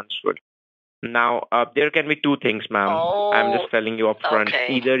got transferred. Now, there can be two things, ma'am. I'm just telling you up front.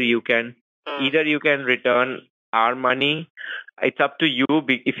 Okay. Either you can return our money. It's up to you.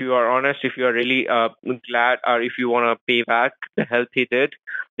 If you are honest, if you are really glad, or if you want to pay back the help he did,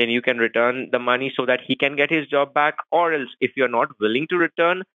 then you can return the money so that he can get his job back. Or else, if you're not willing to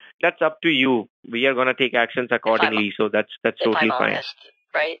return, that's up to you. We are going to take actions accordingly. So that's totally fine. Honest,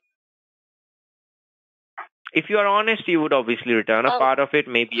 right? If you are honest, you would obviously return a part of it,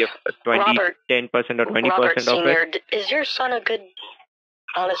 maybe 10% or 20% Robert of Senior, it. Is your son a good,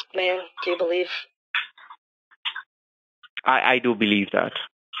 honest man? Do you believe? I do believe that.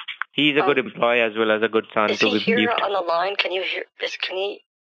 He's a good employee as well as a good son is to he be here believed. on the line? Can you hear? Can he?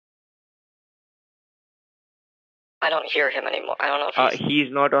 I don't hear him anymore. I don't know if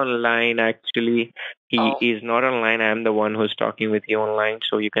he's not online actually. He is not online. I'm the one who's talking with you online,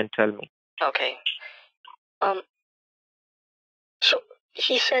 so you can tell me. Okay. So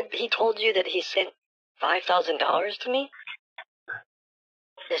he told you that he sent $5,000 to me?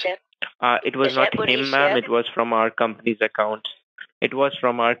 Is that? It was not him, ma'am. It was from our company's account. It was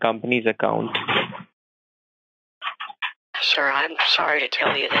from our company's account. Sir, I'm sorry to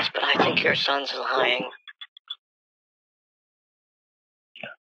tell you this, but I think your son's lying.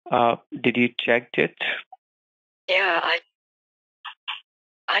 Did you check it? Yeah,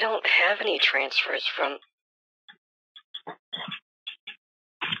 I don't have any transfers from...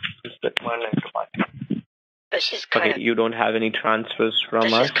 This is kind of... Okay, you don't have any transfers from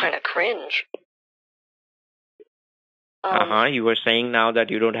us? This is kind of cringe. You were saying now that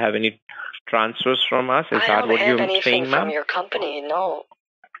you don't have any transfers from us? Is that what you're saying, ma'am? I don't have anything from your company, no.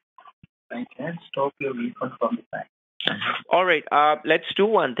 I can't stop your refund from the bank. All right, let's do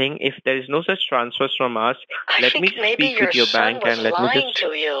one thing. If there is no such transfers from us, let me speak with your bank and let me just...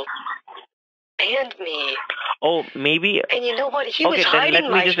 to you. And me. Oh, maybe... And you know what? He was hiding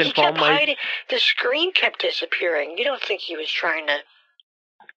hiding. The screen kept disappearing. You don't think he was trying to...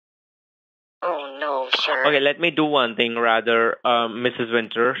 Oh, no, sir. Okay, let me do one thing rather, Mrs.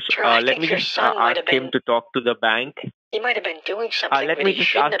 Winters. Sure, let me just ask him to talk to the bank. He might have been doing something. Let me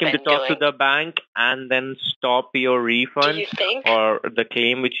just ask him to talk to the bank and then stop your refund or the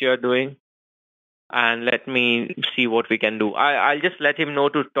claim which you are doing. And let me see what we can do. I'll just let him know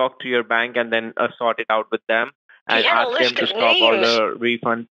to talk to your bank and then sort it out with them and ask them to stop all the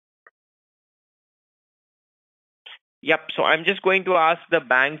refund. Yep, so I'm just going to ask the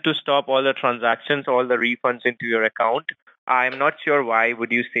bank to stop all the transactions, all the refunds into your account. I'm not sure why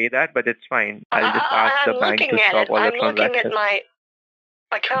would you say that, but it's fine. I'll just ask the bank to stop all the transactions. I'm looking at my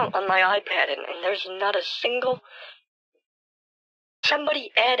account on my iPad, and there's not a single...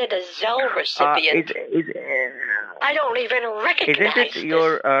 Somebody added a Zelle recipient. I don't even recognize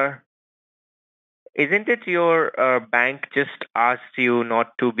Isn't it your bank just asked you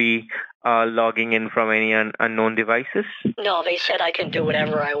not to be logging in from any unknown devices? No, they said I can do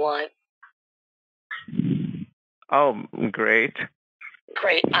whatever I want. Oh, great.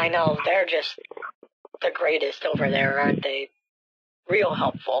 Great, I know. They're just the greatest over there, aren't they? Real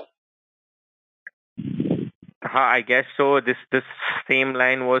helpful. I guess so. This same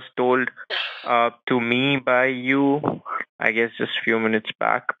line was told to me by you, I guess just a few minutes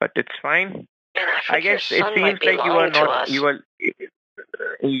back, but it's fine. I guess it seems like you are not,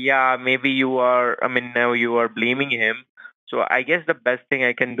 yeah, maybe you are, now you are blaming him. So I guess the best thing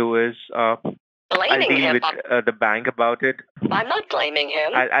I can do is I'll deal with the bank about it. I'm not blaming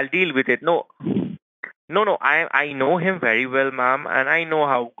him. I'll deal with it. No, I know him very well, ma'am, and I know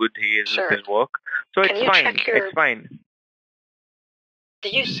how good he is with his work. So it's fine. It's fine.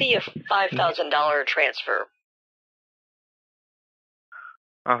 Did you see a $5,000 transfer?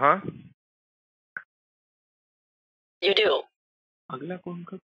 Uh-huh. You do?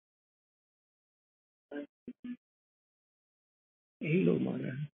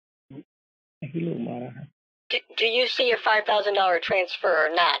 Do you see a $5,000 transfer or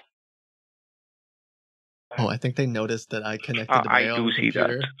not? Oh, I think they noticed that I connected to my own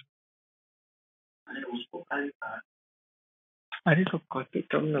computer.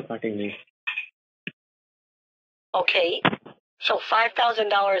 Okay, so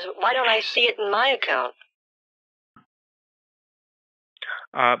 $5,000, why don't I see it in my account?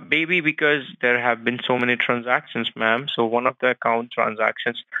 Maybe because there have been so many transactions, ma'am. So one of the account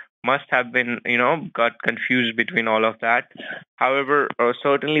transactions must have been, got confused between all of that. However,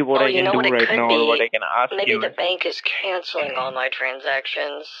 certainly what I can do right now, or what I can ask you... Maybe the bank is canceling all my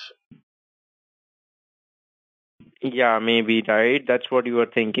transactions. Yeah, maybe, right? That's what you were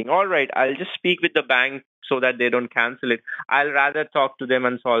thinking. All right, I'll just speak with the bank so that they don't cancel it. I'll rather talk to them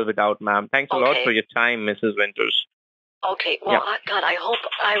and solve it out, ma'am. Thanks a lot for your time, Mrs. Winters. Okay, well, God,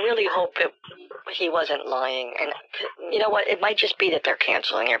 I really hope he wasn't lying. And you know what? It might just be that they're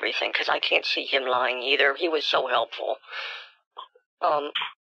canceling everything, because I can't see him lying either. He was so helpful.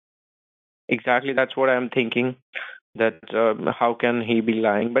 Exactly, that's what I'm thinking. That how can he be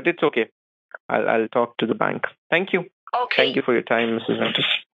lying? But it's okay. I'll talk to the bank. Thank you. Okay. Thank you for your time, Mrs. Winters.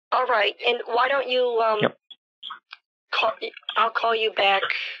 All right, and why don't you I'll call you back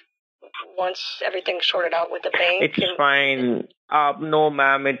once everything's sorted out with the bank? It's fine. No,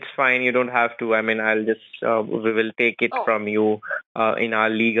 ma'am, it's fine. You don't have to. I mean, I'll just, we will take it from you in our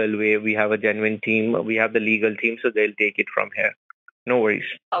legal way. We have a genuine team. We have the legal team, so they'll take it from here. No worries.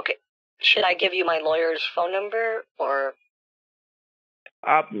 Okay. Should I give you my lawyer's phone number, or?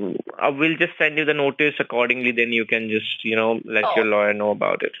 We'll just send you the notice accordingly. Then you can just, let your lawyer know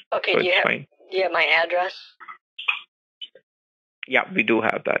about it. Okay, So do you have my address? Yeah, we do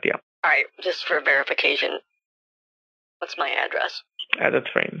have that, yeah. All right, just for verification. What's my address? Yeah, that's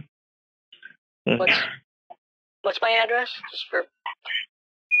fine. What's my address? Just for.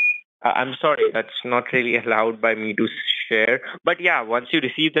 I'm sorry, that's not really allowed by me to share. But yeah, once you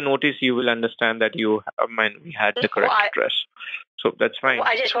receive the notice, you will understand that we had the correct address. So that's fine. Well,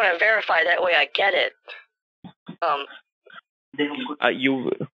 I just want to verify that way I get it.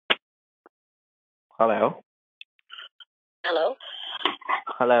 Hello? Hello?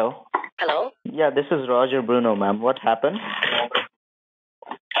 Hello? Hello? Yeah, this is Roger Bruno, ma'am. What happened?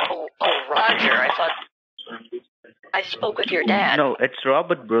 Oh, Roger, I thought I spoke with your dad. No, it's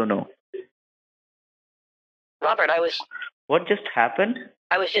Robert Bruno. Robert, What just happened?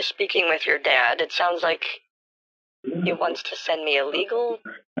 I was just speaking with your dad. It sounds like he wants to send me a legal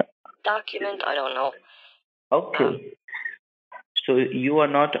document. I don't know. Okay. So you are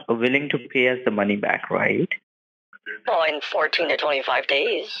not willing to pay us the money back, right? Well, in 14 to 25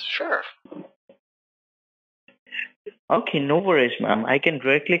 days, sure. Okay, no worries, ma'am. I can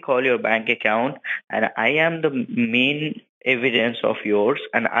directly call your bank account, and I am the main evidence of yours,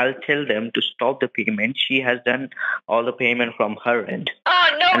 and I'll tell them to stop the payment. She has done all the payment from her end. Oh,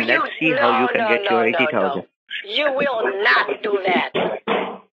 no, and let's see how you can get your 80,000. No. You will not do that.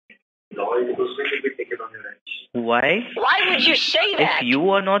 Why? Why would you say that? If you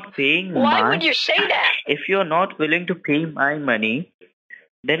are not paying Why would you say that? If you're not willing to pay my money,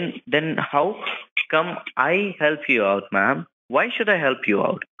 then how come I help you out, ma'am? Why should I help you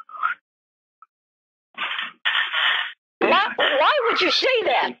out? Why would you say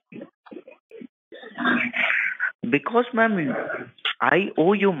that? Because, ma'am, I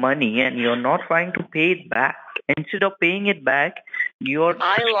owe you money and you're not trying to pay it back. Instead of paying it back, you're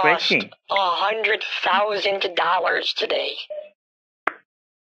stretching. I lost $100,000 today.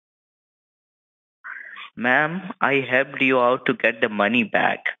 Ma'am, I helped you out to get the money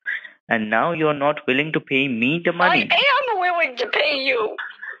back. And now you're not willing to pay me the money. I am willing to pay you.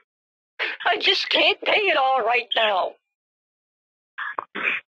 I just can't pay it all right now.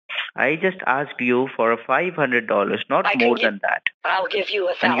 I just asked you for $500, not more than that. I'll give you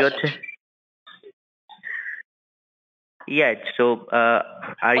 $1,000. Yeah, so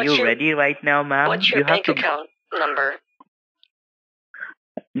are you ready right now, ma'am? What's your bank account number?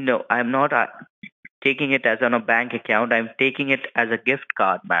 No, I'm not taking it as on a bank account. I'm taking it as a gift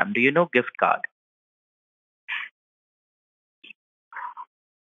card, ma'am. Do you know gift card?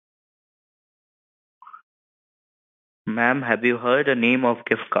 Ma'am, have you heard the name of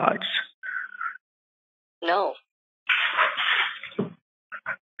gift cards? No.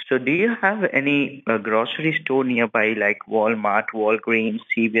 So do you have any grocery store nearby, like Walmart, Walgreens,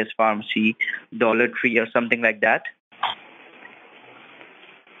 CVS Pharmacy, Dollar Tree, or something like that?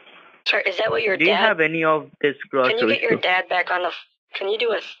 Sorry, is that what your dad... Do you have any of this grocery store? Can you get your dad back on the... Can you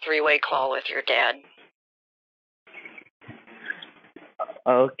do a three-way call with your dad?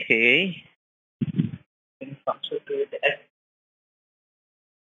 Okay.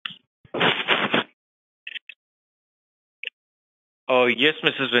 Oh, yes,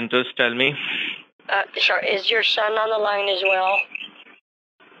 Mrs. Winters, tell me. Sure. Is your son on the line as well?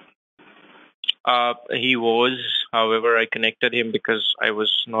 He was. However, I connected him because I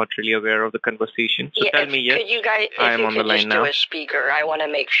was not really aware of the conversation. So tell me, yes, could you guys, I am on the line now. Do a speaker, I want to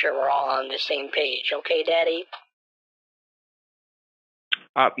make sure we're all on the same page. Okay, Daddy?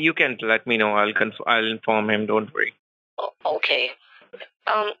 You can let me know. I'll inform him. Don't worry. Okay.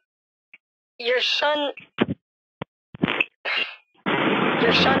 Your son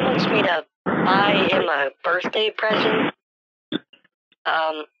wants me to buy him a birthday present.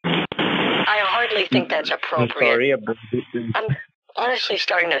 I hardly think that's appropriate. I'm honestly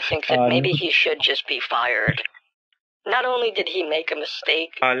starting to think that maybe he should just be fired. Not only did he make a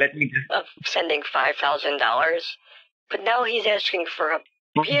mistake of sending $5,000, but now he's asking for a...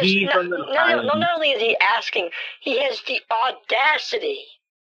 Not only is he asking, he has the audacity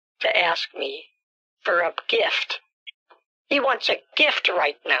to ask me for a gift. He wants a gift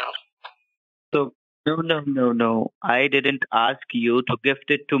right now. So, no. I didn't ask you to gift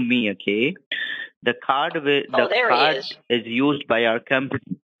it to me, okay? The card is used by our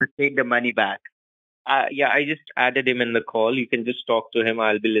company to take the money back. Yeah, I just added him in the call. You can just talk to him.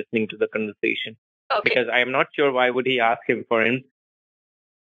 I'll be listening to the conversation. Okay. Because I am not sure why would he ask him for him.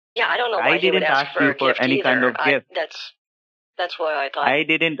 Yeah, I don't know why I he would didn't ask ask for you a for gift any either. kind of gift. That's what I thought. I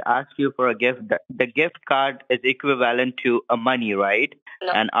didn't ask you for a gift. The gift card is equivalent to a money, right?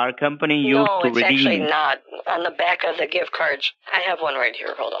 No. And our company used No, to it's redeem. actually not. On the back of the gift cards, I have one right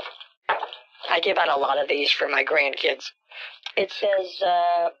here. Hold on. I give out a lot of these for my grandkids. It says,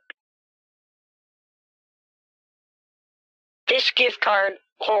 this gift card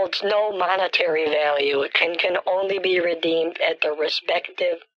holds no monetary value. It can only be redeemed at the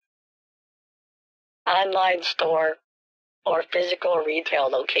respective online store or physical retail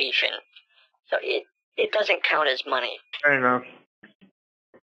location. So it doesn't count as money. Fair enough.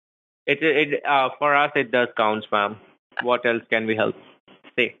 For us, it does count, ma'am. What else can we help?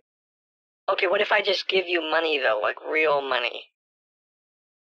 Say. Okay, what if I just give you money, though, like real money?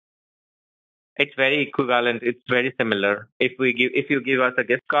 It's very equivalent. It's very similar. If you give us a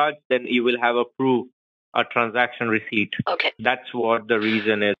gift card, then you will have a transaction receipt. Okay. That's what the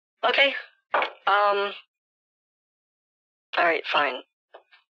reason is. Okay. All right, fine.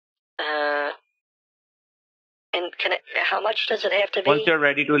 And how much does it have to be? Once you're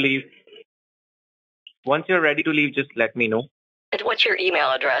ready to leave, just let me know. And what's your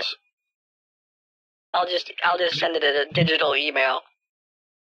email address? I'll just send it in a digital email.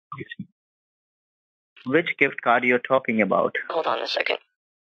 Which gift card you're talking about? Hold on a second.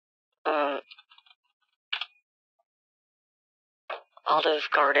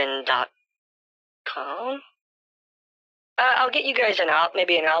 OliveGarden.com. I'll get you guys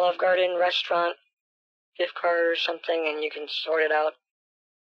maybe an Olive Garden restaurant gift card or something, and you can sort it out.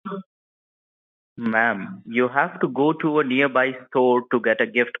 Ma'am, you have to go to a nearby store to get a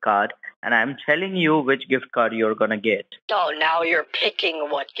gift card, and I'm telling you which gift card you're gonna get. Oh, now you're picking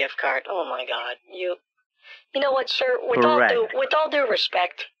what gift card. Oh my God, you know what, sir? With all due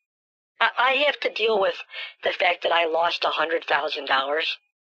respect, I have to deal with the fact that I lost $100,000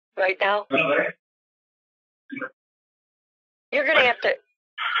 right now. You're gonna have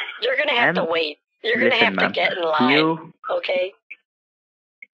to wait. You're gonna have to get in line. Okay.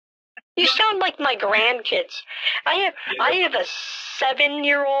 You sound like my grandkids. I have a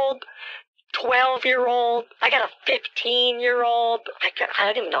 7-year-old, 12-year-old. I got a 15-year-old. I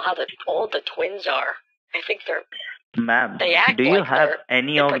don't even know how old the twins are. I think they're. Ma'am, do you have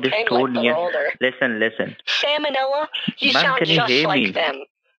any of this store near? Listen. Salmonella, you sound just like them.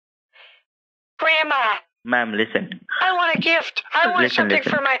 Grandma. Ma'am, listen. I want a gift. I want something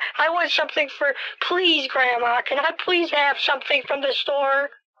for. Please, Grandma, can I please have something from the store?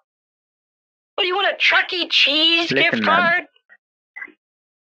 What do you want, a Chuck E. Cheese gift card?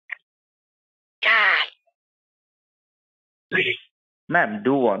 God. Ma'am,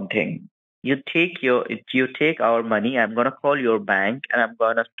 do one thing. You take our money. I'm gonna call your bank and I'm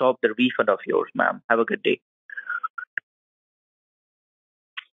gonna stop the refund of yours, ma'am. Have a good day.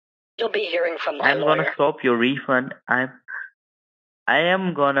 You'll be hearing from my lawyer. I'm gonna stop your refund. I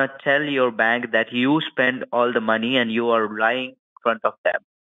am gonna tell your bank that you spend all the money and you are lying in front of them.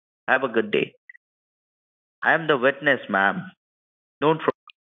 Have a good day. I am the witness, ma'am.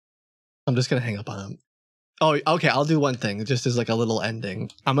 I'm just gonna hang up on him. Oh, okay, I'll do one thing, just as like a little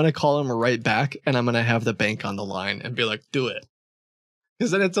ending. I'm gonna call him right back, and I'm gonna have the bank on the line and be like, do it.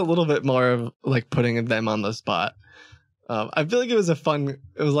 Because then it's a little bit more of like putting them on the spot. I feel like it was a fun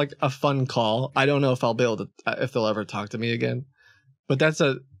call. I don't know if I'll be able to, if they'll ever talk to me again, but that's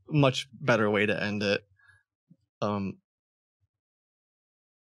a much better way to end it.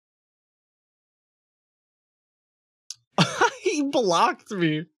 He blocked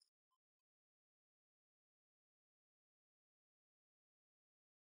me.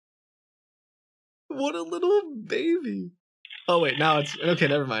 What a little baby. Oh, wait, now it's... Okay,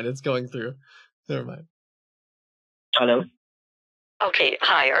 never mind. It's going through. Never mind. Hello? Okay,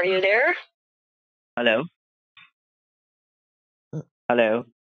 hi, are you there? Hello? Hello?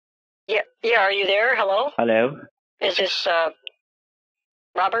 Yeah, are you there? Hello? Hello? Is this,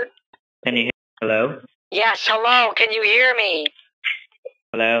 Robert? Can you hear? Hello? Yes, hello, can you hear me?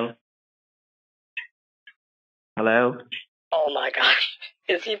 Hello? Hello? Oh my gosh,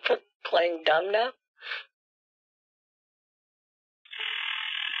 is he playing dumb now?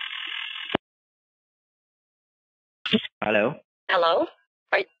 Hello? Hello?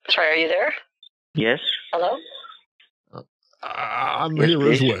 Are you there? Yes? Hello? I'm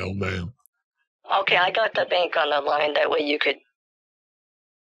here as well, ma'am. Okay, I got the bank on the line. That way you could...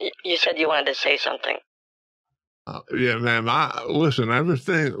 You said you wanted to say something. Yeah, ma'am. Listen,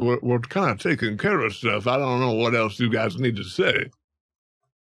 everything, we're kind of taking care of stuff. I don't know what else you guys need to say.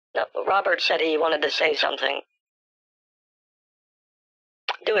 No, Robert said he wanted to say something.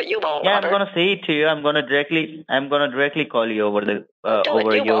 Do it, you won't, Yeah, Robert. I'm gonna say it to you. I'm gonna directly call you over the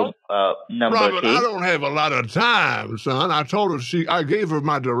over your number. Robert, Okay? I don't have a lot of time, son. I told her I gave her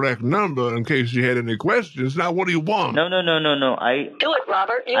my direct number in case she had any questions. Now, what do you want? No. Do it,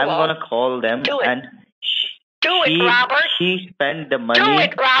 Robert. I'm gonna call them. Do it. And Do it, Robert. She spent the money. Do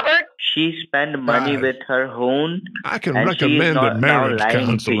it, Robert. She spent money with her own. I can and recommend a marriage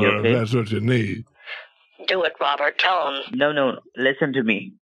counselor you, okay? if that's what you need. Do it, Robert. Tell him. No. Listen to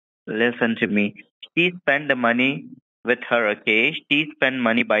me. She spent the money with her, okay? She spent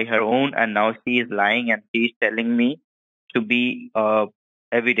money by her own, and now she is lying, and she's telling me to be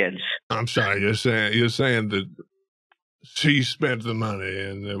evidence. I'm sorry, you're saying that she spent the money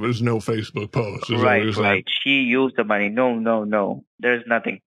and there was no Facebook post. Right. She used the money. No. There's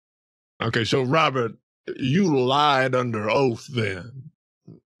nothing. Okay, so Robert, you lied under oath then.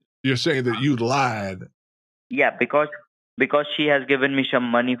 You're saying that you lied. Yeah, because she has given me some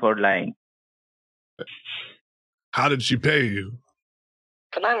money for lying. How did she pay you?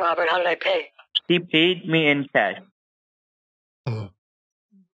 Come on, Robert. How did I pay? She paid me in cash.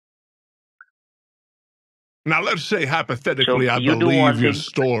 Now, let's say hypothetically I believe your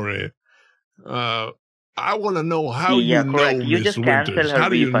story. I want to know how you know Miss Winters. How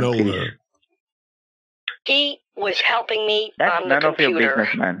do you know her? He was helping me on the computer. That's none of your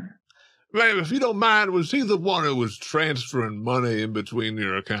business, man. Man, if you don't mind, was he the one who was transferring money in between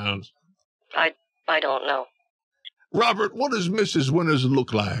your accounts? I don't know. Robert, what does Mrs. Winters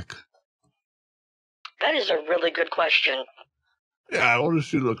look like? That is a really good question. Yeah, what does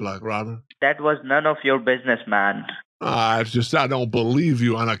she look like, Robert? That was none of your business, man. It's just I don't believe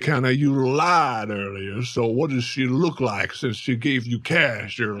you on account of you lied earlier. So what does she look like since she gave you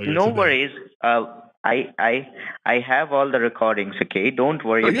cash earlier No today? worries. I have all the recordings, okay? Don't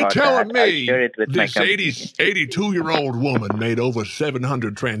worry about that. You're telling me I share it with this my 82-year-old woman made over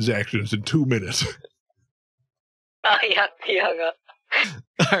 700 transactions in 2 minutes. Yeah.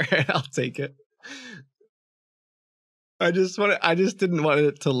 All right, I'll take it. I just didn't want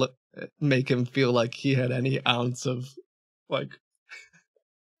it to make him feel like he had any ounce of like.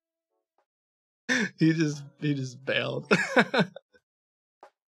 he just bailed.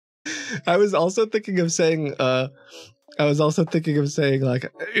 I was also thinking of saying like,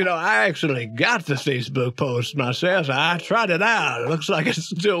 I actually got the Facebook post myself. I tried it out. It looks like it's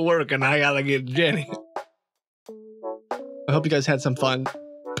still working. I gotta get Jenny. I hope you guys had some fun.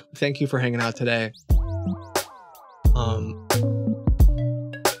 Thank you for hanging out today.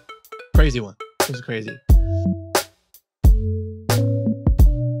 Crazy one. It was crazy.